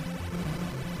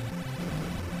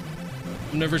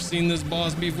 I've never seen this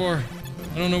boss before.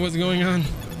 I don't know what's going on.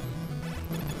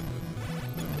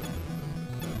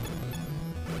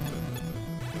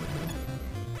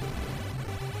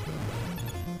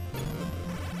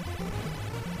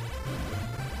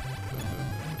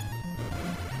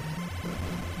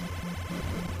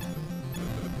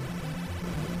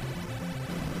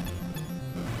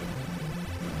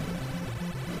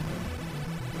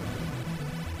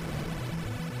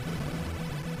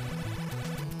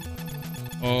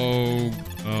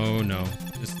 Oh no.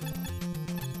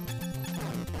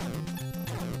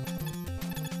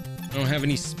 I don't have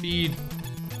any speed.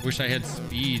 Wish I had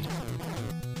speed.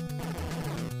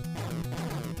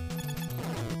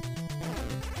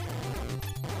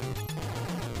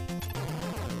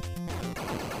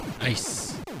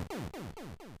 Nice.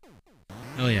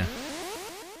 Hell yeah.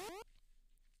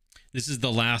 This is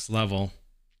the last level.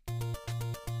 If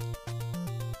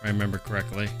I remember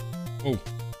correctly. Oh.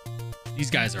 These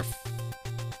guys are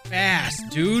fast,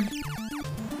 dude.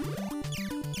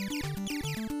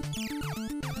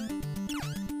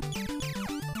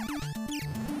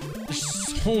 They're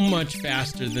so much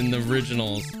faster than the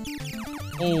originals.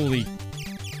 Holy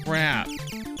crap.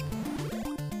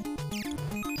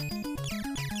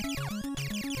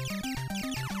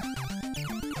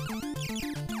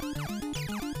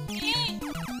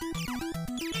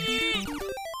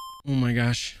 Oh my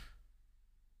gosh.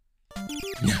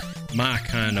 My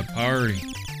kind of party.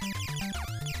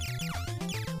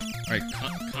 All right,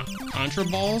 contra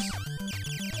balls.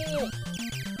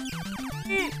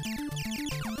 Dude.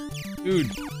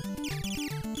 Dude,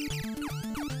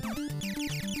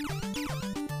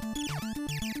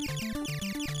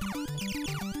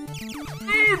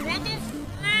 what the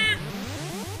frick?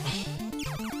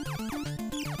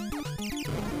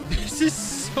 This is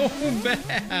so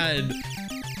bad.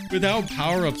 Without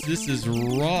power-ups, this is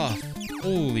rough.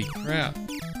 Holy crap.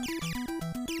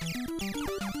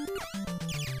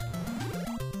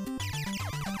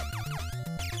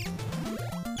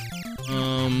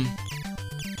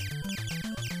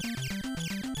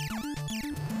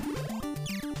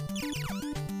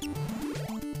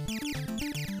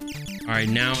 All right,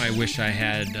 now I wish I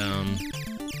had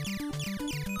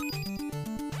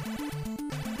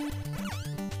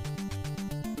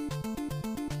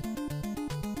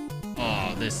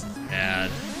oh, this is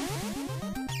bad.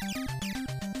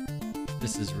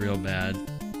 This is real bad.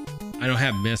 I don't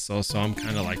have missile, so I'm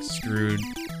kind of like screwed.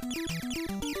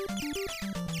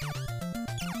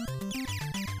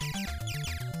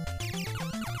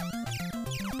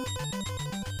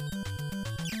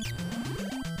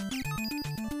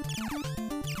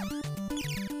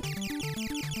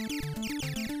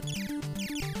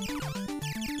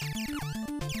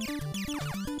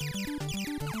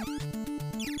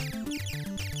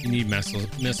 You need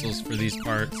missiles for these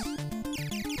parts.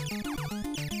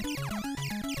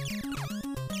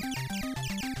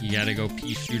 You gotta go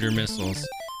pea shooter missiles.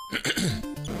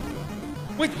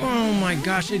 Wait, oh my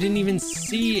gosh, I didn't even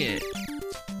see it.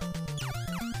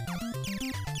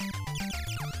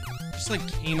 Just like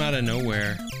came out of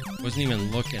nowhere. Wasn't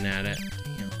even looking at it.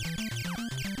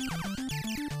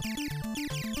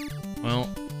 Damn. Well,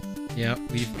 yeah,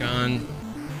 we've gone.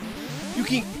 You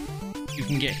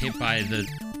can get hit by the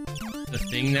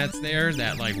thing that's there,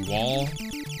 that like wall.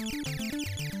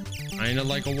 Kinda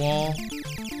like a wall.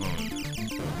 Oh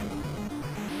no.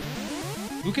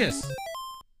 Lucas.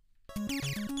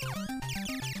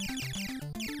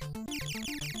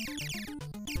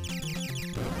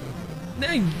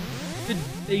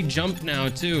 They jump now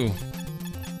too.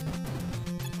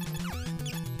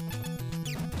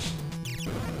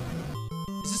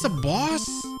 Is this a boss?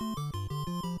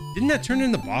 Didn't that turn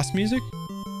into boss music?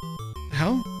 The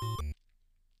hell?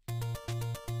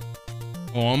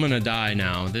 Oh, I'm gonna die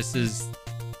now. This is...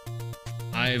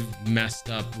 I've messed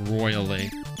up royally.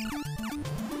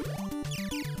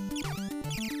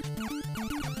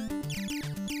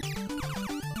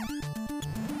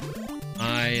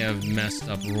 I have messed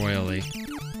up royally.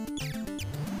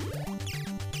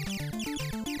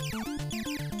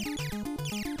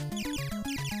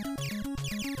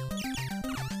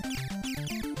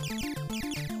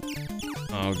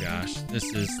 Oh gosh, this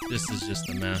is just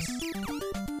a mess.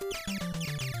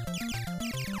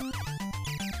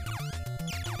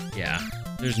 Yeah,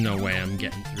 there's no way I'm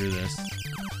getting through this.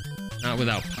 Not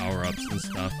without power-ups and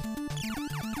stuff.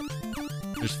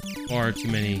 There's far too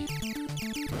many.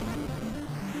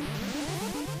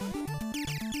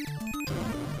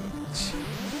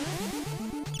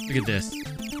 Look at this.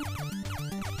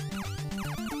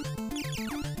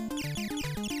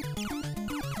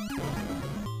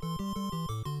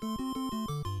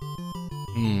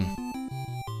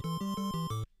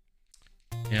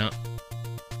 Yeah.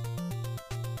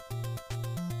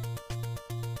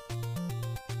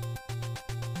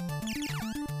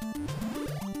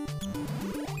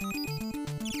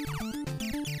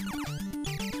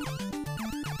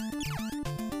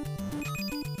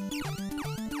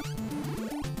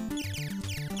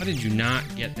 How did you not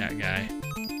get that guy?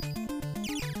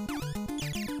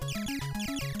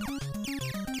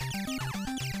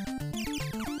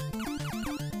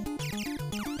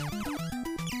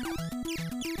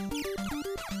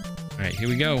 All right, here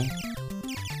we go.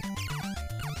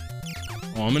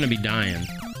 Oh, I'm gonna be dying.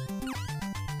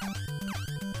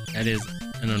 That is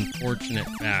an unfortunate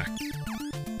fact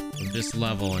of this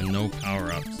level and no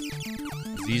power-ups.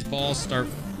 These balls start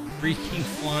freaking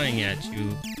flying at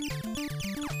you.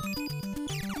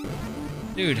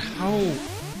 Dude, how?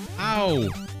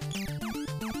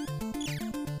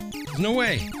 There's no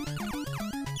way.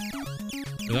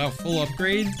 Without full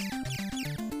upgrades?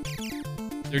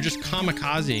 They're just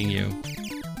kamikazing you.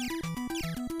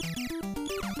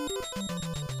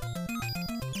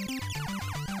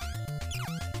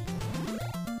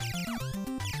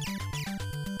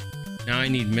 Now I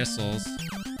need missiles.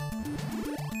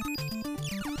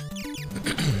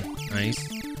 Nice.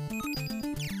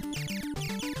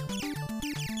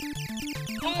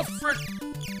 Oh, frick!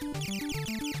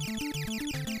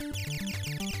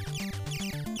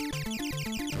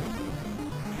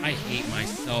 I hate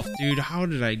myself, dude. How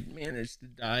did I manage to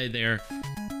die there?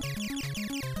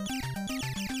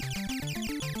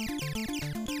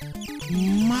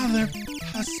 Mother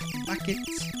puss bucket.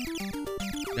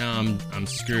 Now I'm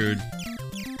screwed.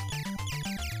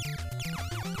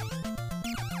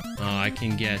 Oh, I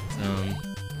can get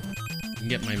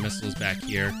my missiles back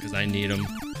here because I need them.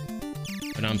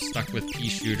 But I'm stuck with pea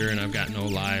shooter and I've got no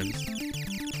lives.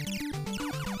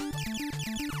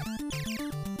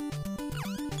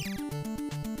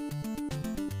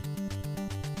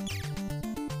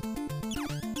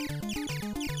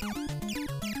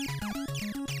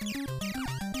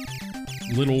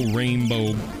 Little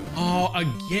rainbow. Oh,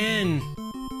 again.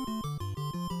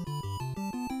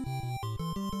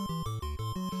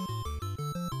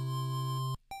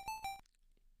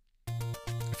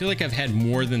 I feel like I've had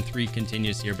more than 3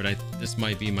 continues here, but this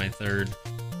might be my 3rd.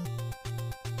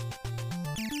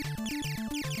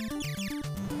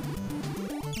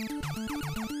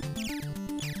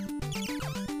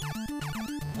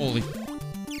 Holy.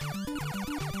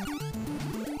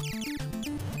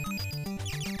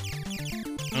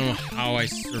 I don't know how I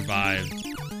survived.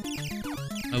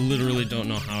 I literally don't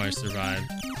know how I survived.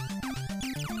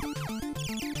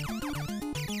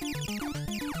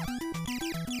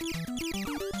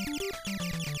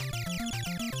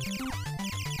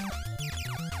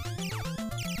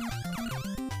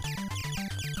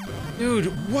 Dude,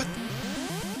 what?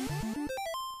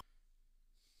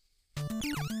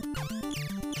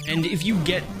 And if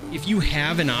you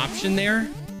have an option there,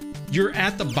 you're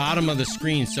at the bottom of the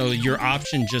screen, so your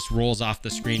option just rolls off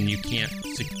the screen. You can't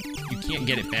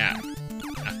get it back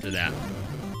after that.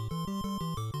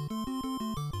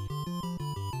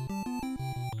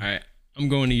 All right, I'm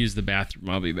going to use the bathroom.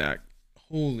 I'll be back.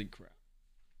 Holy crap.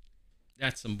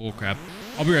 That's some bull crap.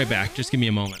 I'll be right back. Just give me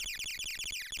a moment.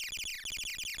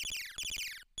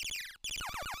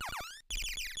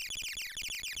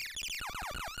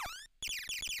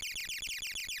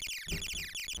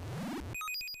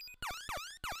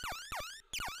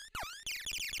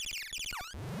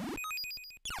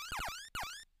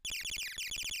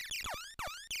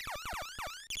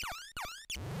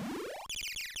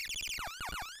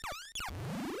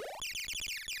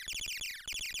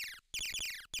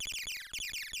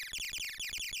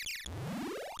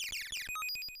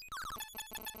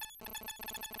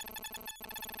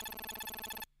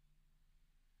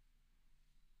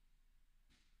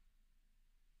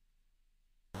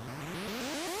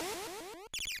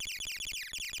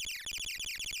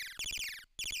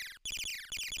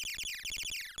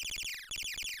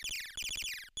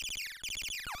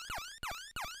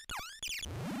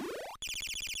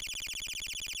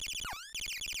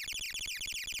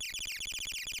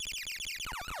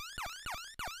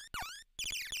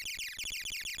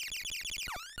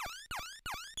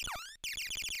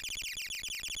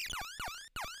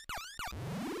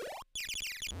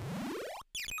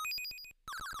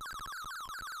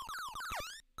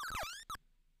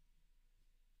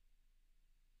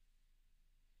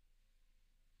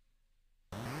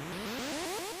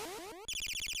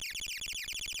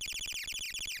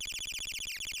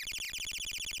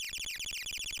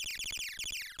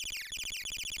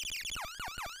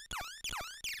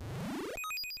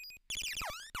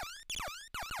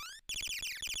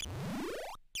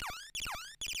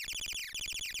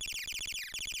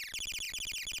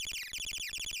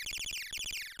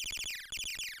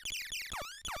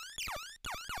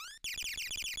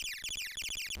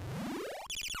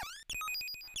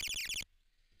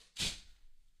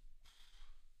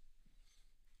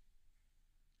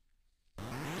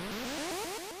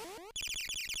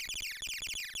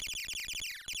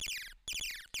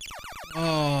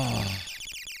 Oh.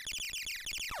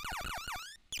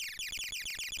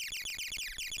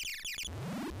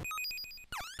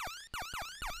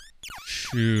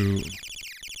 Shoot.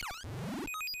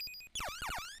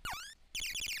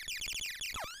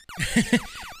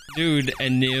 Dude,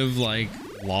 and Niv like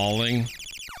lolling.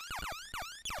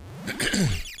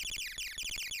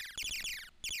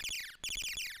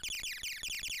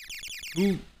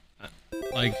 Who,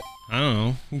 like, I don't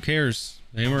know. Who cares?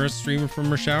 Name her a streamer from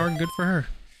her shower. Good for her.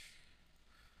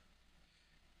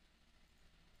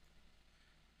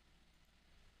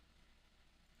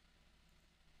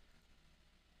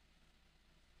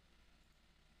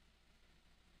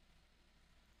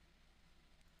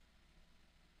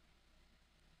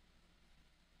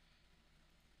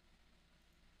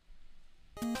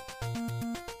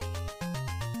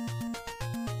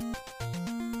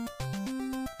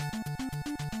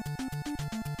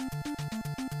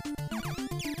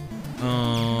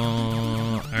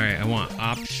 Alright, I want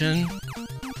option.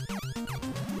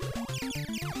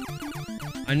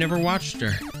 I never watched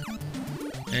her.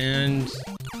 And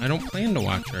I don't plan to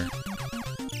watch her.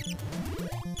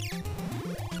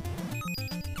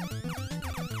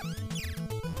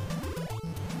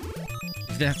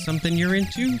 If that's something you're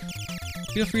into,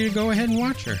 feel free to go ahead and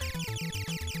watch her.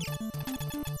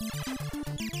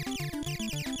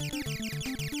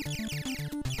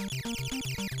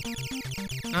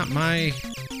 Not my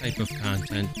type of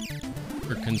content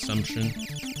for consumption.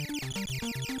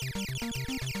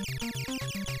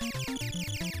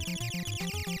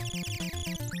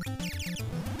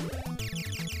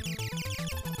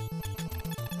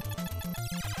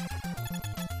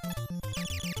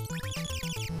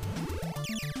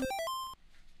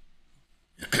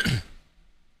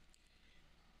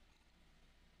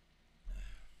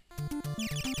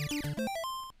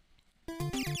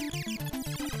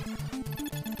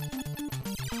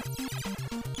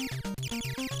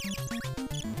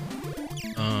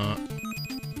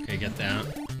 Okay, get that.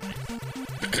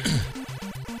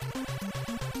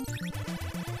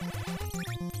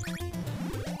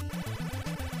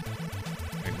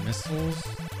 Right, missiles.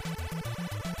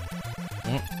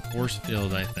 Oh, force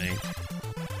field, I think.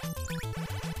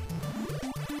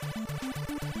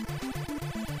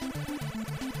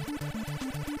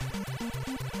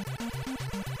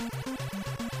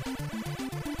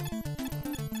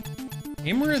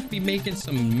 Amarith be making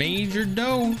some major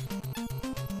dough.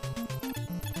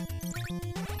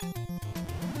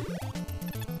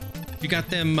 You got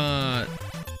them,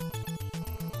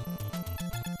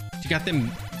 you got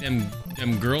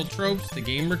them girl tropes, the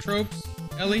gamer tropes,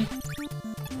 Ellie?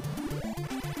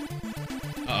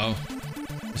 Uh-oh.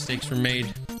 Mistakes were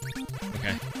made.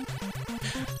 Okay.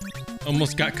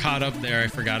 Almost got caught up there. I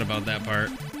forgot about that part.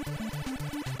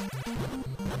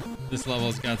 This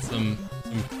level's got some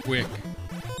quick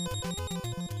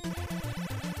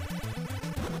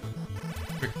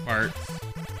parts.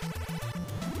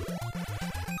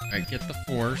 I get the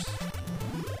force.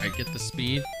 I get the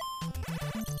speed.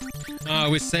 I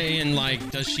was saying,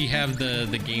 like, does she have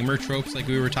the gamer tropes like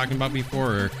we were talking about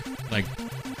before, or like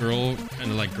girl, kind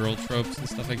of like girl tropes and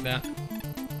stuff like that?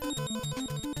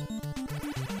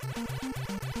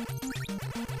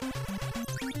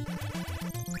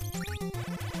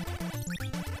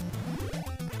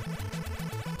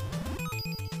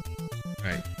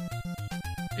 Right.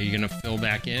 Are you gonna fill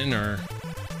back in, or?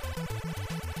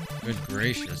 Good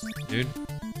gracious, dude.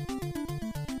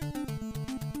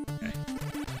 Okay.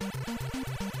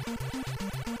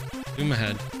 Zoom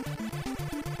ahead.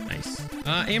 Nice.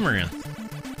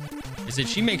 Amaranth. Is it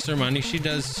she makes her money? She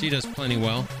does plenty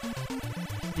well.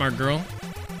 Smart girl.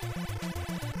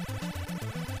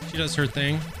 She does her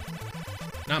thing.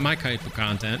 Not my type of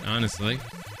content, honestly.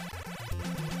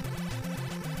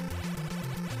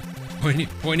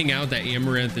 Pointing out that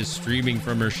Amaranth is streaming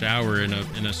from her shower in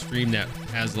a stream that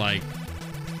has, like,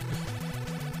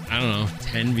 I don't know,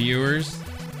 10 viewers.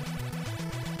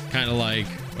 Kind of like,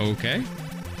 okay.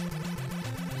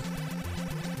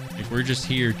 Like, we're just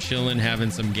here chilling, having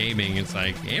some gaming. It's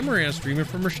like, Amaranth streaming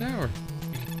from her shower.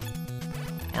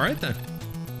 All right, then.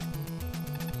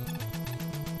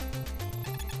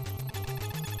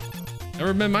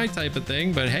 Never been my type of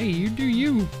thing, but hey, you do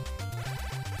you.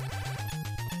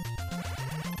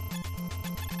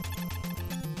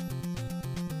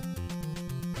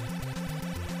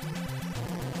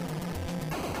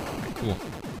 Cool.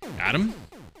 Got him.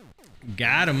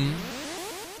 Got him.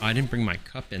 Oh, I didn't bring my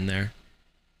cup in there.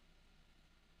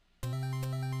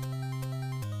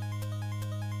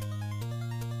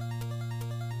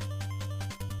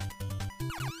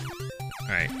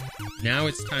 Alright. Now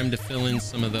it's time to fill in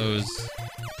some of those.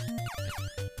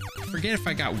 I forget if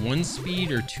I got 1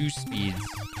 speed or 2 speeds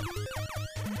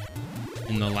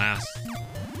in the last.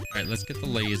 Alright, let's get the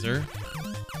laser.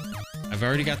 I've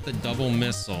already got the double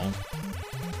missile.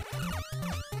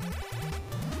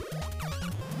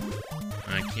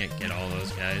 I can't get all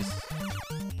those guys.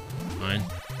 Fine.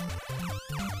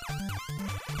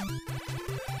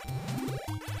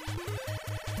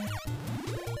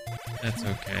 That's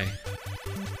okay.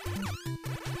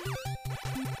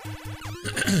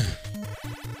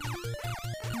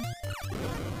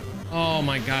 Oh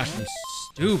my gosh, I'm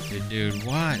stupid, dude.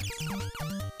 What? I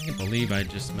can't believe I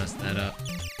just messed that up.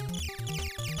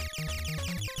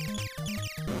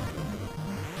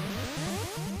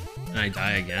 And I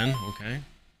die again? Okay.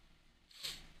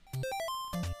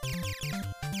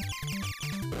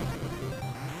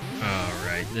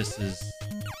 Alright, this is...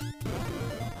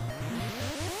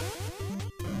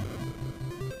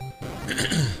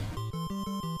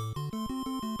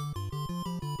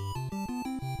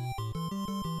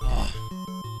 Oh.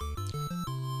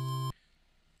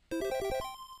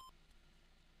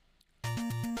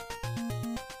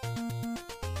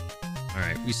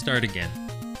 Alright, we start again.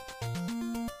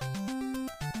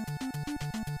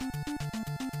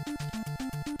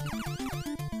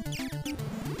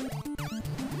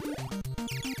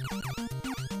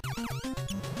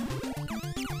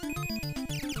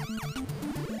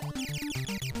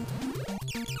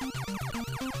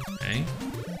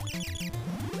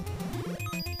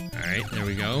 Alright, there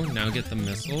we go. Now get the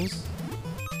missiles.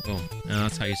 Boom. Now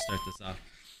that's how you start this off.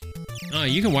 Oh,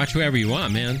 you can watch whoever you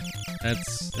want, man.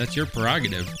 That's your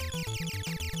prerogative.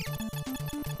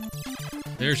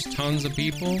 There's tons of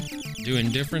people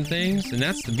doing different things, and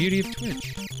that's the beauty of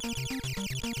Twitch.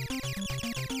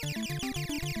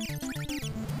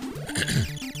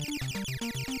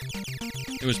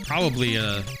 It was probably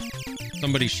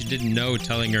somebody she didn't know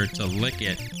telling her to lick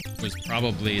it was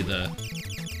probably the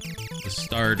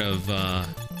start of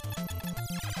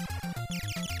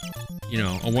you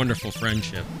know, a wonderful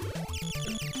friendship.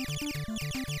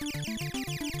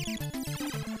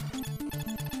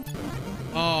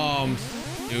 Oh, I'm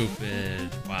stupid.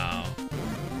 Wow.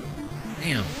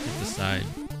 Damn, hit the side.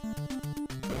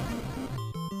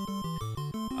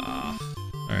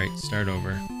 Alright, start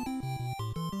over.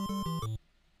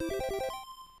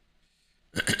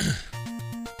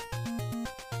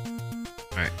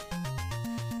 Alright.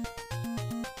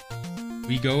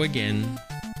 We go again.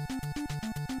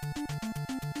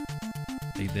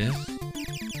 Like this.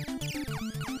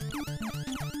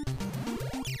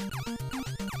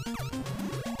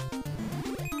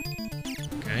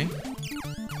 Okay.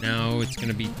 Now it's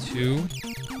gonna be 2.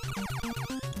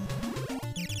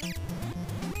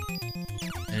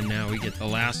 And now we get the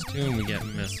last 2 and we get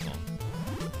missile.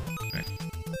 Okay.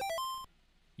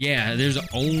 Yeah, there's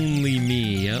only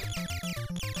me. Yep.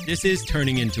 This is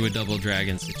turning into a double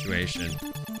dragon situation.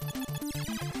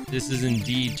 This is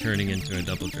indeed turning into a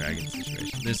double dragon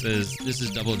situation. This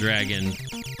is double dragon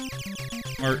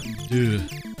part 2.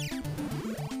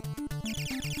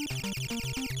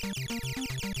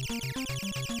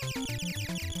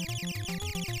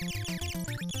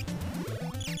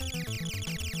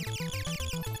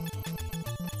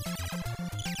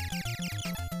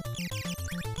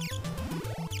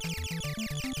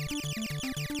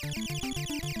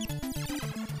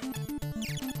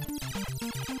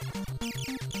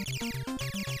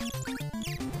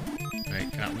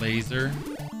 Alright, got laser.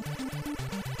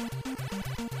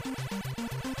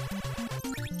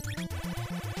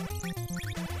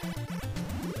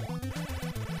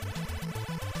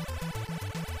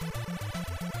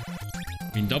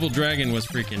 I mean, Double Dragon was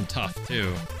freaking tough,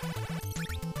 too.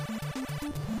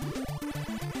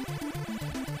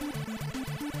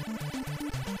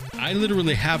 I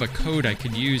literally have a code I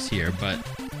could use here, but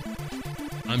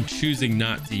I'm choosing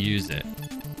not to use it.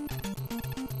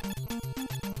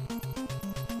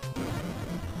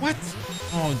 What?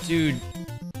 Oh, dude.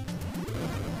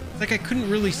 It's like I couldn't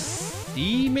really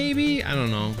see, maybe? I don't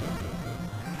know.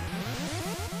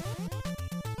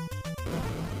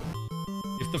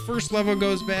 If the first level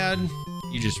goes bad,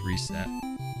 you just reset.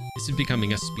 This is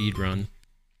becoming a speed run.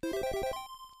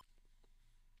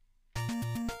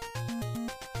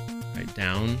 Right,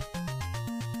 down.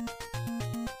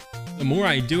 The more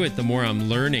I do it, the more I'm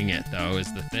learning it, though,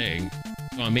 is the thing.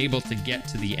 So I'm able to get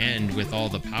to the end with all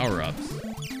the power-ups.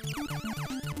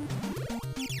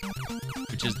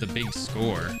 Which is the big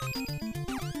score.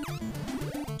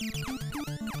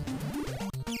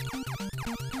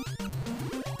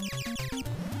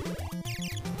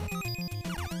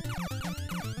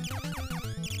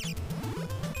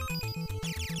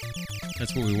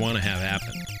 That's what we want to have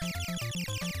happen.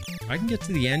 If I can get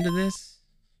to the end of this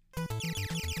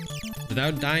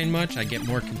without dying much, I get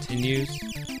more continues.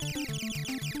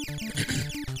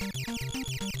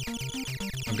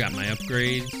 I've got my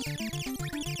upgrades.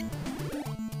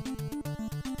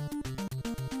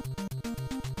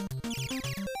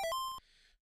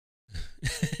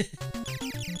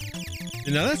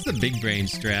 Now that's the big brain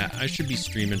strat. I should be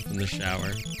streaming from the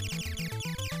shower.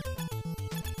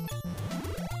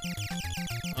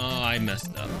 Oh, I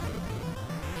messed up.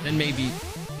 Then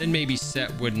maybe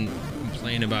Set wouldn't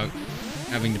complain about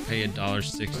having to pay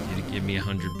 $1.60 to give me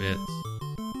 100 bits.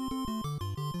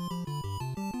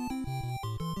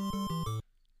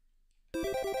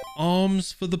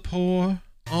 Alms for the poor.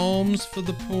 Alms for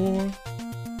the poor.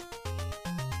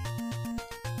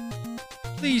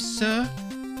 Please, sir.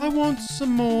 I want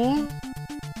some more.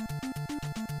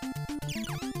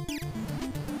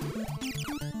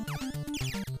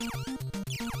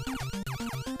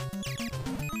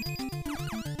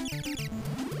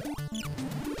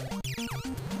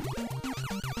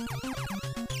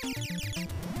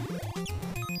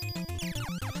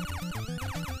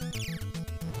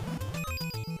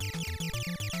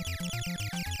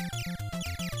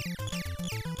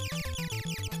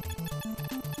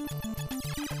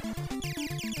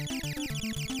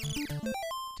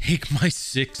 Take my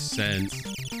 6 cents.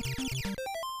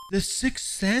 The 6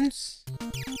 cents?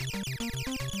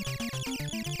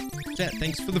 Chat,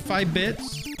 thanks for the 5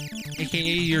 bits.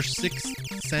 AKA your 6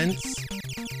 cents.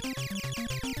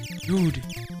 Dude,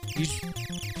 he's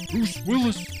Bruce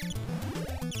Willis.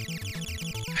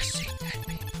 I see that,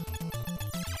 baby.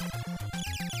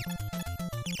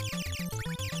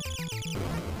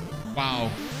 Wow.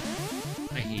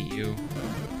 I hate you.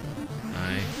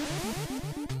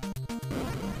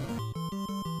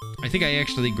 I think I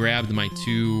actually grabbed the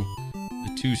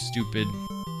two stupid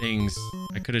things.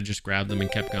 I could have just grabbed them and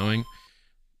kept going,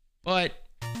 but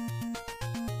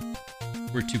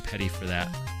we're too petty for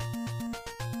that.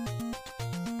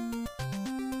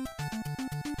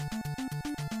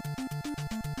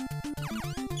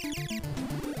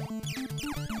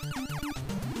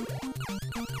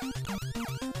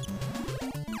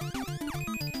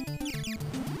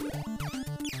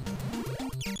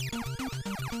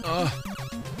 Ugh.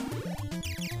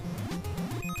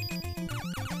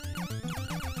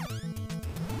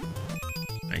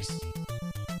 Nice.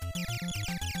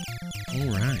 All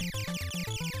right.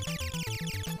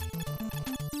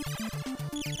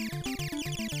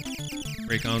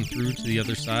 Break on through to the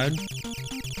other side.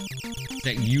 Is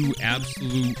that you,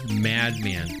 absolute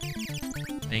madman?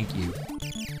 Thank you.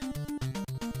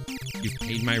 You've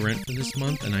paid my rent for this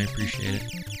month, and I appreciate it.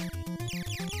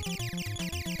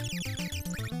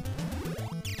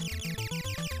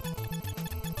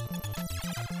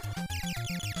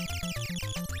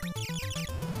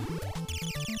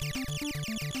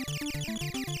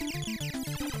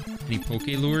 Any poke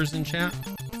lures in chat?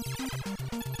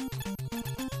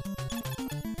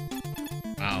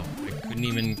 Wow, I couldn't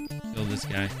even kill this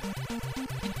guy.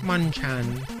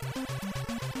 Hitmonchan.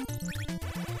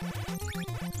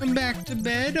 Come back to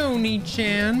bed,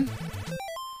 Oni-chan.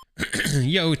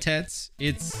 Yo, Tets.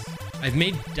 I've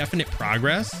made definite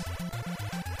progress,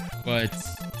 but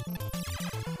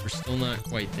we're still not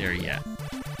quite there yet.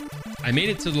 I made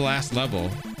it to the last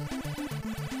level.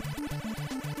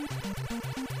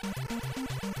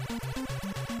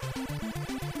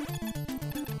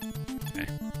 Okay.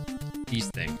 These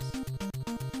things.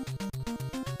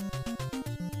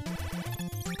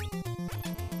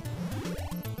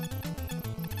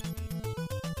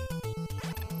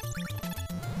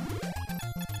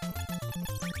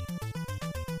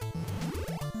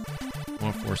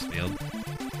 More force field.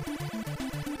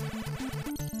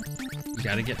 We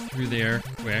gotta get through there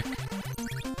quick.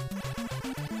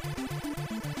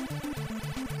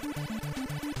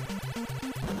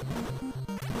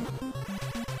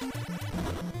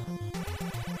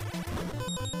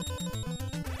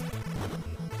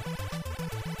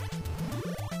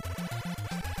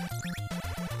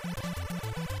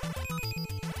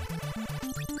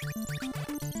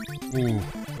 Ooh,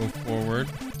 go forward.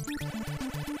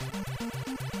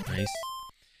 Nice.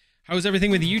 How's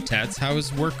everything with you, Tats?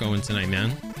 How's work going tonight,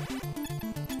 man?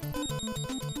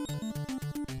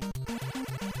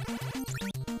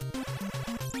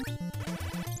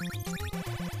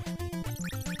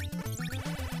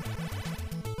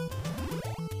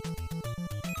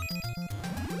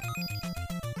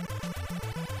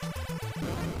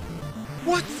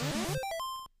 What?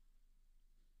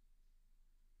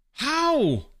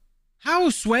 How? How,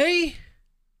 Sway?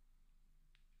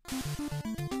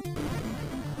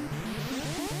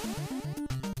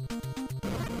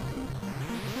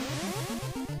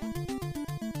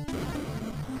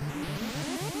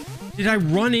 Did I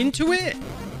run into it?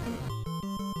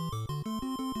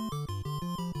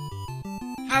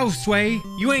 How, Sway?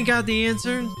 You ain't got the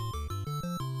answers?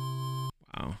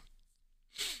 Wow.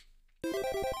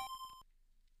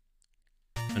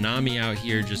 Konami out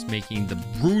here just making the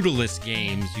brutalest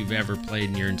games you've ever played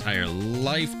in your entire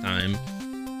lifetime.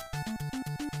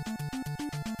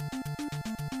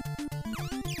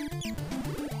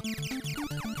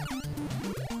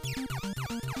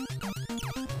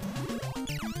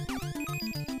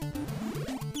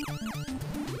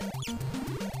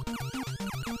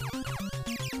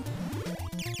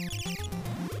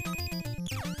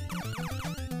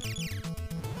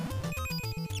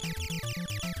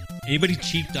 Anybody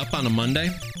cheeked up on a Monday?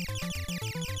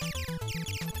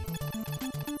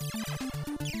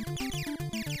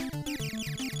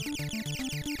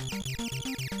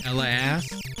 Hella ass?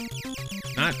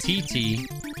 Not TT.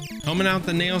 Coming out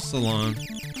the nail salon.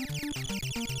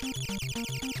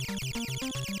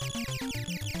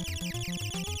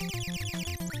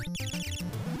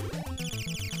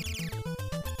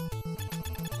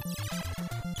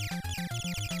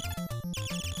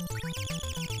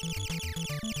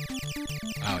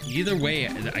 Wow, either way,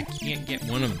 I can't get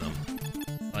one of them.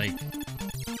 Like...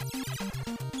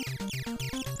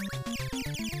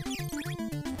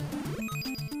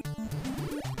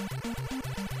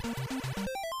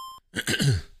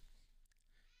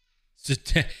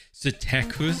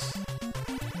 Satekus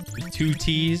with 2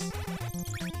 T's.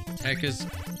 Satekus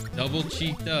double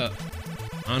cheeked up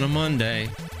on a Monday.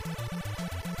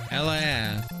 Hella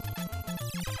ass.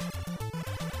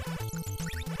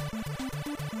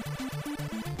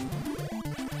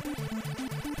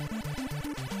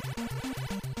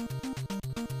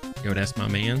 Yo, that's my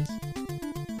man's.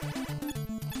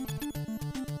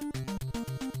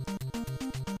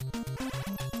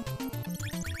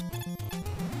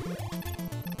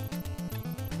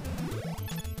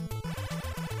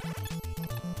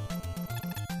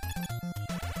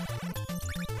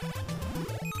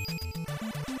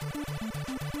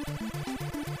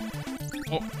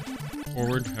 Oh,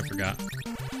 forward, I forgot.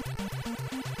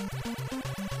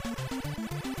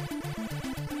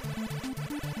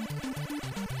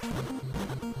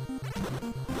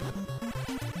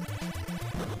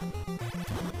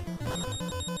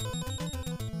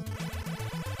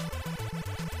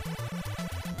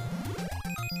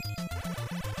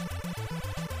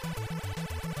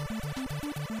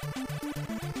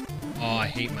 Oh, I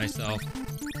hate myself.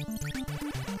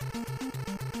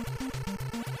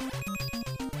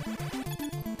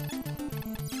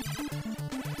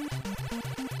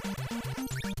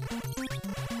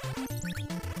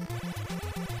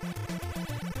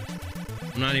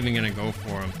 I'm not even gonna go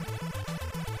for him.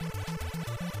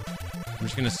 I'm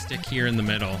just gonna stick here in the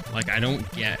middle. Like, I don't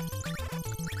get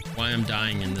why I'm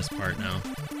dying in this part now.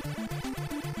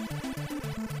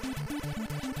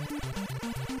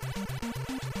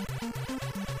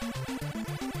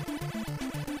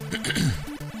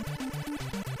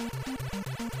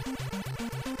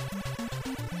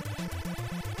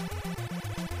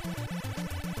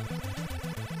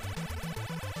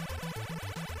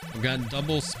 I've got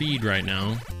double speed right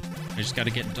now. I just got to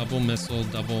get double missile,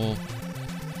 double...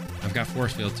 I've got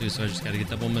force field too, so I just got to get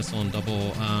double missile and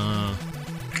double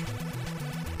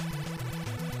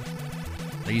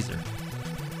laser.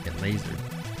 Get lasered.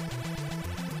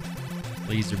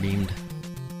 Laser beamed.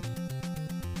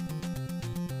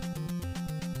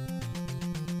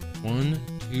 1,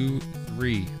 2,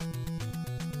 3.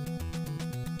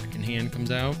 Second hand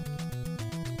comes out.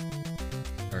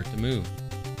 Start to move.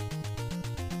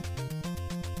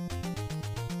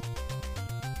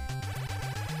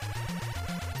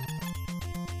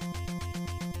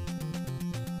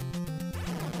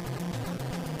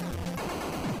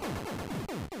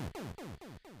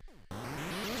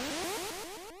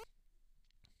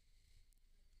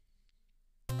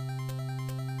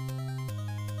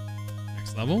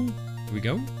 Level. Here we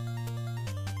go.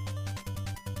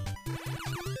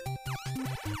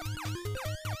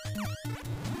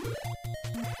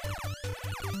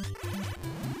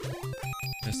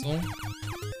 Missile.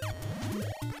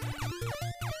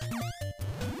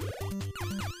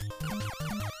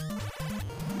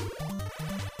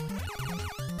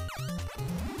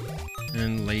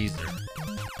 And laser.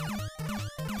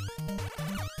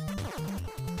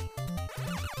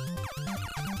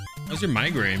 How's your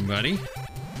migraine, buddy?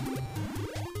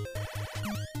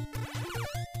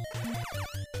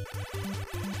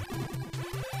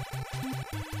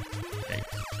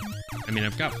 I mean,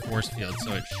 I've got force field,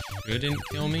 so it shouldn't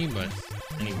kill me, but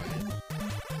anyway.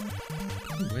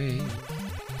 Wait.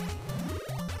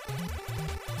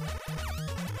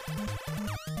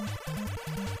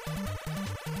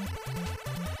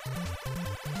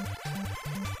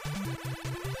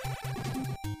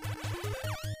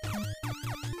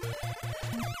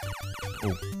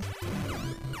 Oh.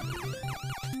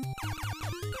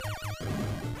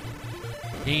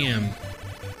 Damn.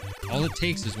 All it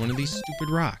takes is one of these stupid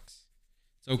rocks.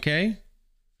 It's okay.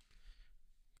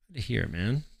 Good to hear,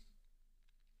 man.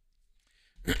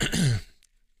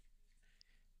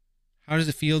 How does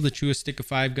it feel to chew a stick of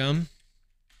 5 gum?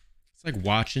 It's like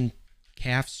watching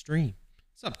Calf stream.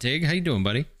 What's up, Tig? How you doing,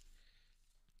 buddy?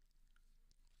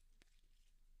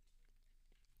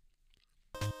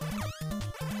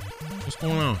 What's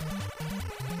going on?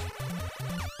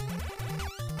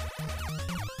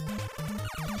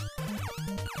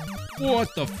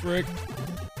 What the frick?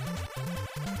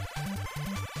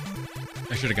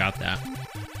 I should have got that.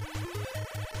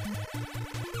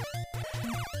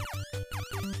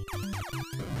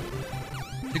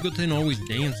 Tiggleton always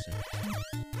dancing.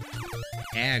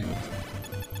 Ag.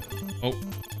 Oh,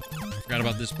 I forgot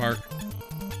about this part.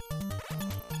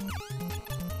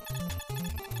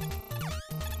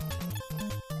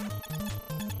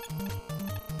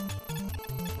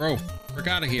 Bro, frick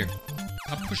out of here.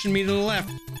 Stop pushing me to the left.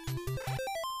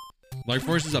 Life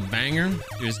Force is a banger.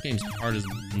 Dude, this game's hard as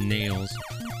nails.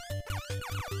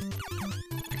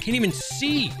 I can't even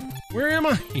see. Where am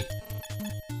I?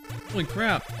 Holy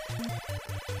crap.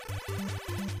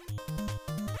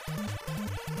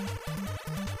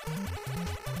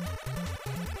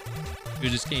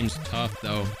 Dude, this game's tough,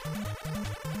 though.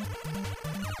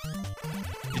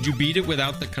 Did you beat it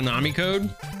without the Konami code?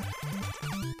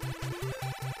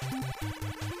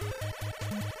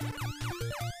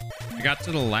 I got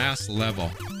to the last level.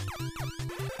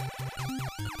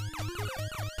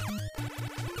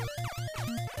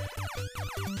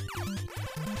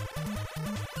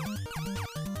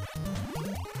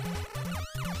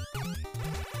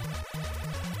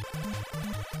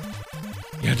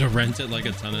 You had to rent it like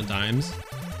a ton of times.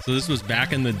 So this was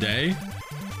back in the day?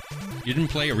 You didn't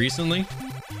play it recently? I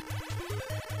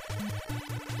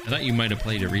thought you might have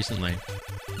played it recently.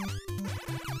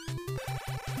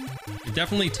 It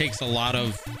definitely takes a lot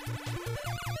of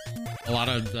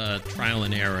trial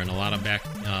and error and a lot of back,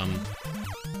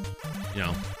 you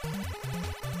know,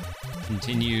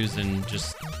 continues and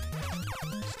just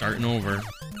starting over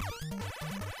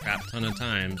crap ton of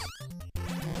times.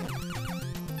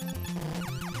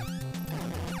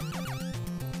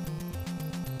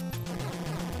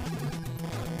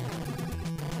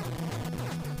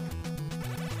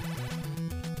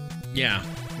 Yeah,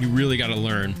 you really got to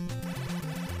learn.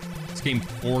 This game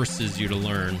forces you to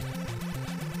learn.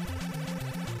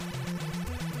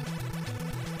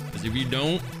 Because if you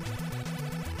don't,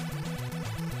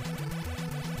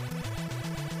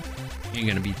 you ain't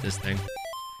gonna beat this thing. So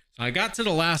I got to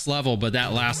the last level, but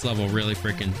that last level really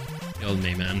freaking killed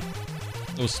me, man.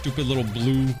 Those stupid little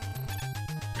blue...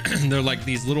 they're like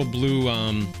these little blue,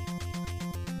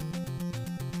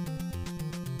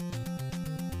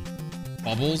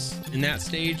 bubbles in that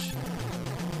stage.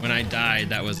 When I died,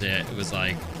 that was it. It was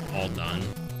like all done.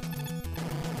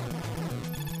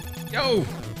 Yo!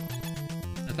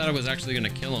 I thought I was actually gonna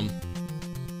kill him.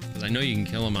 Because I know you can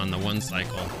kill him on the one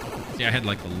cycle. See, I had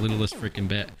like the littlest freaking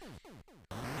bit.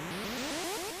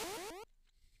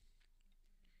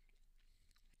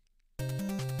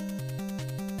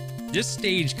 This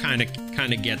stage kind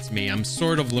of gets me. I'm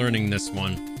sort of learning this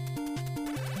one.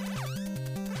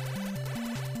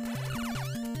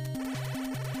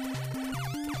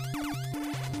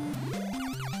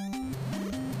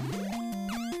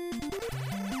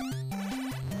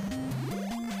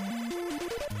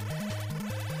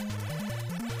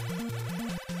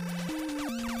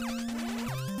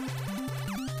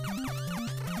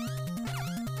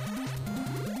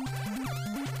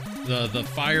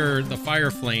 The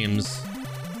fire flames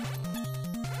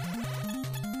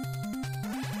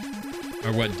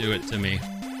are what do it to me.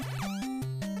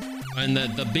 And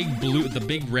the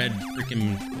big red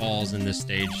freaking balls in this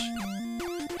stage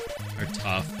are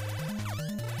tough.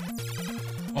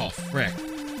 Oh, frick.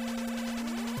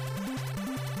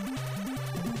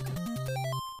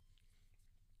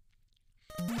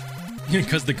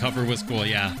 Because the cover was cool,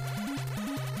 yeah.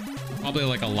 Probably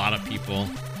like a lot of people.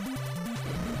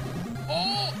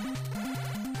 Oh!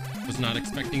 Was not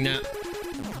expecting that.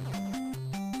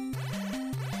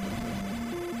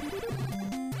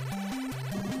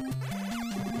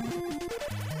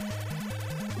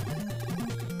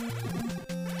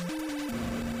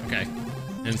 Okay.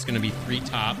 And it's gonna be 3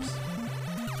 tops.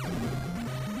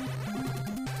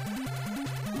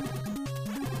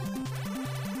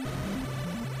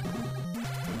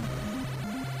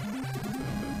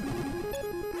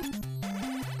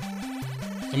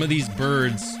 Some of these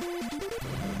birds.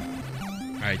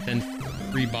 All right, then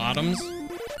 3 bottoms.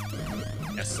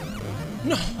 Yes.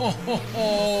 No,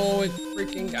 it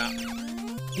freaking got me.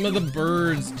 Some of the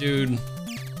birds, dude.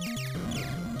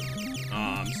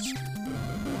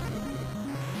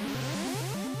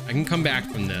 I can come back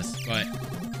from this, but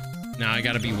now I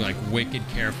gotta be like wicked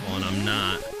careful, and I'm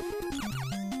not.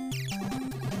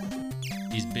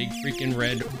 These big freaking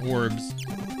red orbs.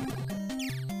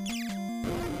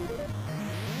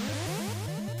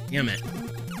 Damn it.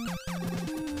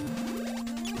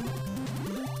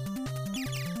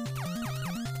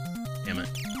 Damn it.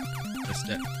 Missed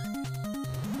it.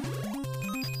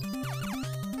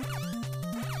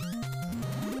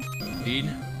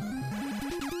 Speed.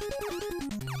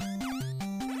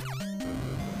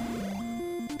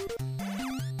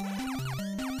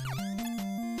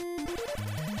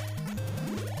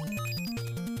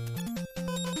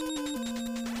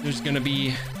 There's gonna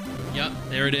be... Yep,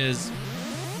 there it is.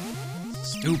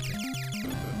 Stupid.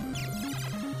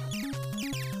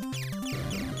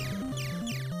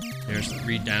 There's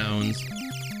 3 downs.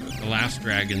 The last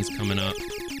dragon's coming up.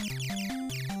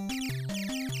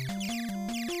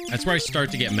 That's where I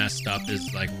start to get messed up,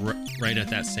 is like right at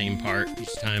that same part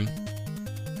each time.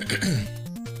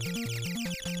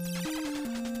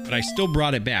 But I still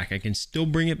brought it back. I can still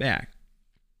bring it back.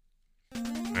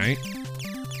 Alright?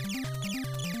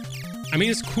 I mean,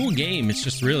 it's a cool game. It's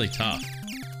just really tough.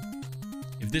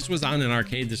 If this was on an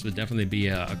arcade, this would definitely be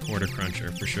a quarter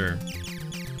cruncher for sure.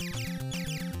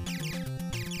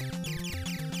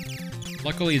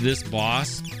 Luckily, this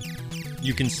boss,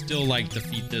 you can still like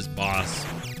defeat this boss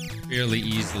fairly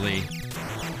easily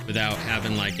without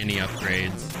having like any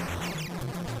upgrades.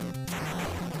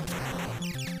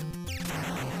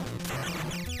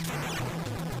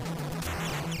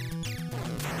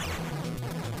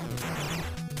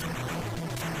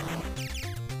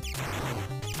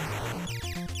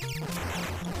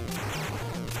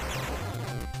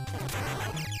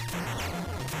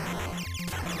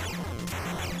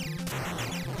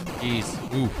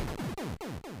 Jeez. Ooh.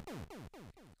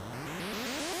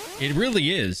 It really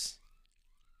is.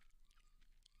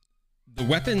 The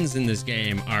weapons in this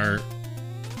game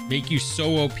make you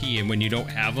so OP, and when you don't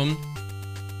have them,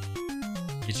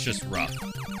 it's just rough.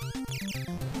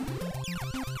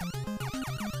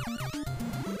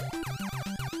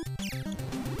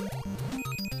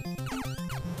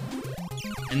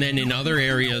 And then in other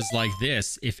areas like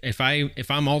this, if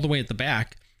I'm all the way at the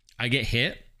back, I get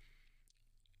hit.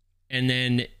 And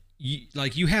then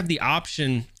you have the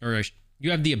option, or you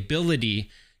have the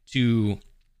ability to,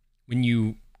 when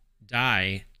you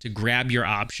die, to grab your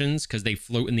options because they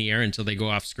float in the air until they go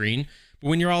off screen. But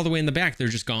when you're all the way in the back, they're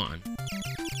just gone.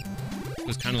 It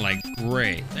was kind of like,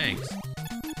 great, thanks.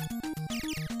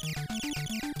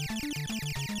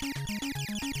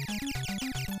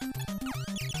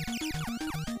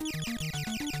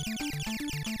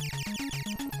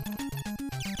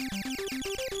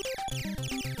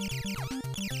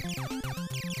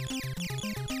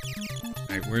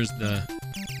 All right, where's the...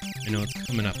 I know it's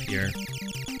coming up here.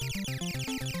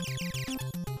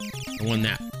 The one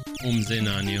that homes in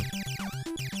on you.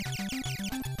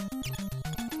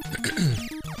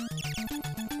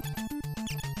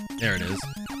 There it is.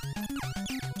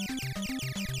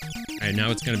 Alright,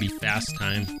 now it's going to be fast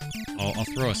time. I'll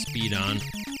throw a speed on.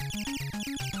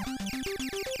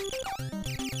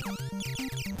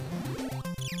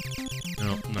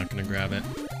 No, I'm not going to grab it.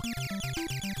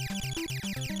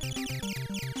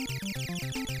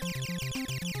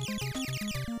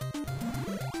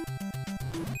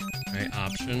 Alright,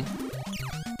 option.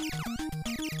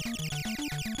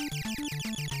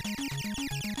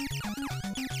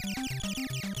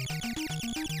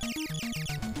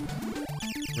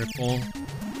 Ripple,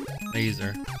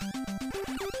 laser.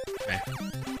 Okay.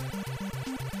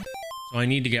 So I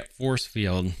need to get force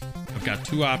field. I've got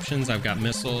two options. I've got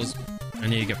missiles. I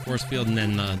need to get force field and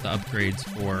then the upgrades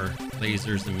for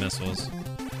lasers and missiles.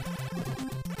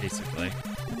 Basically.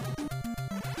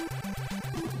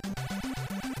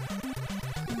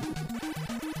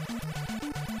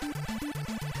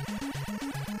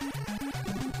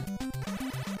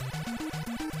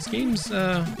 This game's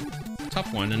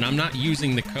tough one, and I'm not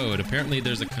using the code. Apparently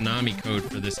there's a Konami code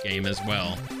for this game as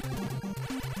well.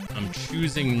 I'm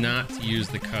choosing not to use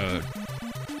the code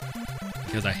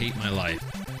because I hate my life.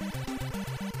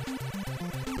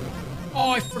 Oh,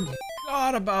 I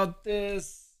forgot about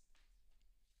this.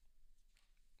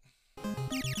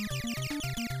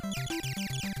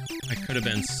 I could have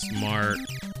been smart.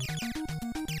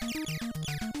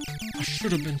 I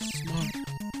should have been smart.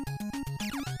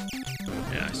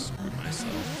 Yeah, I screwed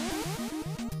myself.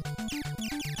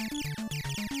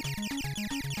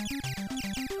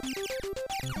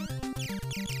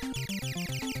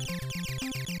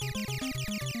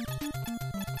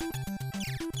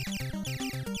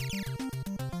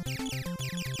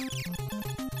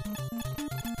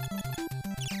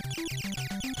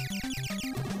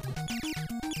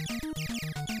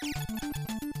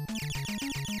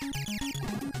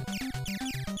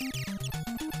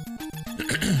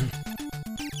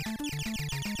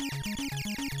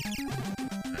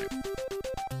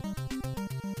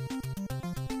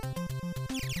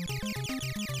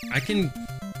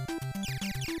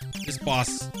 This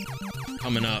boss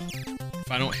coming up,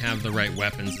 if I don't have the right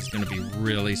weapons, it's going to be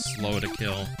really slow to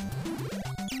kill.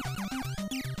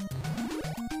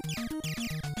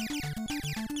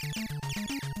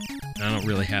 I don't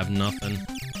really have nothing.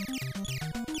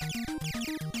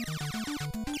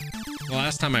 The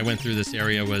last time I went through this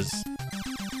area was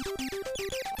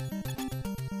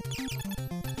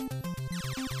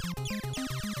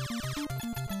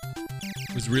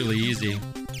really easy.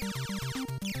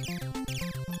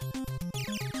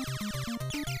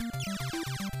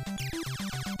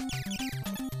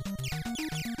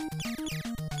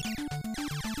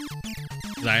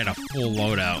 I had a full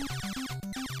loadout.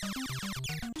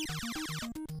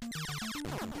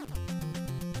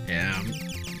 Yeah, I'm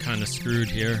kind of screwed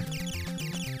here.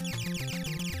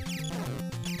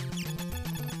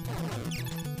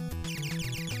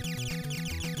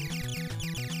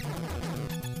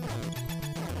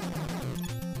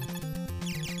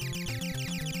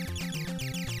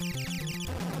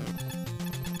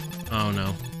 Oh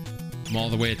no, I'm all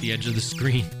the way at the edge of the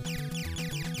screen.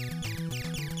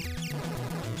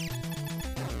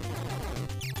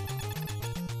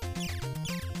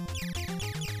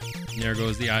 There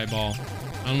goes the eyeball.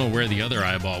 I don't know where the other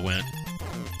eyeball went.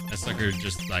 That sucker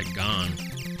just like gone.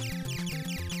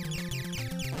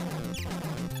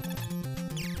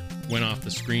 Went off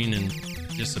the screen and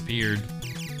disappeared.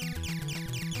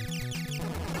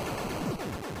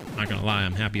 Not gonna lie,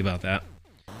 I'm happy about that.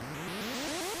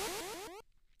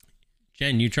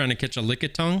 Jen, you trying to catch a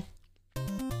Lickitung?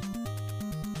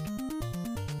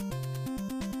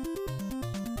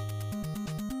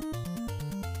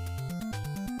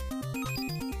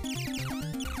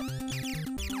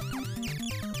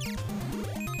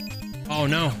 Oh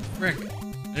no, frick.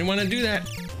 I didn't want to do that.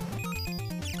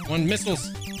 I wanted missiles.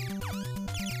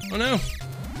 Oh no.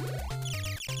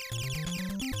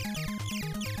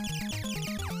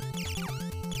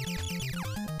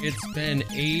 It's been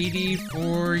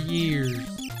 84 years.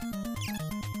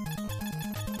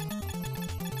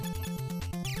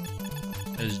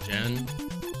 Says Jen.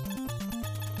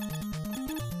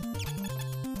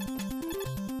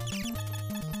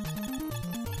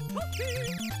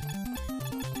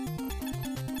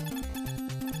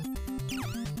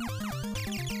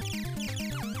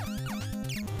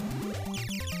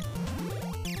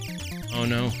 Oh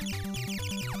no.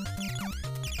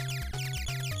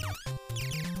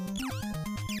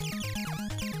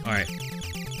 Alright.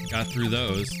 Got through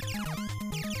those.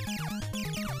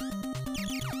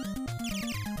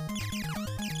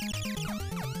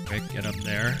 Quick, get up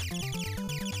there.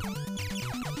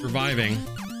 Surviving.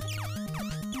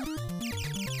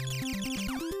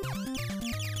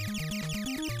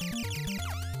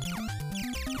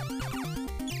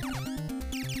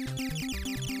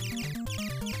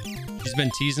 She's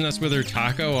been teasing us with her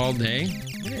taco all day.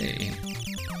 Hey.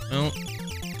 Well,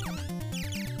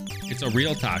 it's a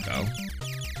real taco.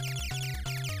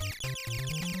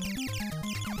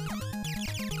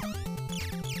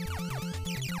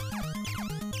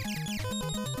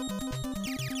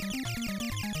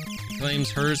 She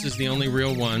claims hers is the only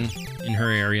real one in her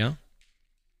area.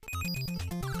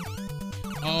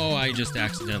 Oh, I just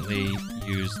accidentally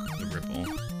used the ripple.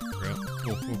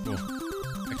 Cool, cool, cool.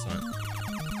 Excellent.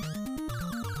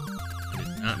 I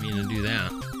did not mean to do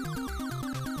that.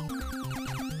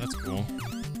 That's cool.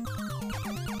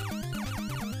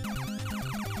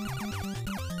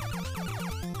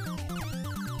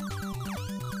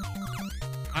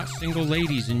 Hot single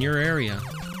ladies in your area.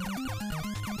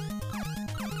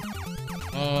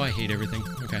 Oh, I hate everything.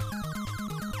 Okay.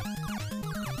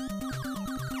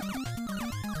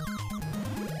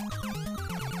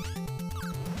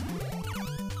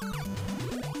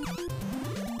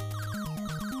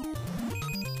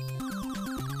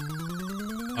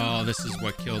 Oh, this is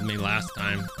what killed me last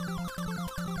time.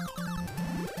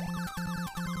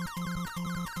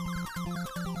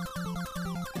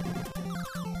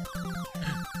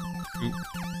 Oop.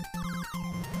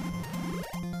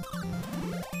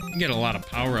 You can get a lot of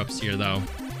power-ups here, though.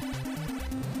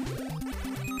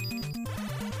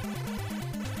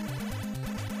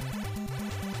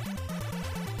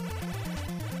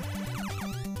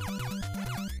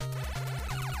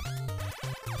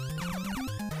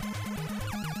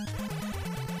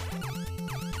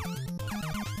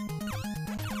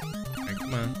 Alright,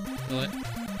 come on. Kill it.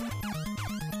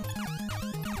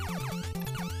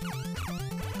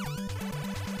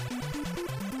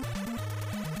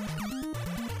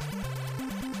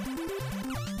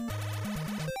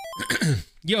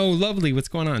 Yo, lovely, what's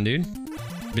going on, dude?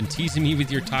 Been teasing me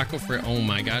with your taco for... Oh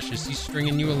my gosh, is he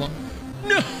stringing you along?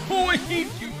 No, I hate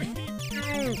you, I hate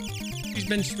you. She's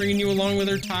been stringing you along with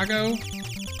her taco?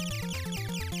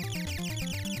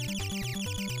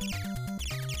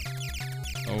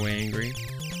 So angry.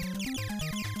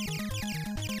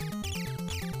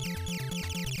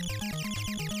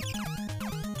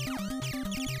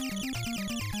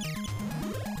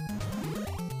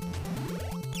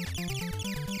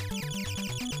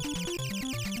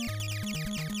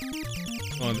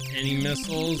 Don't have any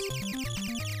missiles.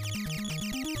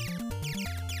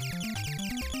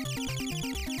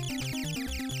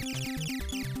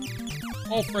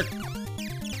 Oh, frick.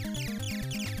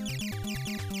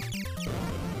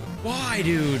 Why,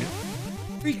 dude?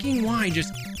 Freaking why?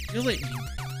 Just kill it, you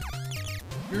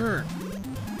jerk.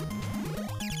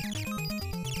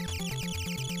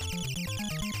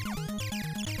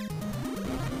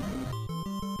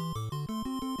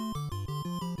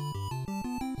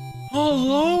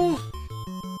 Hello?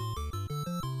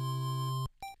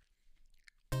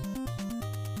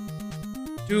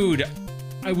 Dude,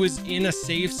 I was in a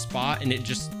safe spot and it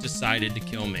just decided to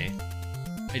kill me.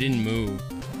 I didn't move.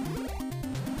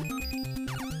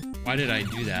 Why did I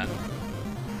do that?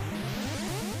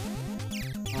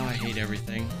 Oh, I hate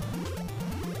everything.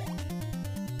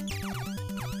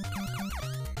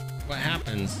 What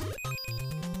happens?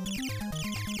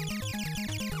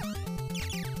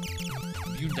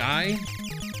 You die?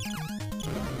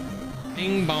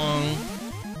 Bing bong.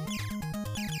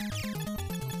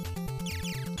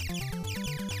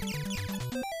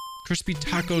 Crispy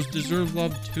tacos deserve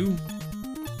love too.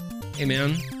 Hey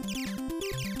man,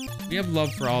 we have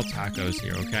love for all tacos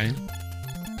here, okay?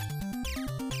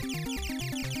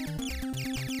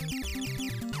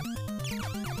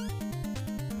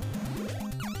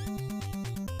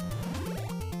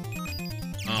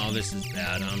 Oh, this is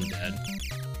bad. I'm dead.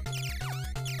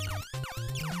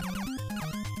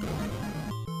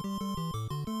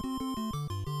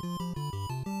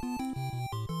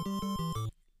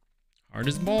 Hard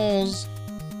as balls.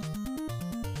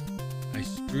 I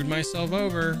screwed myself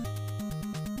over.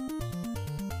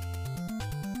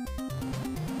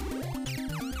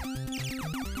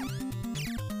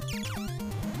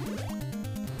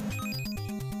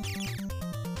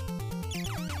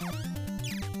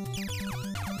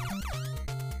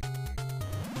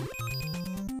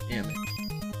 Damn it.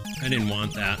 I didn't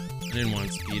want that. I didn't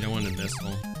want speed. I wanted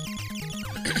missile.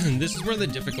 This is where the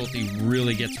difficulty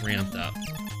really gets ramped up.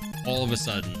 All of a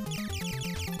sudden.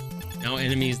 Now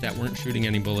enemies that weren't shooting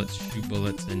any bullets shoot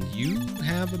bullets, and you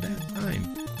have a bad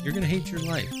time. You're gonna hate your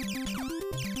life.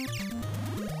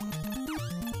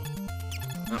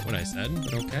 Not what I said,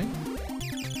 but okay.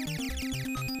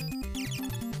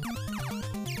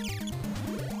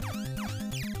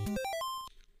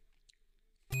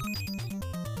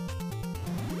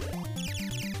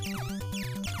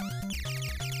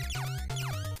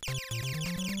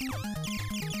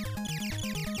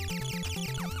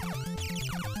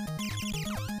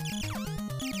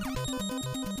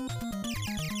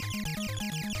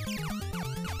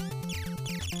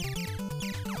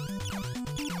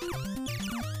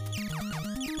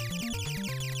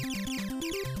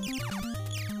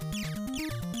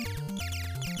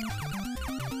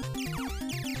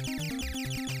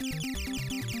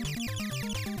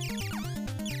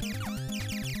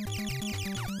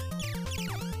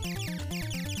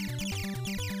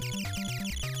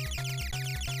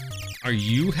 Are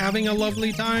you having a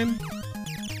lovely time?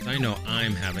 I know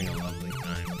I'm having a lovely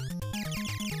time.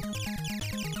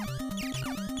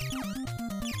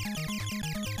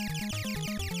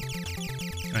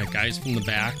 All right, guys from the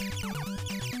back.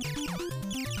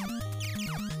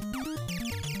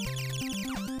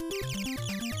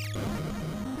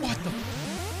 What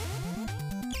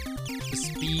the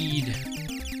speed.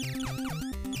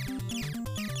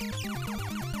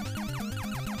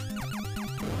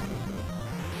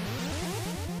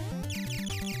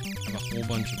 Whole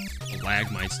bunch of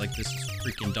stalagmites like this is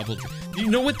freaking double.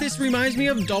 You know what this reminds me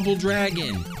of? Double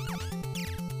Dragon.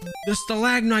 The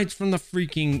stalagmites from the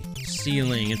freaking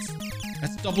ceiling.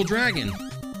 That's Double Dragon.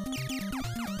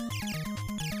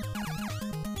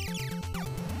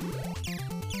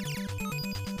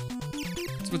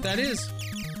 That's what that is.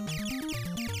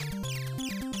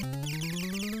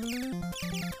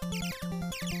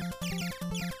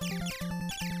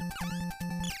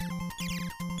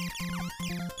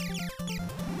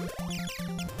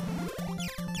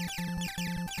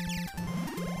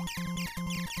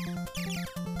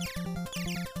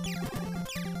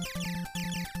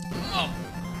 Oh,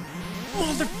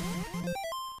 mother!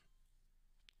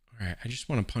 All right, I just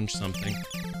want to punch something.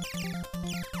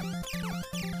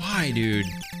 Why, dude?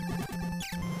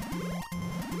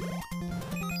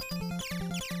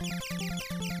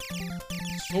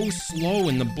 So slow,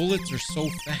 and the bullets are so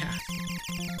fast.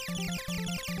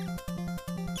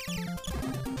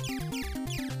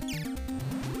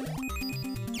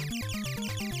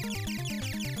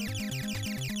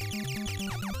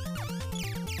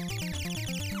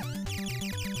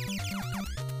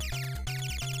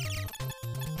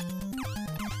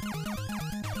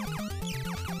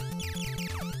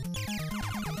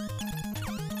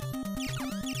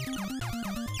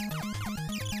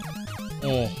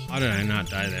 Oh, how did I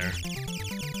not die there?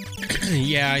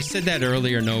 Yeah, I said that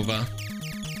earlier, Nova.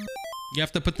 You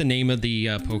have to put the name of the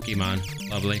Pokemon.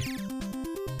 Lovely.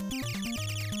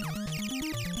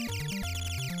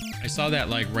 I saw that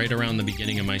like right around the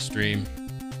beginning of my stream.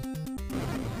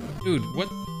 Dude, what?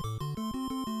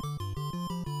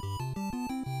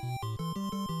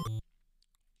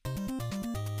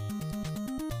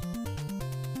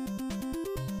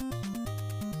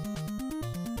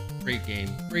 Great game.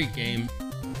 Great game.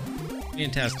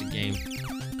 Fantastic game.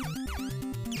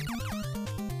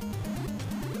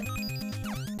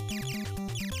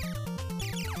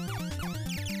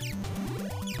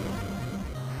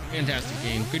 Fantastic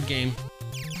game. Good game.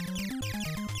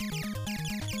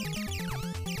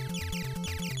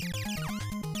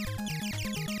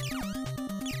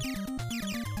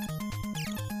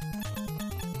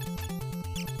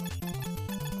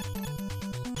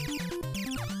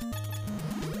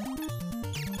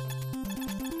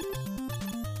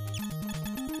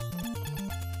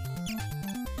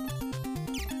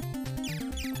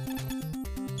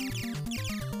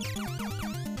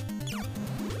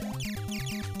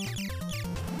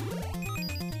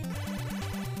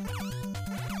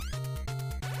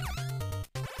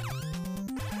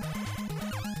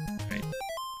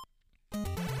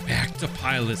 Back to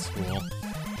pilot school.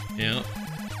 Yeah.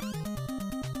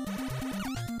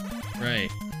 Right.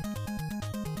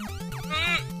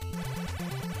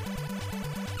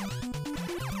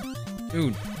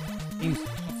 Dude, game's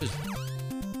tough as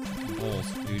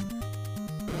balls, dude.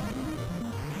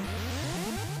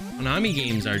 Konami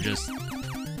games are just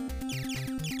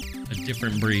a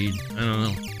different breed. I don't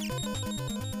know.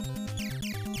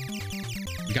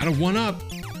 We got a 1-up.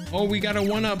 Oh, we got a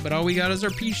 1-up, but all we got is our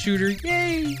pea shooter.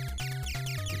 Yay!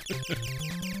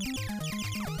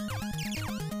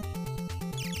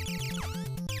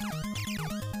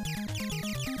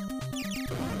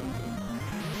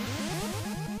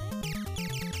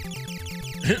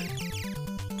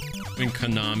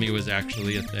 when Konami was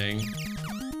actually a thing.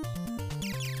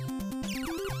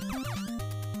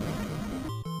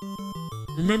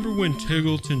 Remember when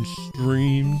Tiggleton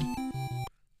streamed?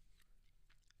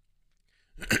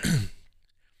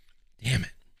 Damn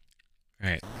it.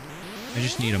 Alright. I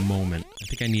just need a moment. I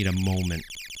think I need a moment.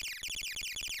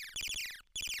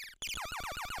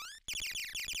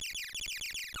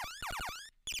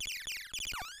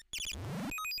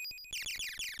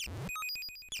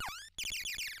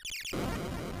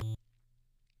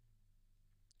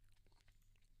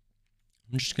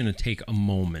 I'm just gonna take a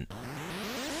moment.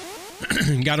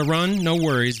 Gotta run? No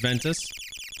worries, Ventus.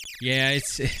 Yeah,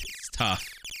 it's tough.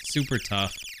 Super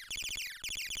tough.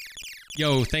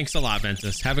 Yo, thanks a lot,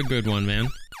 Ventus. Have a good one, man.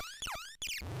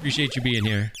 Appreciate you being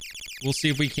here. We'll see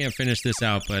if we can't finish this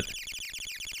out, but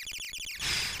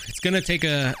it's gonna take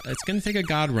a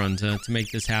god run to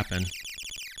make this happen.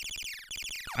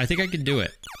 I think I could do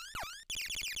it.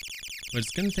 But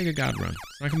it's gonna take a god run.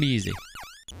 It's not gonna be easy.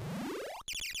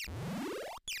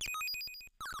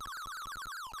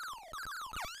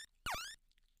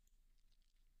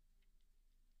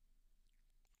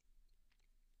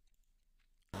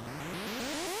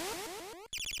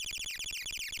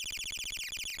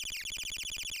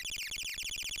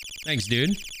 Thanks,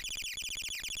 dude.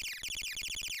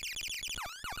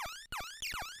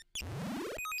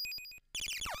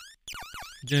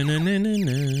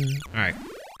 Alright,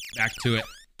 back to it.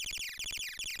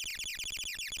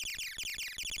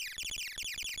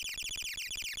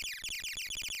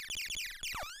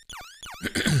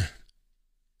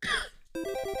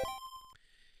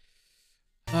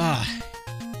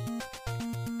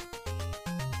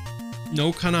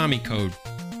 No Konami code.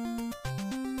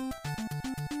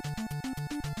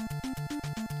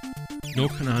 No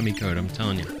Konami code, I'm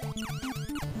telling you.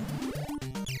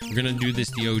 We're gonna do this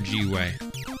the OG way.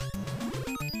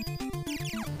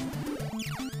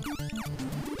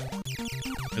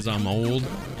 Because I'm old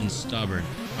and stubborn.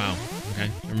 Wow.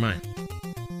 Okay, never mind.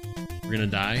 We're gonna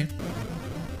die.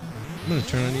 I'm gonna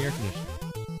turn on the air conditioner.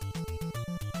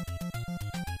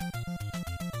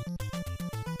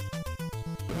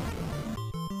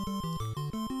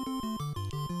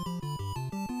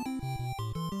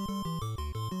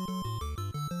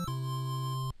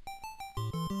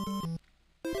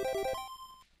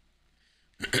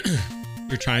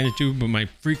 You're trying to, but my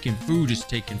freaking food is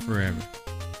taking forever.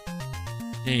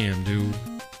 Damn, dude.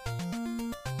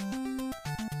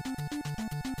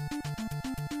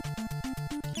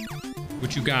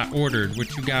 What you got ordered?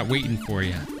 What you got waiting for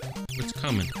you? What's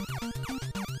coming?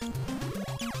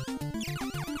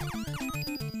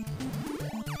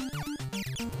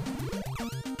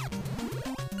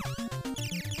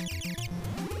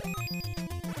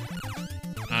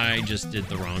 I just did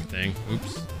the wrong thing.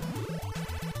 Oops.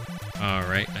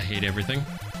 Alright, I hate everything.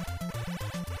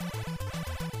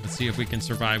 Let's see if we can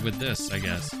survive with this, I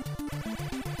guess.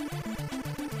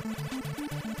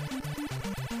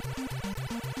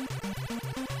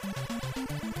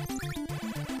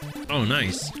 Oh,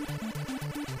 nice.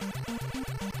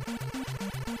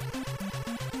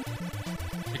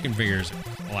 Chicken fingers,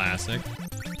 classic.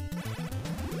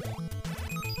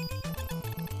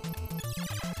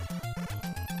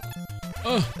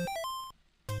 Oh!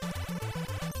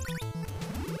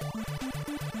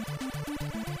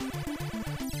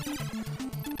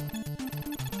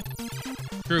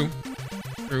 True.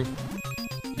 True.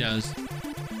 He does.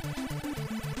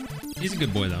 He's a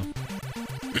good boy, though.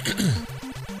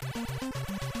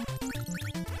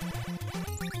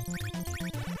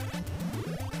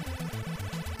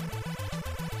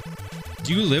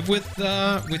 Do you live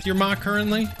with your ma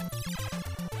currently?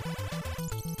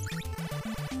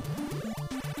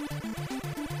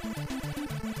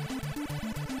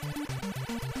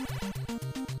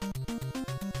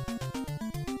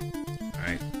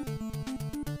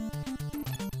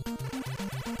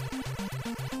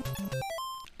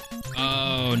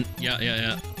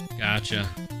 Yeah. Gotcha.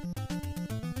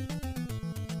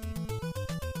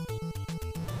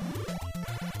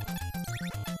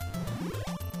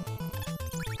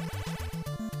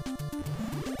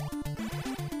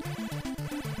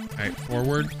 Alright,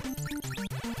 forward.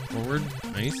 Forward.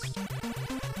 Nice.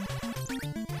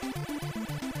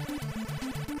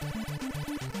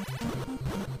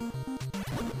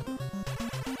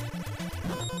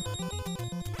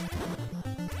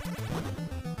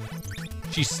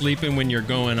 She's sleeping when you're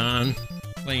going on,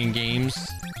 playing games.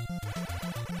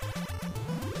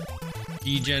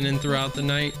 Degenning throughout the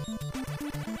night.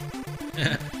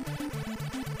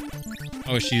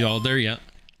 Oh, she's older, yeah.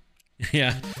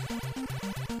 Yeah.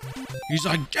 He's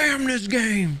like, damn this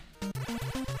game.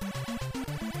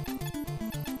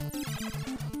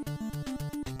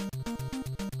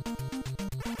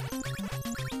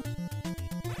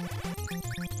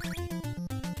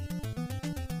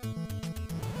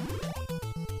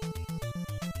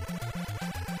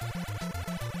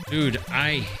 Dude,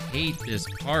 I hate this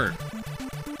part.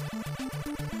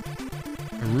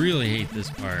 I really hate this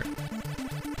part.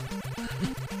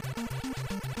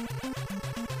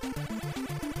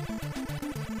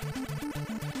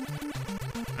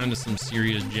 Onto some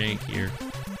serious jank here.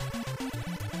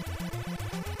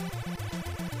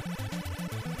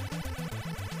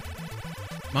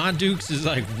 Ma Dukes is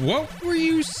like, what were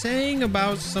you saying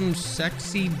about some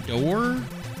sexy door?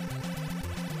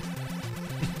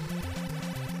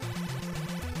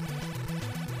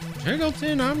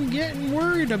 Triggleton, I'm getting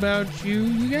worried about you.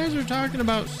 You guys are talking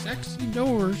about sexy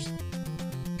doors.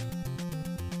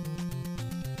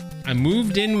 I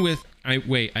moved in with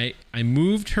I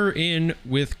moved her in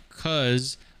with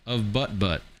cuz of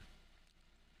butt.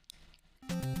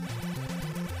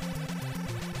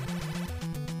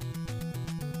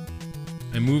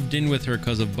 I moved in with her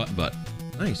cuz of butt.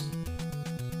 Nice.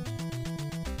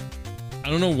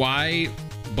 I don't know why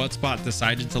Buttspot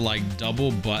decided to like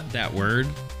double butt that word.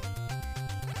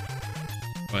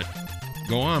 But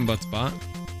go on, Buttspot.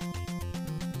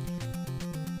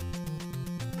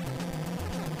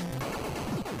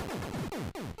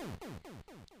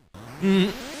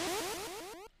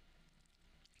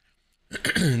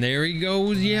 There he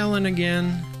goes yelling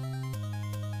again.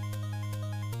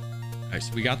 Alright,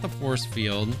 so we got the force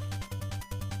field.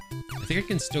 I think I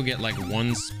can still get like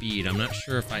 1 speed. I'm not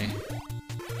sure if I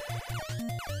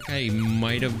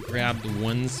might have grabbed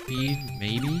 1 speed,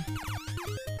 maybe.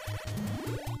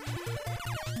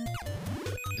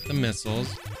 Get the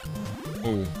missiles.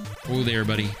 Oh there,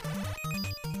 buddy.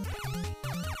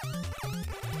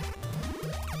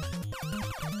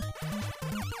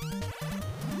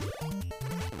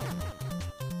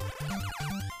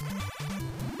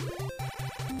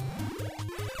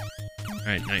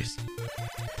 All right, nice.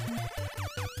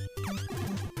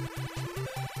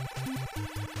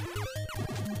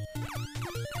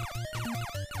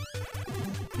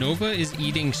 Nova is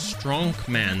eating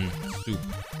Strongman soup.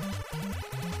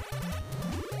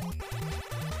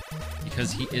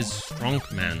 Because he is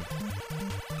Strongman.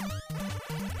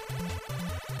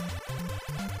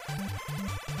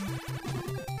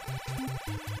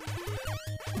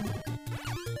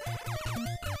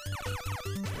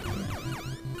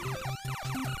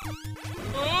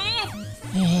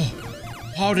 Oh,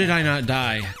 how did I not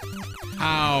die?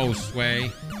 How,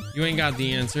 Sway? You ain't got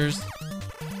the answers.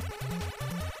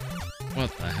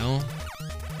 What the hell?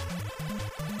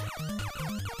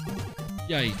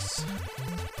 Yikes.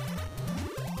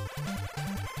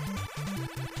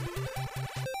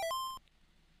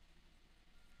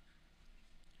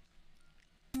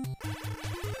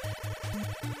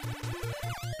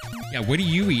 Yeah, what are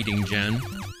you eating, Jen?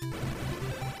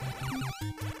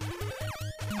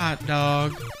 Hot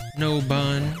dog, no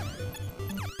bun.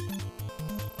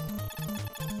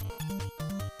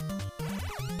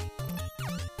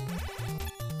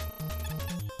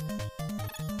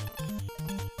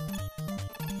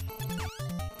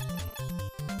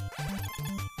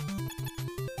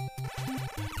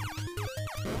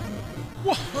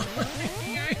 Why?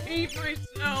 I hate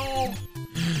myself.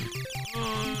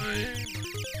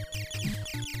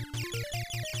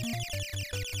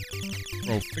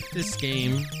 Bro, frick this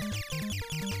game.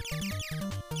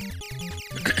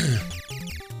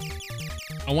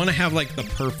 I want to have like the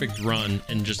perfect run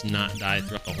and just not die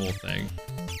throughout the whole thing.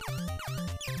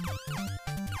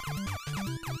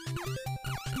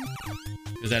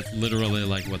 Because that's literally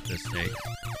like what this takes.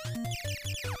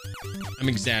 I'm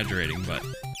exaggerating, but...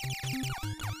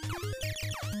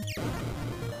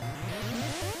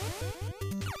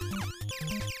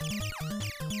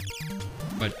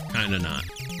 but kind of not.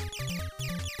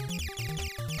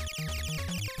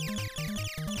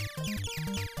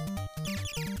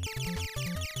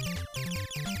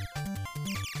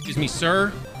 Excuse me,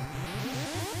 sir?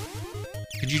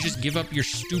 Could you just give up your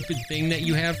stupid thing that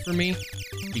you have for me?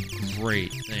 That'd be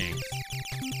great, thanks.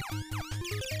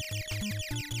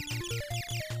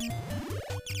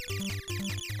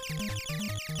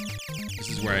 This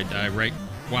is where I die, right?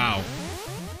 Wow.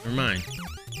 Never mind.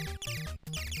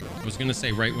 I was gonna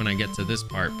say right when I get to this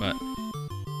part, but...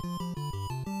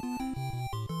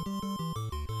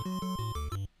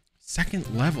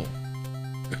 second level.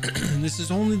 This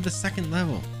is only the second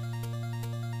level.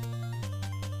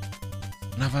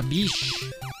 Navabish.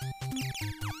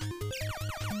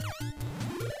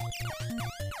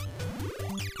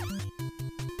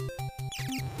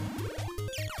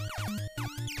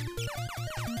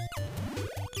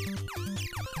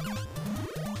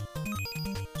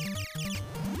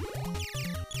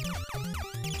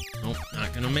 Nope,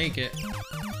 not gonna make it.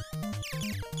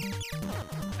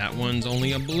 That one's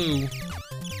only a blue.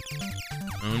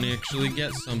 I don't actually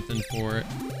get something for it.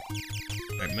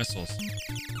 Alright, missiles.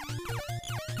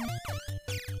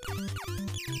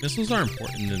 Missiles are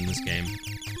important in this game.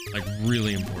 Like,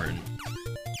 really important.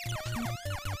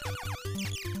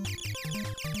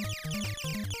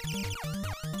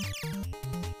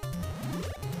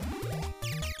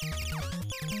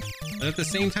 But at the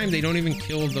same time, they don't even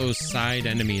kill those side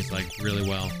enemies, like, really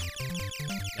well.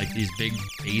 Like, these big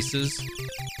bases.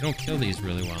 They don't kill these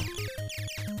really well.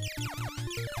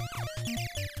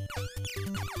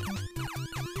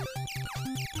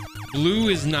 Blue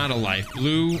is not a life.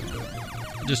 Blue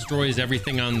destroys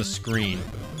everything on the screen.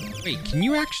 Wait, can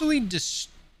you actually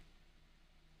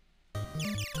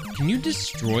Can you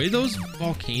destroy those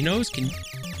volcanoes?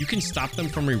 You can stop them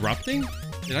from erupting?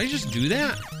 Did I just do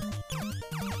that?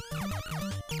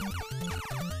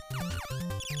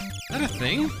 Is that a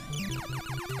thing?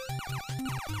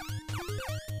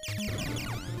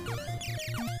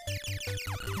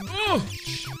 Oh!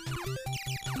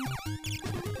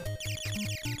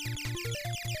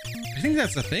 I think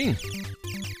that's a thing.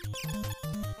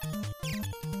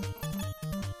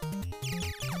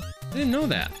 I didn't know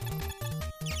that.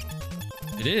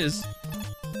 It is.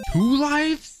 2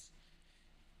 lives?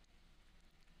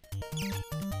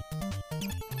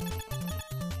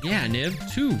 Yeah, Nib,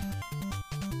 2.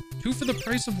 2 for the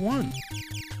price of 1.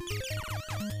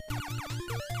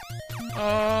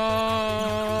 Oh.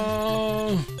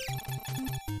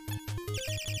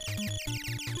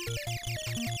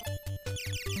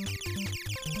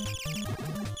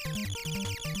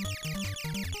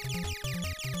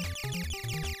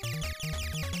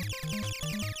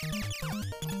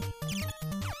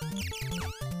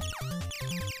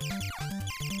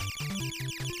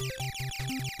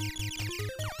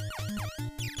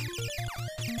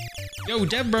 Yo,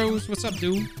 Dev Bros, what's up,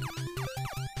 dude?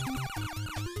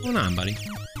 What's going on, buddy?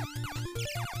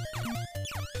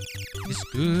 It's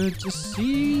good to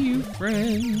see you,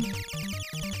 friend.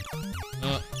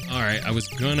 Alright, I was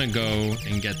gonna go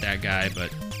and get that guy,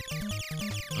 but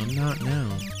I'm not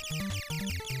now.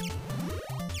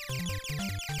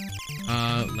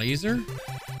 Laser?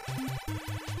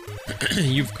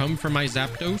 You've come for my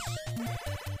Zapdos?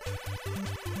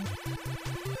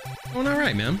 Going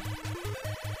alright, man.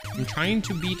 I'm trying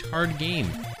to beat hard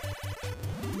game.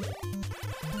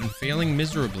 I'm failing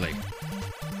miserably.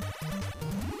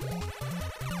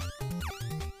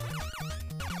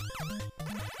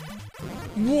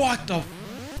 What the?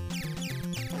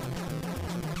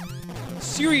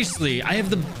 Seriously, I have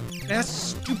the best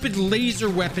stupid laser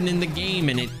weapon in the game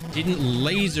and it didn't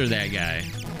laser that guy,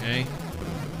 okay?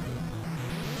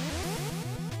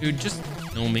 Dude, just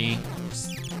kill me.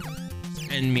 Just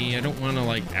end me. I don't want to,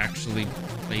 like, actually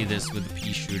play this with a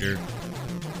pea shooter.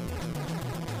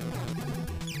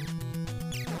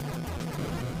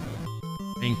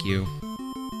 Thank you.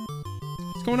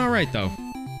 It's going alright, though.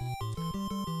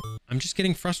 I'm just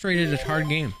getting frustrated at hard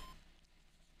game.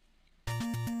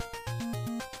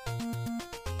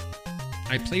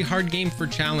 I play hard game for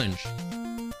challenge.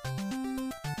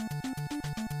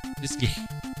 This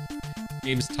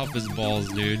game's tough as balls,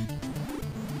 dude.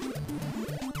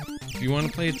 If you want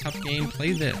to play a tough game,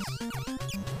 play this.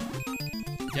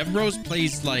 Dev Bros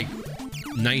plays, like,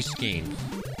 nice games.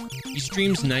 He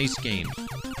streams nice games.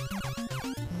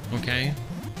 Okay?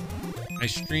 I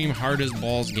stream hard as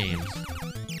balls games.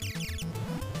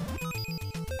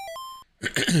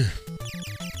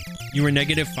 You were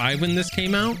 -5 when this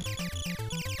came out?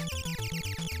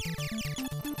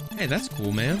 Hey, that's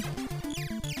cool, man.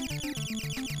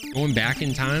 Going back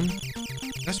in time?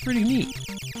 That's pretty neat.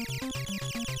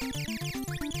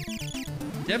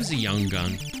 Dev's a young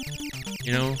gun.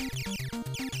 You know?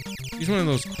 He's one of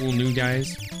those cool new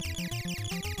guys.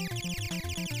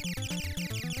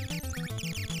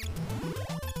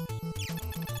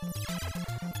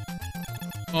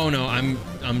 Oh no, I'm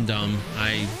dumb.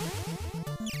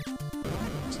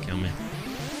 Just kill me.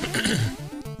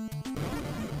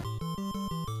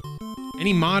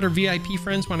 Any mod or VIP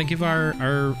friends want to give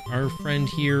our friend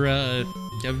here,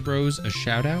 Dev Bros, a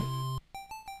shout out?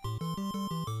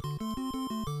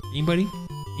 Anybody?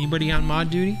 Anybody on mod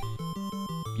duty?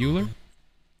 Bueller?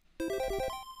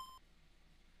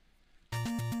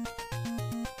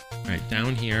 Alright,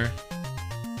 down here.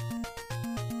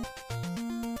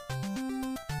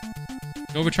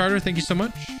 Nova Charter, thank you so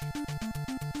much.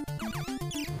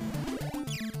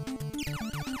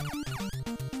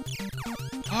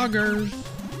 Augers.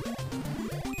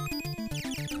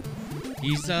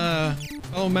 He's a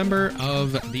fellow member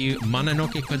of the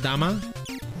Mononoke Kodama,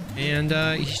 and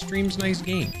he streams nice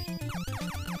games.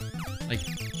 Like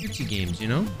cutesy games, you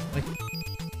know? Like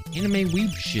anime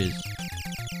weeb shiz.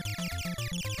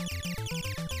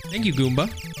 Thank you, Goomba.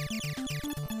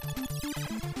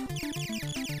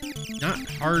 Not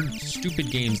hard,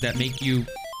 stupid games that make you,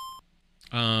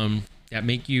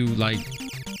 like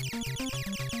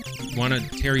want to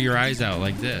tear your eyes out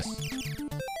like this.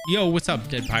 Yo, what's up,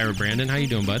 Dead Pirate Brandon? How you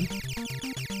doing, bud?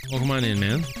 Welcome on in,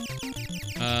 man.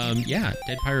 Yeah,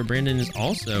 Dead Pirate Brandon is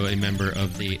also a member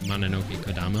of the Mononoke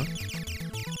Kodama.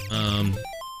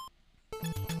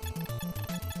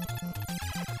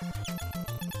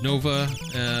 Nova,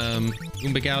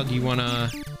 Goomba Gal, do you want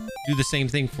to do the same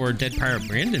thing for Dead Pirate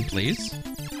Brandon, please?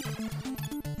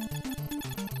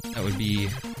 That would be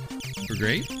super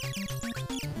great.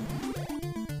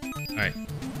 Alright.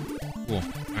 Cool.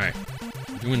 Alright.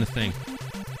 Doing the thing.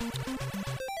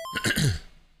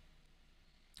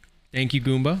 Thank you,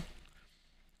 Goomba.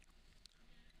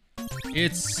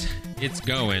 It's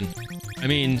going. I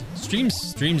mean,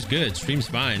 stream's good. Stream's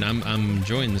fine. I'm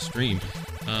enjoying the stream.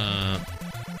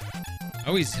 I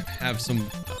always have some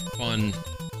fun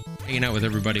hanging out with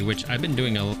everybody, which I've been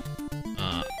doing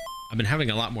I've been having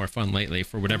a lot more fun lately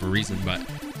for whatever reason, but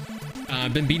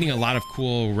I've been beating a lot of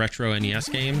cool retro NES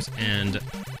games, and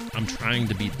I'm trying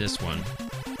to beat this one.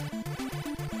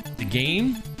 The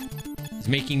game is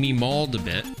making me mauled a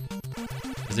bit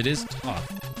because it is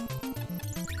tough.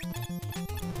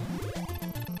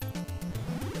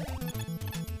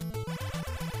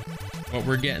 But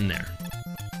we're getting there.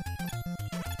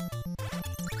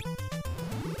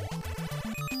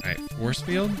 Alright, force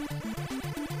field.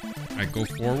 Alright, go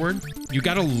forward. You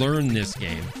gotta learn this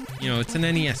game. You know, it's an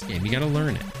NES game. You gotta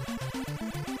learn it.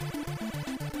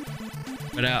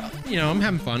 But, you know, I'm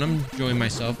having fun. I'm enjoying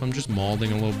myself. I'm just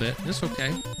maulding a little bit. It's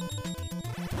okay.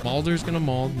 Maulder's gonna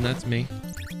mauld, and that's me.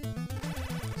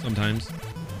 Sometimes.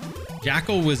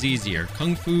 Jackal was easier.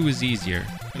 Kung Fu was easier.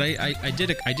 But I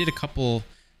did a couple,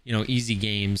 you know, easy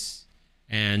games,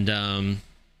 and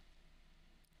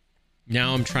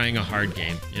now I'm trying a hard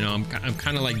game. You know, I'm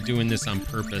kind of like doing this on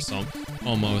purpose,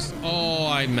 almost. Oh,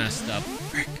 I messed up.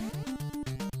 Frick.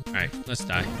 All right, let's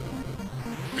die.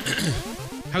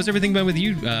 How's everything been with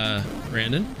you,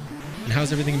 Brandon? And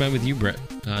how's everything been with you,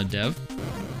 Dev?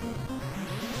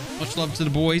 Much love to the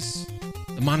boys.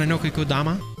 The Mononoke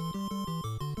Kodama.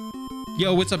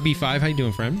 Yo, what's up, B5? How you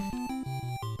doing, friend?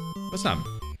 What's up?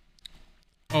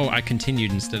 Oh, I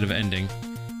continued instead of ending.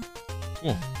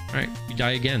 Cool. All right, we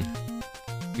die again.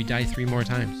 We die 3 more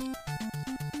times.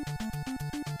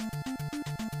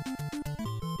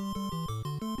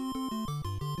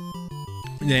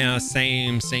 Yeah,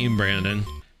 same, Brandon.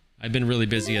 I've been really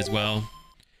busy as well.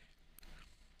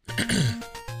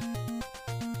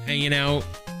 hanging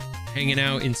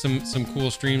out in some cool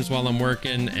streams while I'm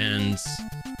working and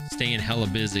staying hella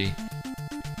busy.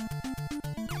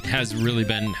 It has really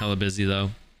been hella busy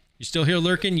though. You still here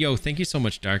lurking? Yo, thank you so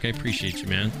much, Dark. I appreciate you,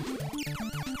 man.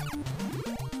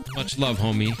 Much love,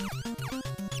 homie.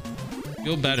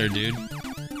 Feel better, dude.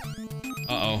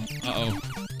 Uh-oh.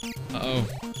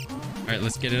 Alright,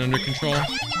 let's get it under control.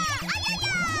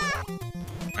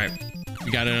 Alright,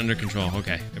 we got it under control.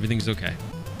 Okay, everything's okay.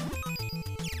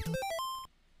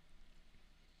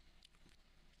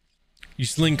 You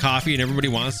sling coffee and everybody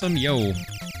wants some? Yo,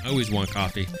 I always want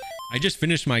coffee. I just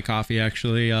finished my coffee,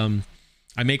 actually.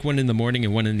 I make one in the morning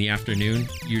and one in the afternoon,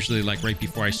 usually like right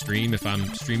before I stream if I'm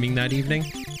streaming that evening.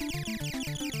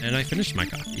 And I finished my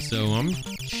coffee, so I'm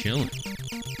chilling.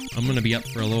 I'm gonna be up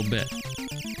for a little bit.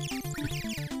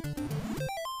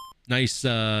 Nice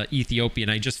Ethiopian.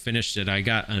 I just finished it. I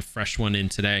got a fresh one in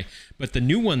today, but the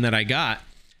new one that I got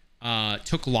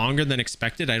took longer than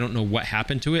expected. I don't know what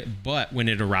happened to it, but when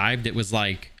it arrived, it was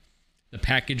like the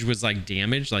package was like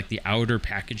damaged, like the outer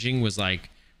packaging was like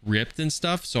ripped and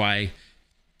stuff. So I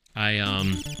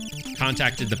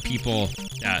contacted the people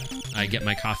that I get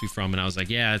my coffee from, and I was like,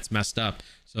 yeah, it's messed up.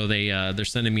 So they're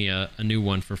sending me a new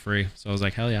one for free. So I was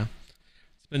like, hell yeah.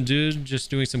 It's been just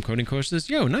doing some coding courses.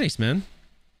 Yo, nice, man.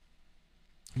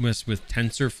 Mess with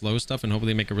TensorFlow stuff and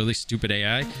hopefully make a really stupid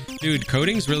AI. Dude,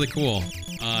 coding's really cool.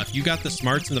 If you got the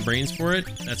smarts and the brains for it,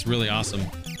 that's really awesome.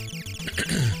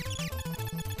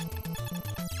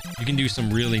 You can do some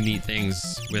really neat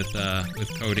things with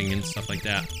coding and stuff like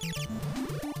that.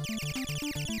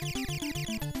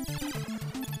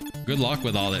 Good luck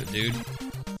with all that, dude.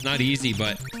 It's not easy,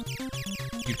 but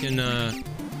you can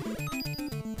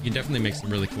definitely make some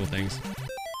really cool things.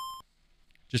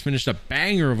 Just finished a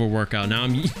banger of a workout. Now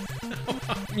I'm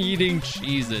eating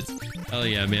Cheez-Its. Hell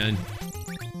yeah, man.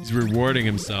 He's rewarding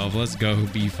himself. Let's go,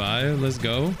 B5. Let's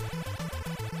go.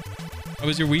 How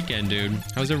was your weekend, dude?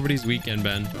 How's everybody's weekend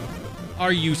been?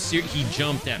 Are you serious? He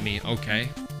jumped at me. Okay.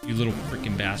 You little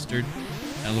freaking bastard.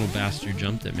 That little bastard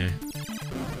jumped at me.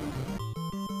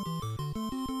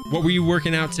 What were you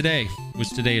working out today? Was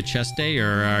today a chest day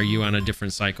or are you on a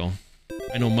different cycle?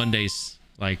 I know Mondays,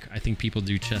 like, I think people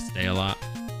do chest day a lot.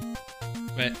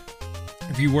 But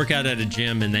if you work out at a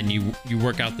gym and then you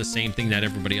work out the same thing that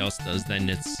everybody else does, then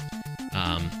it's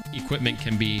equipment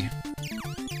can be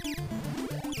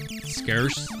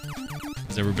scarce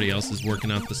because everybody else is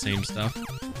working out the same stuff.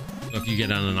 So if you get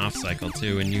on an off cycle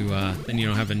too, and you then you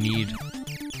don't have a need,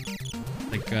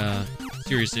 like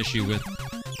serious issue with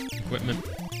equipment.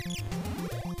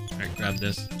 All right, grab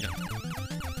this. Yeah.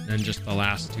 And just the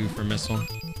last two for missile.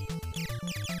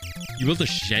 You built a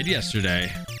shed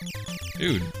yesterday,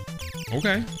 dude.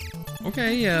 Okay.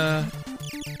 Okay. I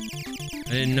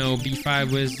didn't know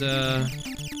B5 was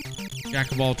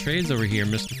jack of all trades over here,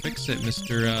 Mr. Fix It,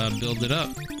 Mr. Build It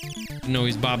Up. Didn't know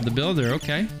he's Bob the Builder.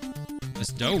 Okay,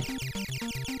 that's dope.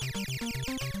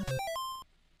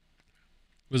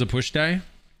 Was a push die?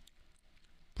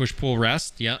 Push, pull,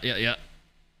 rest. Yeah.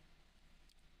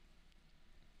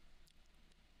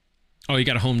 Oh, you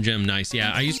got a home gym. Nice.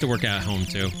 Yeah, I used to work out at home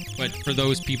too. But for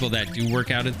those people that do work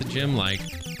out at the gym, like,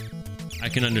 I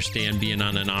can understand being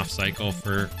on an off cycle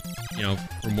for, you know,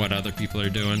 from what other people are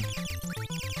doing.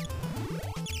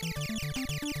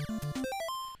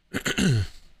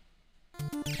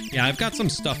 Yeah, I've got some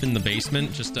stuff in the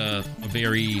basement. Just a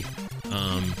very,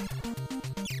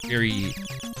 very,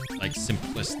 like,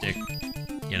 simplistic,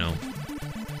 you know,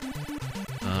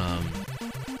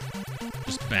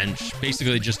 just bench.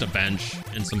 Basically just a bench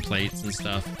and some plates and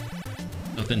stuff.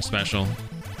 Nothing special.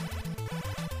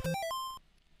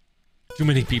 Too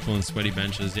many people in sweaty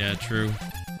benches. Yeah, true.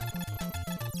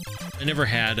 I never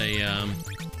had a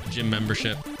gym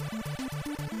membership.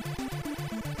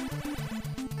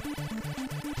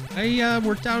 I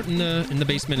worked out in the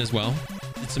basement as well.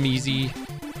 Did some easy,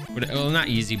 well, not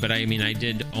easy, but I mean, I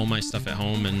did all my stuff at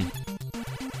home and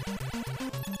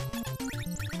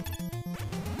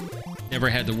never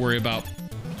had to worry about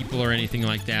people or anything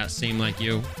like that. Same like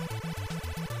you.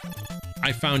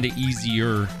 I found it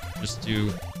easier just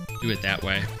to do it that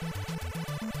way.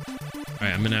 All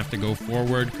right, I'm gonna have to go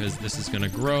forward because this is gonna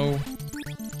grow.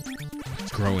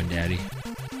 It's growing, Daddy.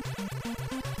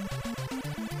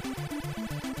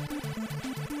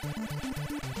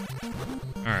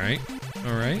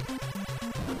 All right.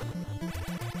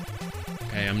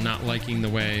 Okay, I'm not liking the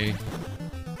way.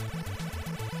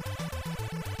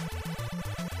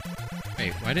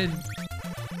 Wait, why did?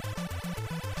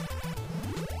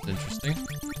 That's interesting.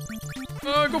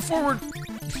 Oh, go forward.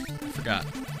 I forgot.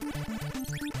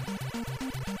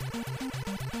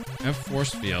 I have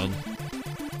force field.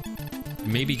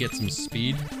 Maybe get some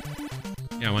speed.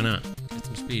 Yeah, why not? Get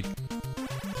some speed.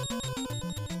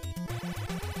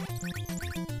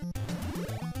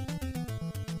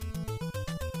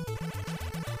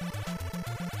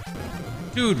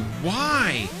 Dude,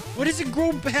 why? Why does it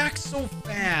grow back so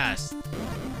fast?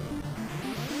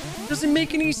 It doesn't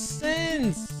make any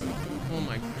sense. Oh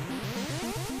my.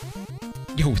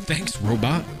 Yo, thanks,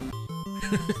 robot.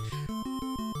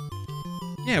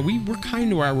 Yeah, we're kind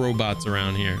to our robots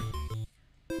around here.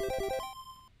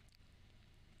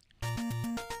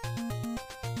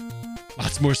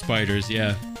 Lots more spiders,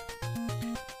 yeah.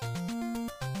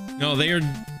 No, they're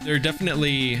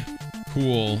definitely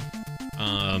cool.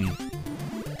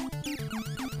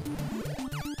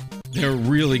 They're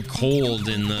really cold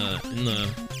in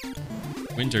the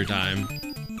winter time.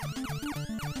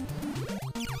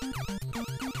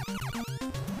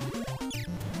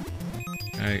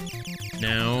 All right,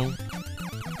 now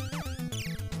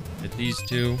at these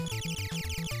two.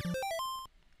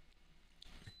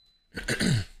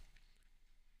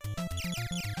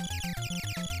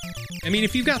 I mean,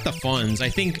 if you've got the funds, I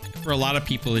think for a lot of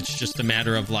people, it's just a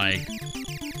matter of like,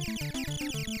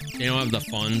 they don't have the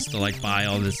funds to like buy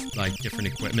all this like different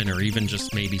equipment or even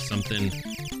just maybe something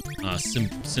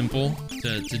simple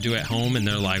to do at home. And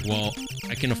they're like, well,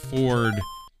 I can afford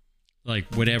like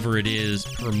whatever it is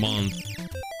per month.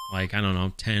 Like, I don't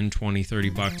know, 10, 20, 30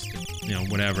 bucks, you know,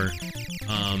 whatever.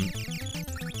 But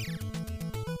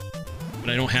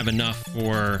I don't have enough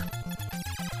for,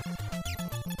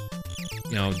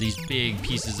 you know, these big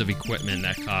pieces of equipment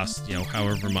that cost, you know,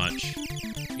 however much,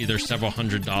 either several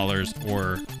 $100s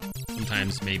or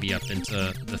sometimes maybe up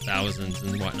into the thousands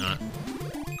and whatnot.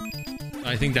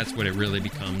 I think that's what it really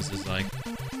becomes, is like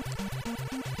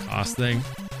cost thing.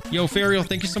 Yo, Fariel,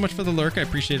 thank you so much for the lurk. I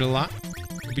appreciate it a lot.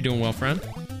 Hope you're doing well, friend.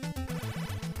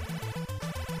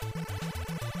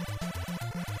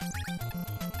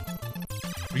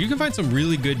 You can find some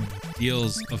really good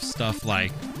deals of stuff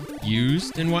like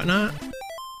used and whatnot.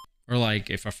 Or like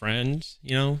if a friend,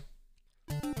 you know,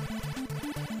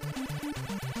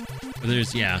 But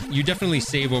there's, yeah, you definitely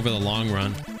save over the long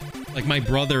run. Like my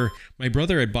brother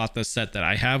had bought the set that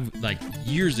I have like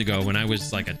years ago when I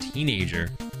was like a teenager,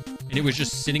 and it was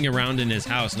just sitting around in his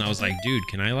house, and I was like, dude,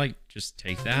 can I like just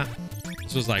take that?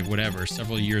 This was like whatever,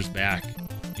 several years back.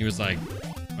 He was like,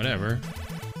 whatever.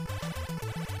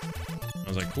 I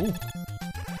was like, cool.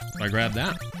 So I grabbed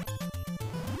that.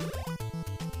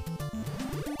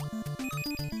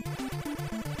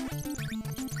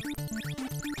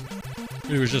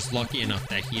 He was just lucky enough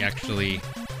that he actually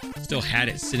still had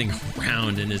it sitting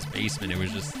around in his basement. It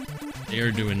was just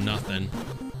there doing nothing.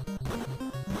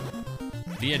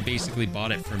 He had basically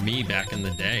bought it for me back in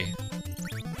the day.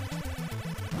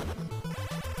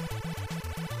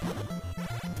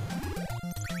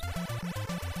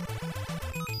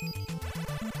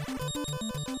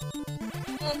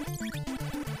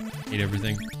 Hate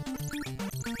everything.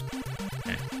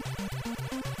 Okay.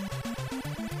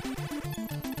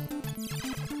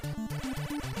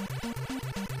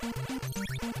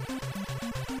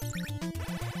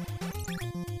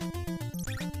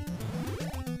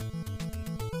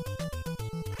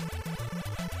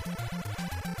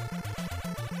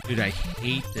 Dude, I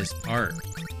hate this part.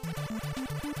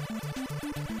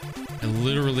 I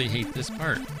literally hate this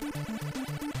part.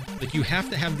 Like, you have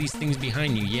to have these things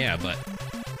behind you, yeah, but...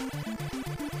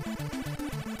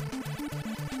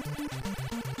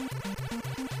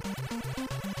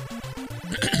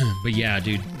 But yeah,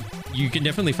 dude, you can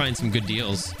definitely find some good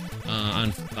deals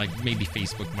on, like, maybe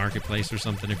Facebook Marketplace or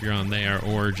something if you're on there,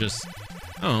 or just,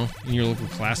 I don't know, in your local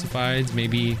classifieds,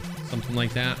 maybe something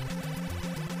like that.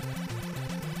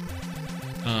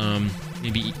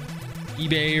 Maybe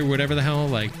eBay or whatever the hell,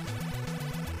 like,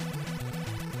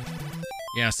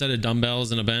 yeah, a set of dumbbells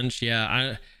and a bench.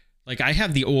 Yeah, I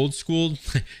have the old school,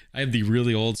 I have the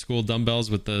really old school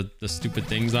dumbbells with the stupid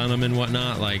things on them and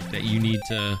whatnot, like that you need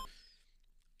to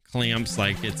clamps.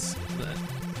 Like it's,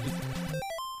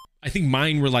 I think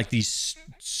mine were like these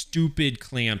stupid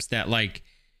clamps that like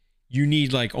you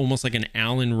need like almost like an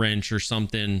Allen wrench or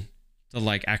something to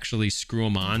like actually screw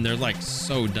them on. They're like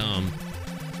so dumb.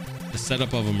 The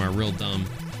setup of them are real dumb.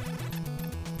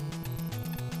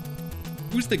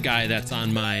 Who's the guy that's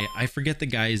on my... I forget the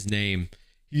guy's name.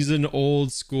 He's an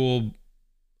old school,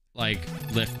 like,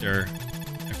 lifter.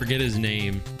 I forget his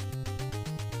name.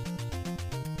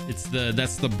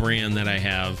 That's the brand that I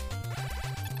have.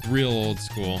 Real old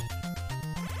school.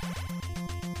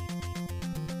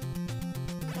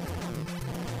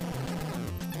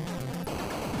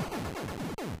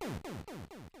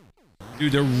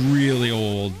 Dude, they're really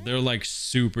old. They're like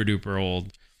super duper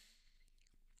old.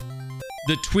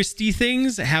 The twisty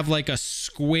things have like a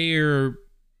square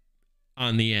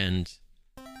on the end.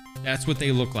 That's what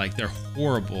they look like. They're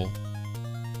horrible.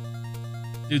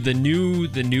 Dude, the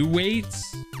new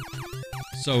weights,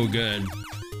 so good.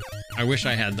 I wish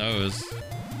I had those.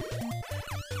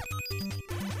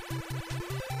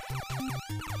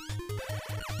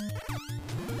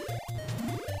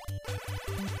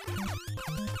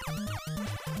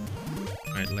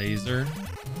 All right, laser.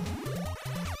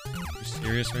 You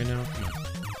serious right now? Come on.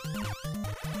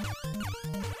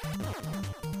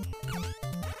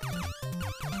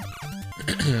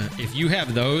 If you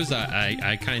have those,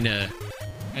 I kind of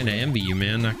envy you,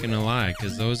 man. Not gonna lie,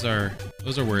 because those are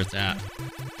where it's at.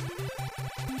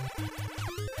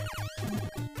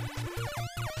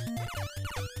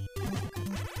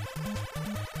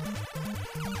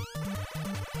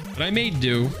 But I made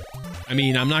do. I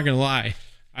mean, I'm not gonna lie.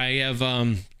 I have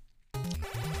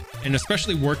and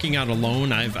especially working out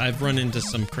alone, I've run into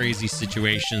some crazy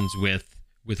situations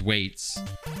with weights,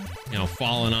 you know,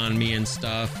 falling on me and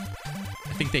stuff.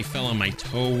 I think they fell on my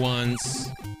toe once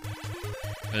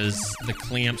because the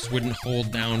clamps wouldn't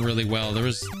hold down really well.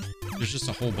 There's just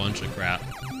a whole bunch of crap.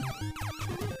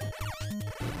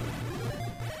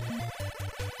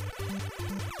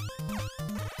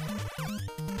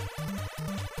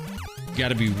 You got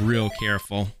to be real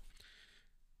careful.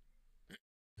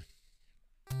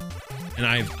 And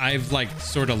I've like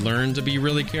sort of learned to be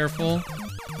really careful,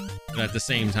 but at the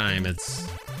same time it's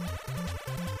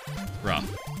rough.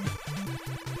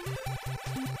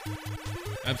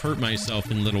 I've hurt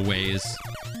myself in little ways.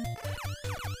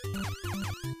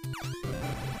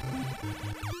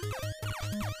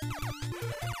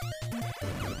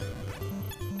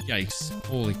 Yikes.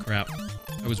 Holy crap.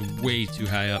 I was way too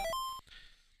high up.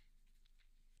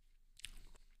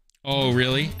 Oh,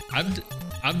 really?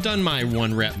 I've done my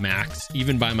 1 rep max,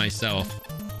 even by myself.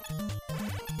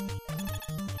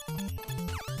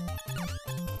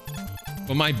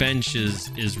 But my bench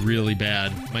is really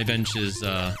bad. My bench is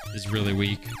really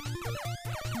weak.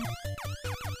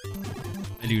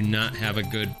 I do not have a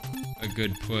good a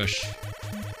good push.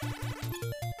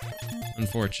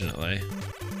 Unfortunately.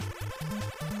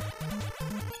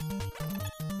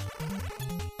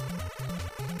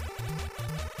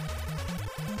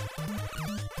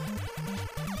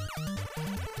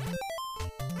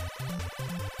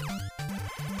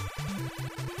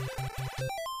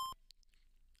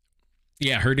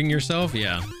 Yeah, hurting yourself?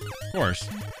 Yeah, of course.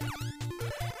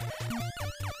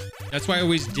 That's why I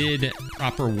always did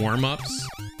proper warm-ups.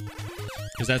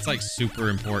 Because that's like super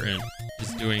important.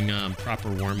 Is doing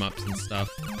proper warm-ups and stuff.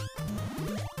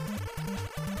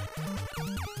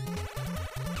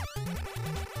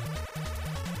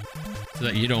 So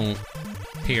that you don't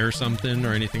tear something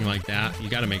or anything like that. You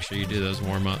got to make sure you do those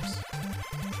warm-ups.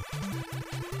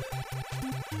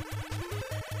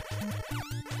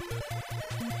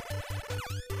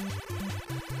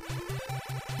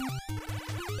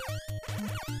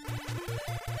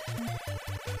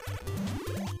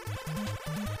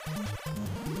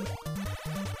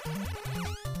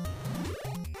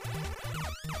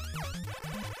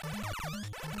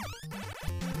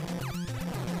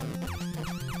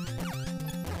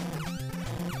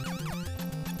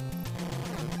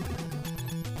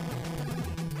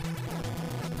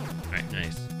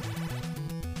 Nice.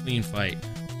 Clean fight.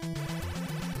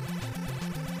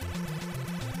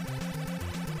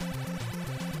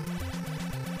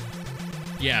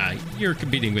 Yeah, you're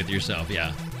competing with yourself,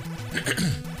 yeah.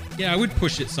 Yeah, I would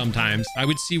push it sometimes. I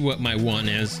would see what my one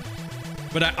is.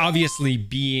 But obviously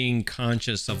being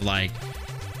conscious of like,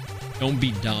 don't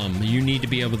be dumb. You need to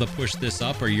be able to push this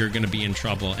up or you're going to be in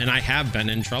trouble. And I have been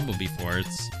in trouble before.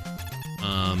 It's,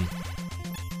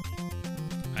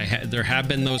 there have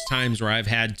been those times where I've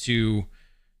had to,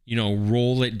 you know,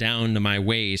 roll it down to my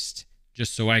waist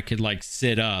just so I could like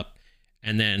sit up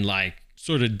and then like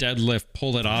sort of deadlift,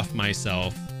 pull it off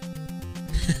myself.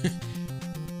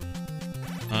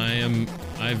 I'm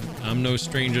no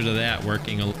stranger to that,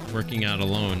 working out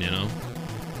alone, you know.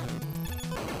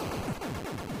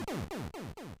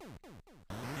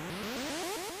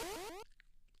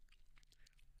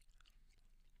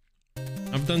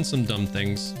 I've done some dumb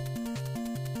things.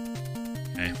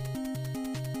 Okay.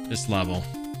 This level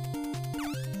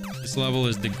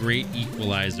is the great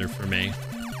equalizer for me.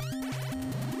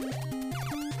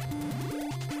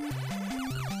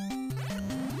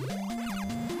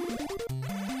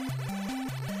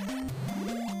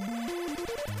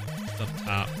 It's up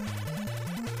top.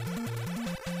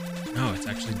 No, it's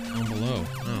actually down below.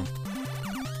 Oh.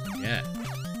 Yeah.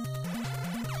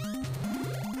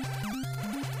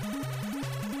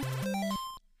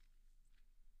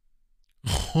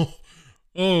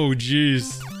 Oh,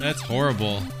 geez. That's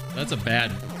horrible. That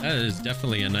is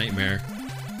definitely a nightmare.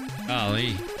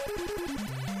 Golly.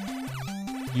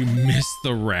 You miss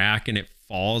the rack and it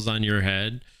falls on your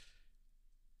head.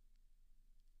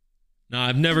 No,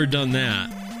 I've never done that.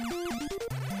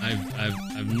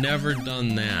 I've never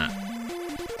done that.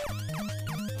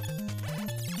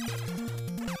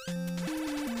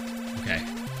 Okay.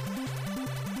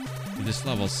 Dude, this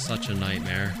level's such a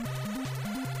nightmare.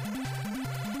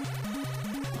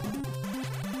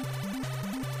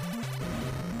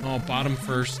 Oh, bottom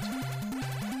first.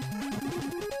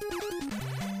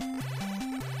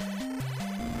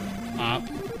 Top.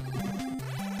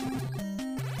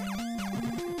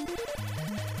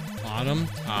 Bottom,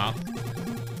 top.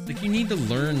 It's like you need to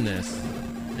learn this.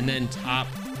 And then top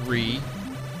 3.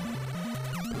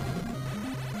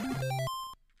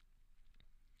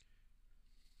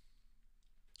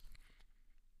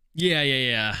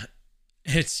 Yeah.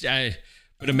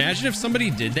 But imagine if somebody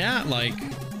did that, like...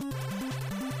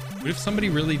 What if somebody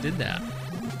really did that?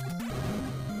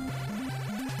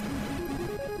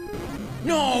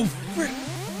 No! Frick!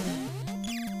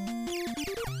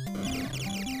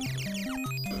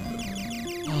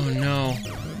 Oh no.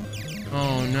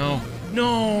 Oh no.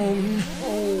 No!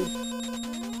 No!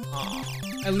 Oh,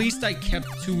 at least I kept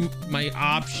to my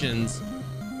options.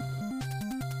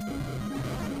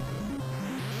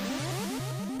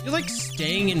 You're like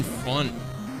staying in front.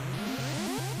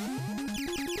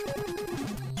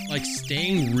 Like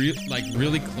staying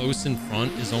really close in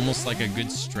front is almost like a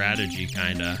good strategy,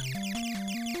 kinda.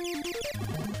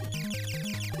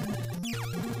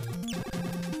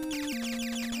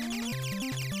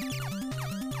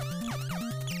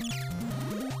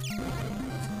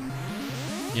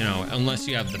 You know, unless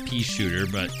you have the pea shooter,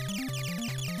 but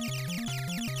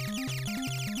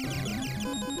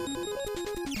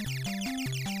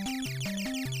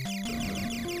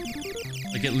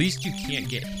like at least you can't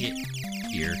get hit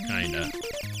here, kinda.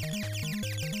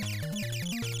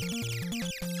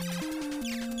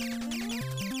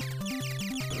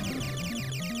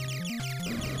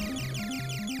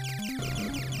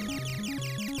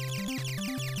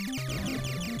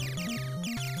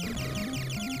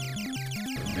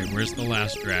 Wait, where's the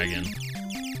last dragon?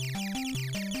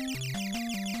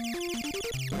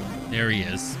 There he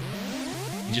is.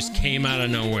 He just came out of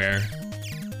nowhere.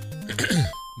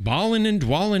 Ballin' and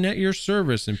dwallin' at your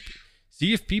service and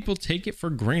see if people take it for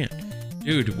grant.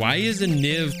 Dude, why is a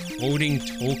Niv quoting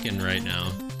Tolkien right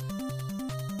now?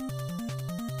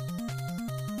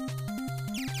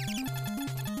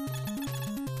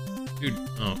 Dude,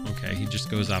 oh, okay. He just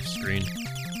goes off screen.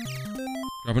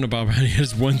 Dropping a Bob Bounty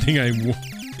is one thing I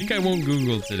think I won't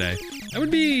Google today. That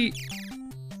would be...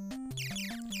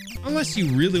 Unless you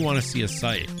really want to see a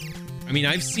site. I mean,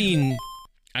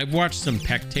 I've watched some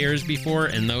peck tears before,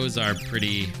 and those are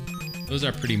pretty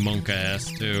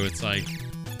monka-ass too. It's like,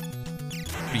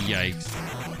 pretty yikes.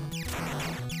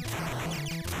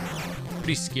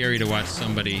 Pretty scary to watch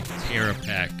somebody tear a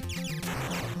peck.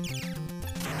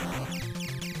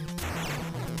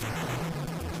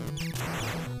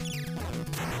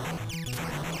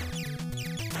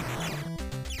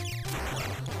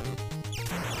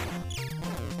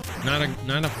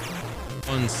 Not a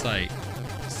fun sight.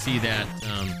 See that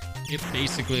it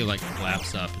basically like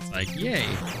flaps up. It's like, yay.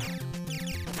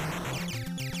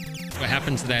 What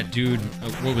happened to that dude?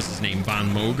 What was his name?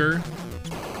 Von Moger?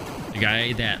 The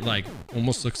guy that like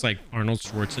almost looks like Arnold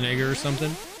Schwarzenegger or something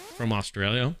from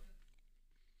Australia.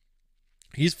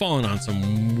 He's fallen on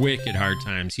some wicked hard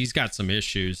times. He's got some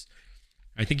issues.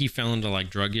 I think he fell into like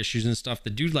drug issues and stuff. The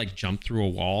dude like jumped through a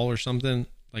wall or something,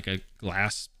 like a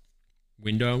glass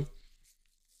window.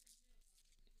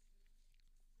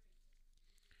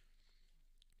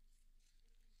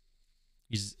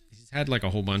 He's had like a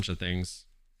whole bunch of things,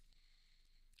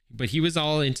 but he was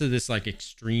all into this like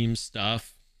extreme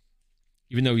stuff,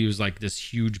 even though he was like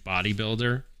this huge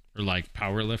bodybuilder or like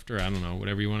power lifter. I don't know,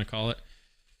 whatever you want to call it.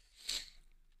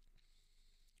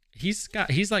 He's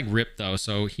like ripped though.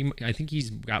 So I think he's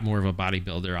got more of a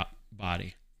bodybuilder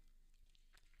body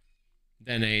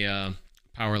than a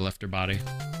power lifter body.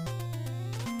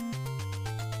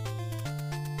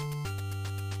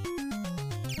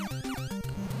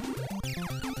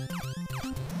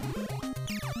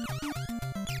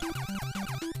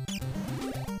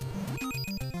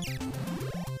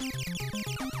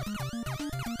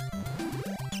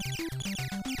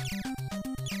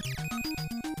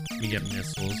 We get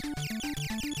missiles.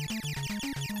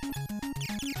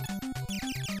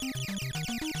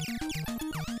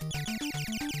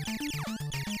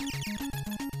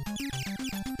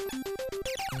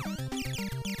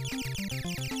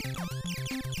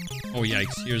 Oh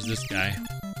yikes, here's this guy.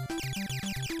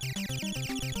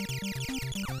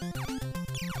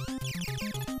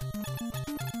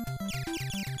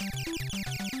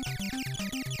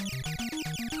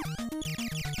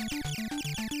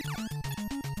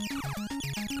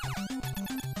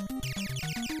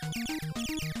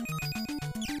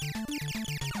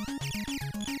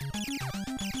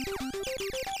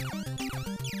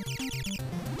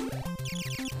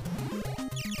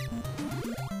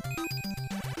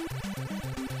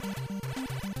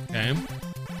 Okay.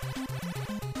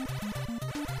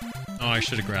 Oh, I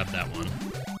should have grabbed that one.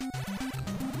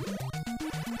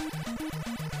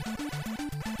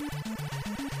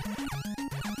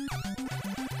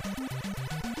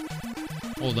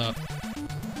 Hold up.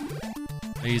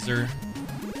 Laser.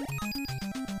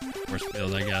 Force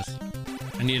field, I guess.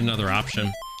 I need another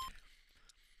option.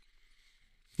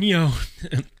 Yo.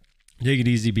 Take it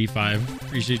easy, B5.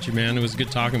 Appreciate you, man. It was good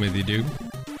talking with you, dude.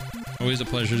 Always a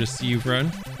pleasure to see you,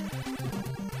 friend.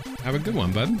 Have a good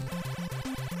one, bud.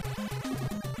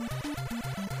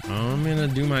 I'm gonna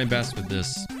do my best with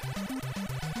this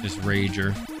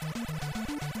rager.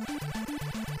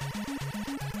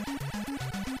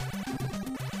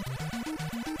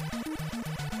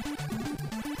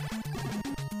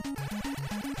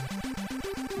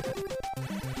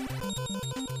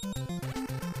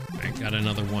 I got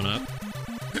another one up.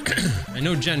 I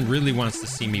know Jen really wants to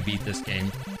see me beat this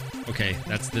game. Okay,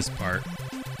 that's this part.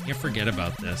 Can't forget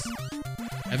about this.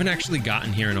 I haven't actually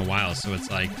gotten here in a while, so it's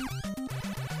like...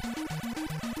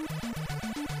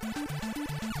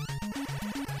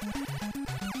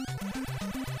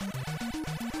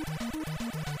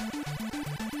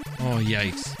 Oh,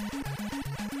 yikes.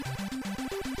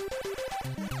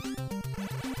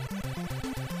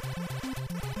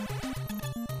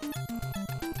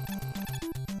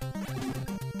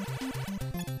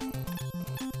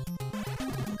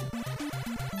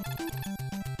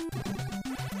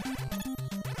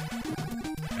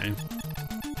 Okay.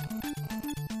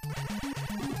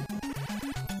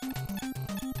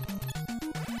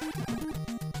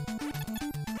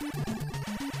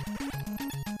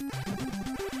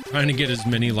 Trying to get as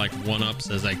many like one-ups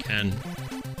as I can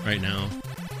right now.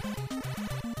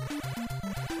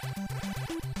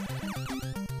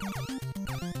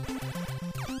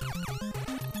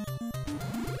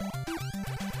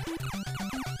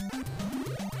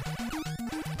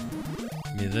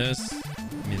 this.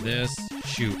 Give me this.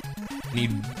 Shoot.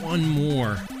 Need one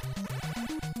more.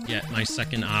 Get my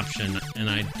second option, and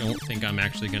I don't think I'm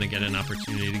actually going to get an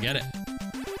opportunity to get it.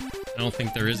 I don't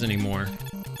think there is anymore.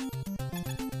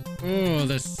 Oh,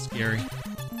 that's scary.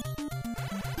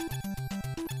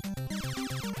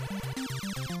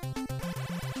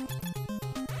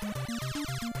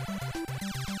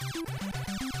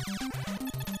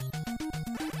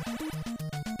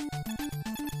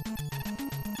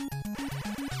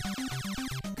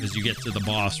 As you get to the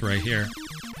boss right here.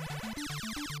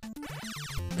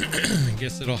 I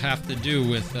guess it'll have to do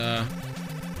with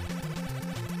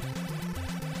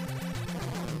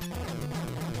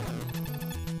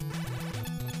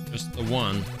just the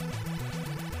one.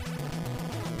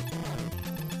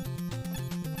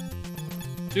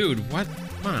 Dude, what?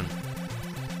 Come on.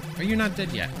 Are you not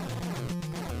dead yet?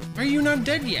 Are you not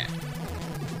dead yet?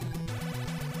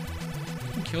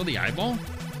 You can kill the eyeball?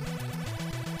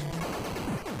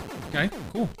 Okay,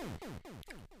 cool.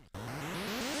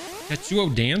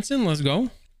 Tetsuo dancing, let's go.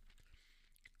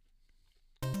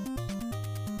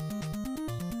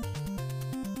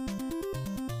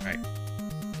 Alright,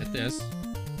 get this.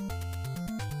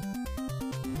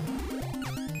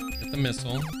 Get the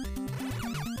missile.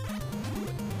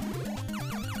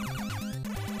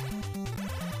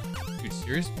 Dude,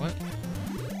 serious? What?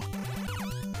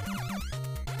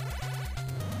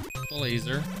 The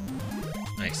laser.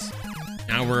 Nice.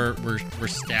 Now we're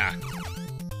stacked.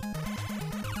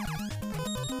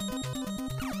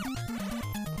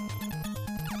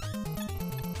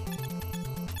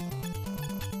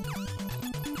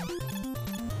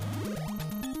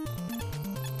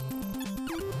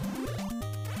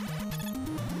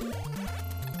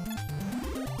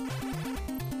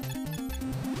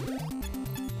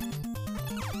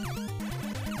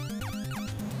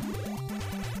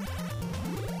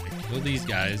 Kill these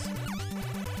guys.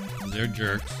 They're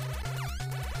jerks.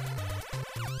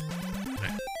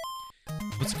 Right.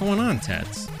 What's going on,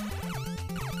 Tets?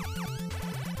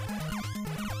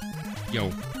 Yo.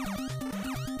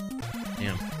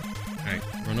 Damn. Alright,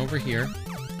 run over here.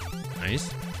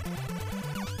 Nice.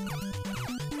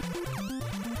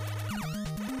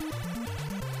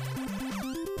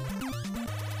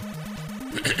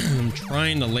 I'm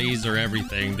trying to laser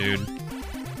everything, dude.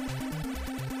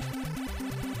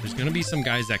 There's gonna be some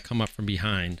guys that come up from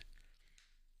behind.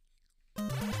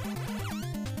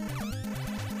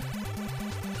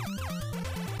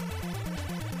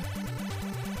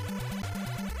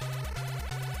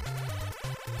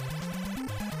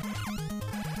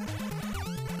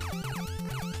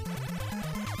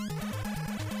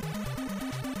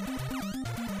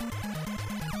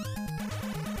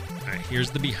 Alright,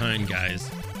 here's the behind guys.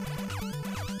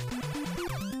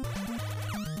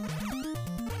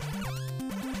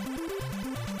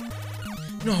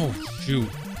 No, shoot.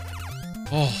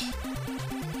 Oh.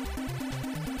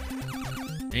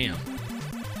 Damn.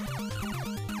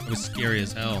 That was scary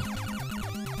as hell.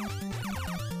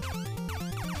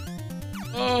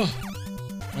 Oh.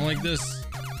 I don't like this.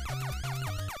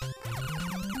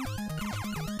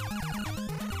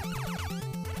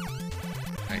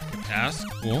 Alright, good pass.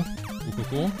 Cool.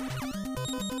 Cool.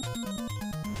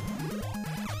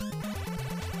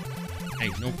 Hey,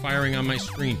 no firing on my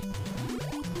screen.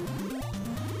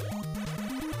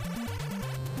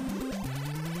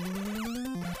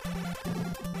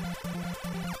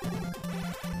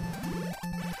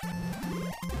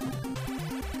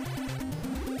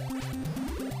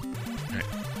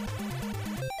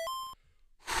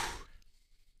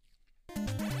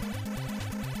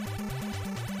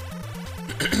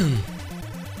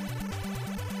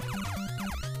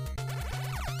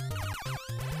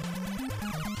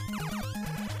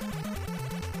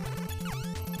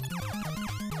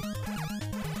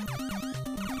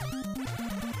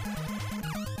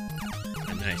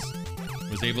 Nice.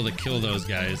 Was able to kill those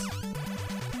guys.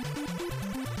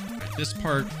 Right, this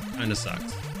part kind of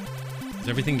sucks. Because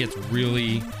everything gets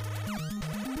really...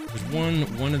 There's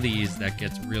one of these that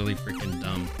gets really freaking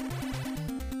dumb.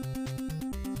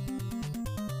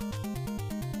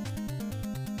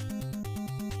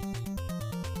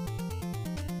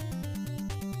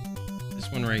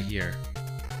 This one right here.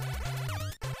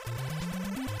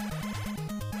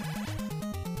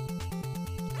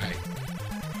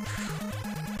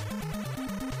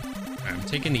 I'm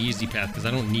taking the easy path because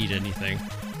I don't need anything.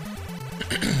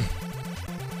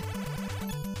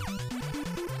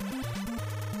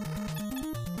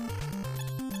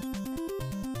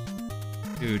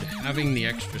 Dude, having the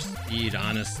extra speed,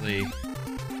 honestly,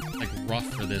 like rough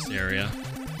for this area.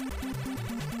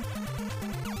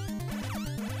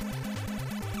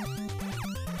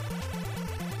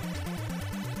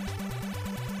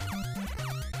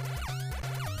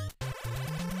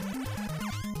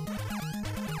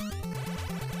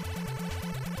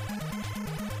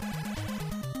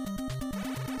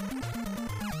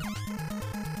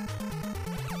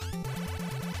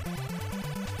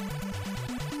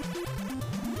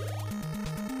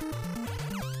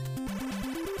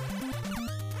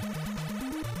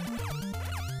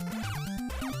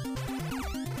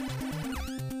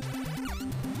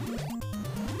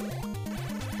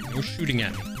 No shooting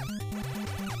at me.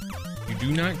 You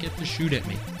do not get to shoot at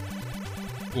me.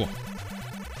 Cool.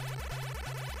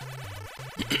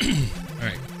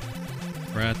 Alright.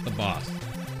 We're at the boss.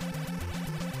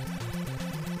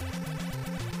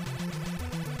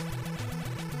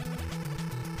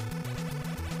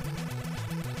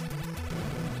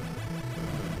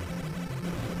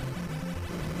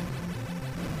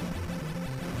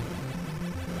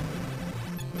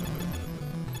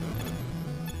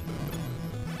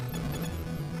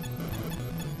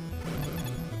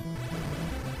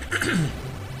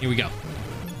 Here we go.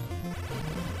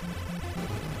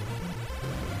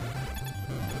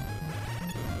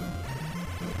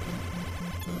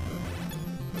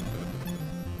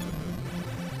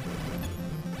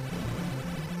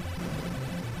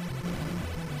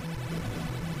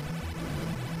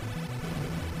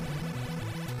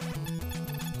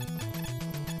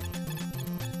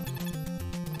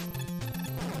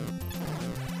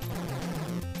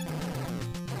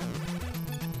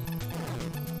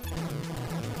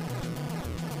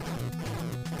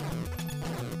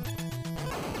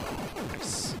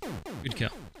 Good kill.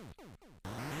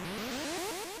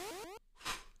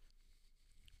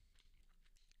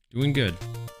 Doing good.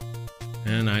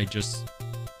 And I just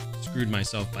screwed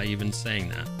myself by even saying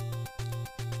that.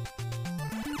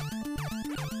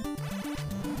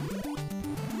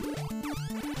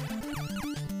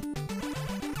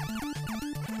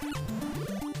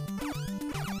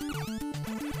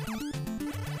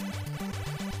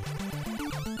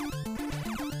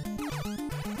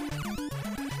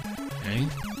 Okay.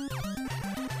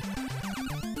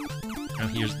 Now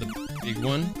here's the big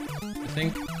one, I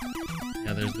think.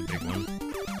 Yeah, there's the big one.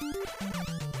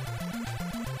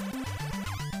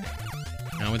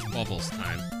 Now it's Bubbles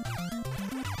time.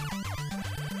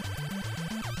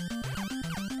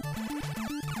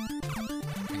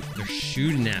 They're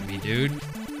shooting at me, dude.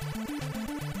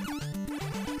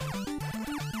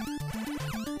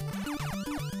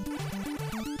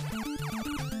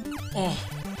 Oh,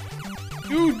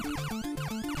 dude.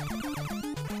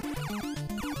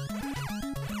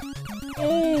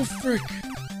 Oh, frick.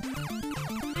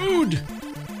 Dude.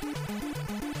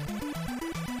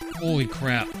 Holy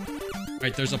crap.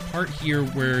 Right, there's a part here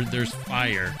where there's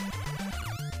fire.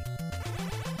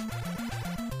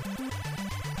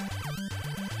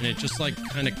 And it just like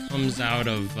kind of comes out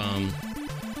of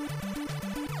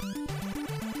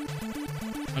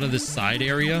this side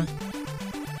area.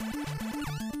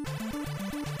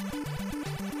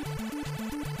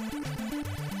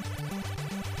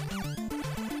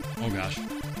 Oh gosh.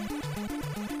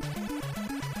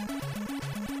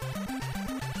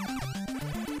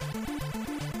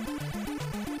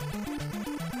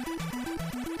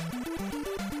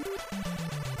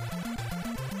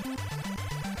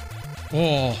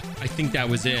 Oh, I think that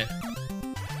was it.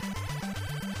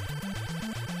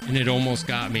 And it almost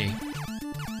got me.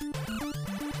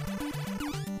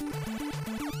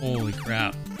 Holy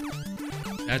crap.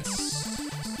 That's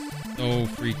so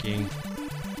freaking...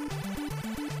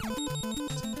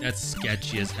 That's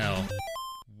sketchy as hell.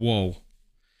 Whoa.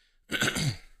 I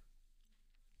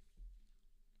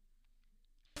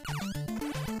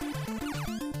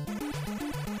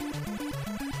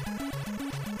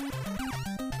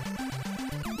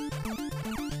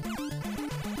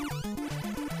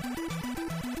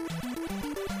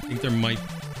think there might...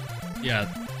 Yeah.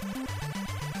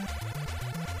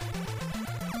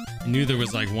 I knew there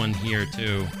was like one here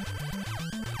too.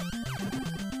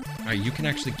 Alright, you can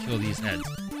actually kill these heads.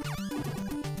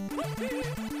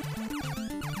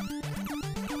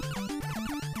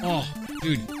 Oh,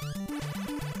 dude.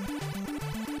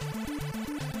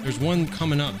 There's one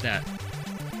coming up that...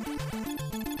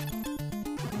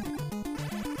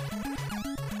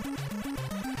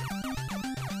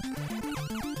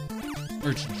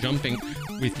 Starts jumping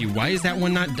with you. Why is that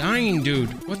one not dying,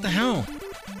 dude? What the hell?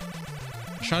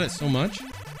 I shot it so much.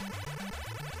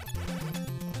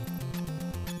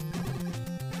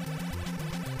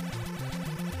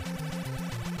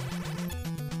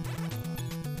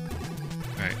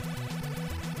 Alright.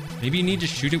 Maybe you need to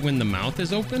shoot it when the mouth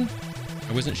is open?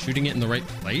 I wasn't shooting it in the right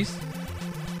place?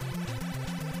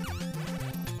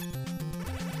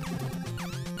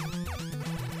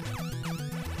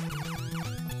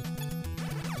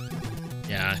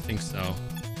 Yeah, I think so.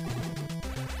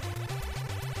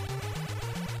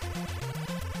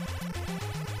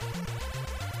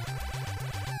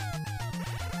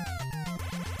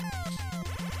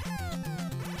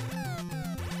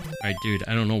 Alright, dude,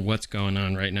 I don't know what's going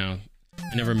on right now.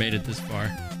 I never made it this far.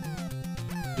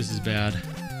 This is bad.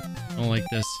 I don't like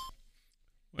this.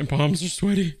 My palms are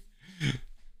sweaty.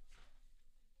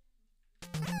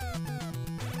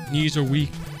 Knees are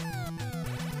weak.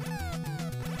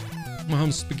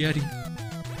 Mom's spaghetti.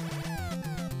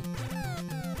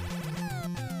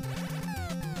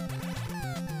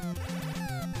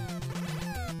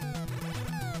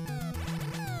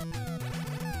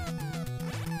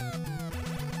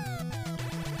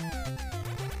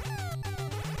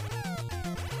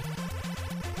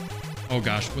 Oh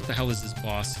gosh, what the hell is this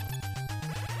boss?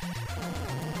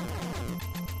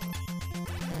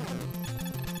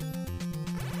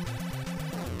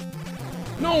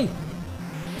 No!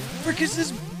 Frick is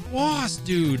this boss,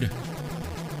 dude?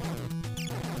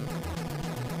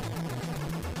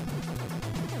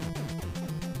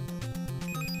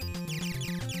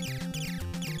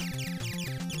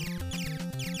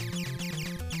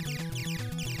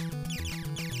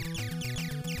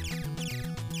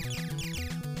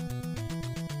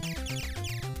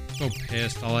 So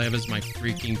pissed. All I have is my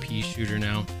freaking pea shooter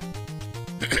now.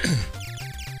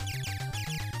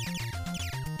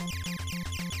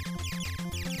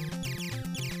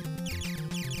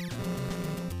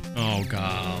 Oh,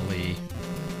 golly.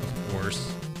 Of course.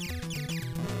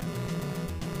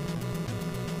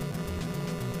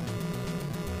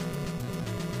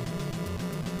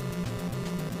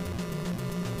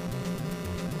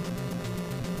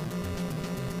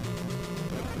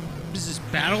 What is this,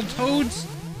 Battletoads?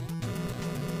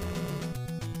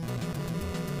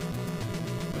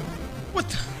 What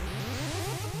the?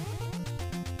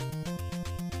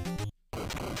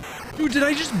 Dude, did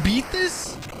I just beat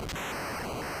this?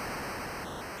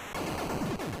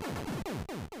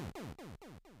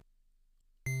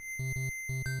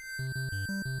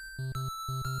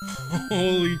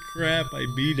 Holy crap, I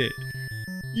beat it.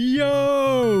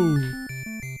 Yo!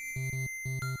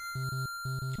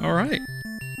 All right.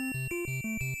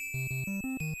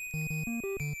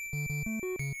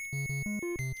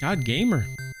 God gamer.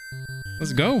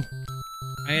 Let's go.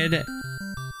 I had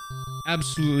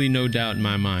absolutely no doubt in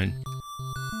my mind.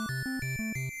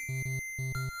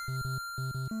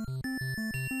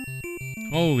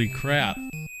 Holy crap.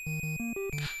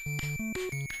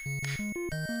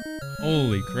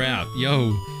 Holy crap.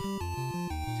 Yo.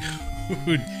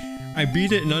 Dude, I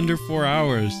beat it in under 4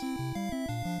 hours.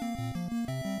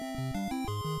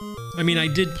 I mean, I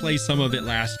did play some of it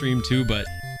last stream too, but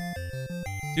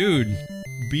dude,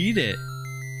 beat it.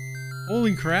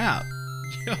 Holy crap.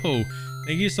 Yo,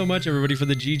 thank you so much, everybody, for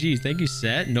the GGs. Thank you,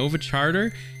 Set, Nova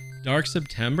Charter, Dark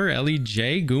September,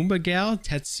 LEJ, Goomba Gal,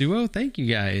 Tetsuo. Thank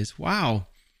you, guys. Wow.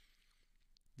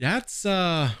 That's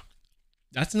not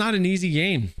an easy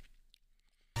game.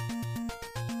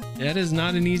 That is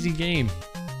not an easy game.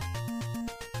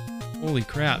 Holy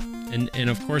crap. And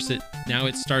of course now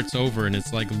it starts over and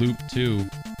it's like loop 2.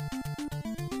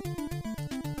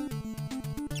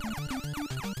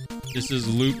 This is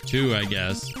loop 2, I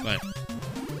guess, but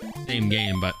same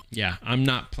game. But yeah, I'm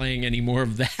not playing any more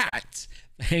of that.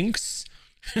 Thanks.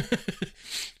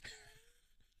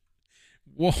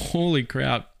 Whoa, holy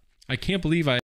crap. I can't believe I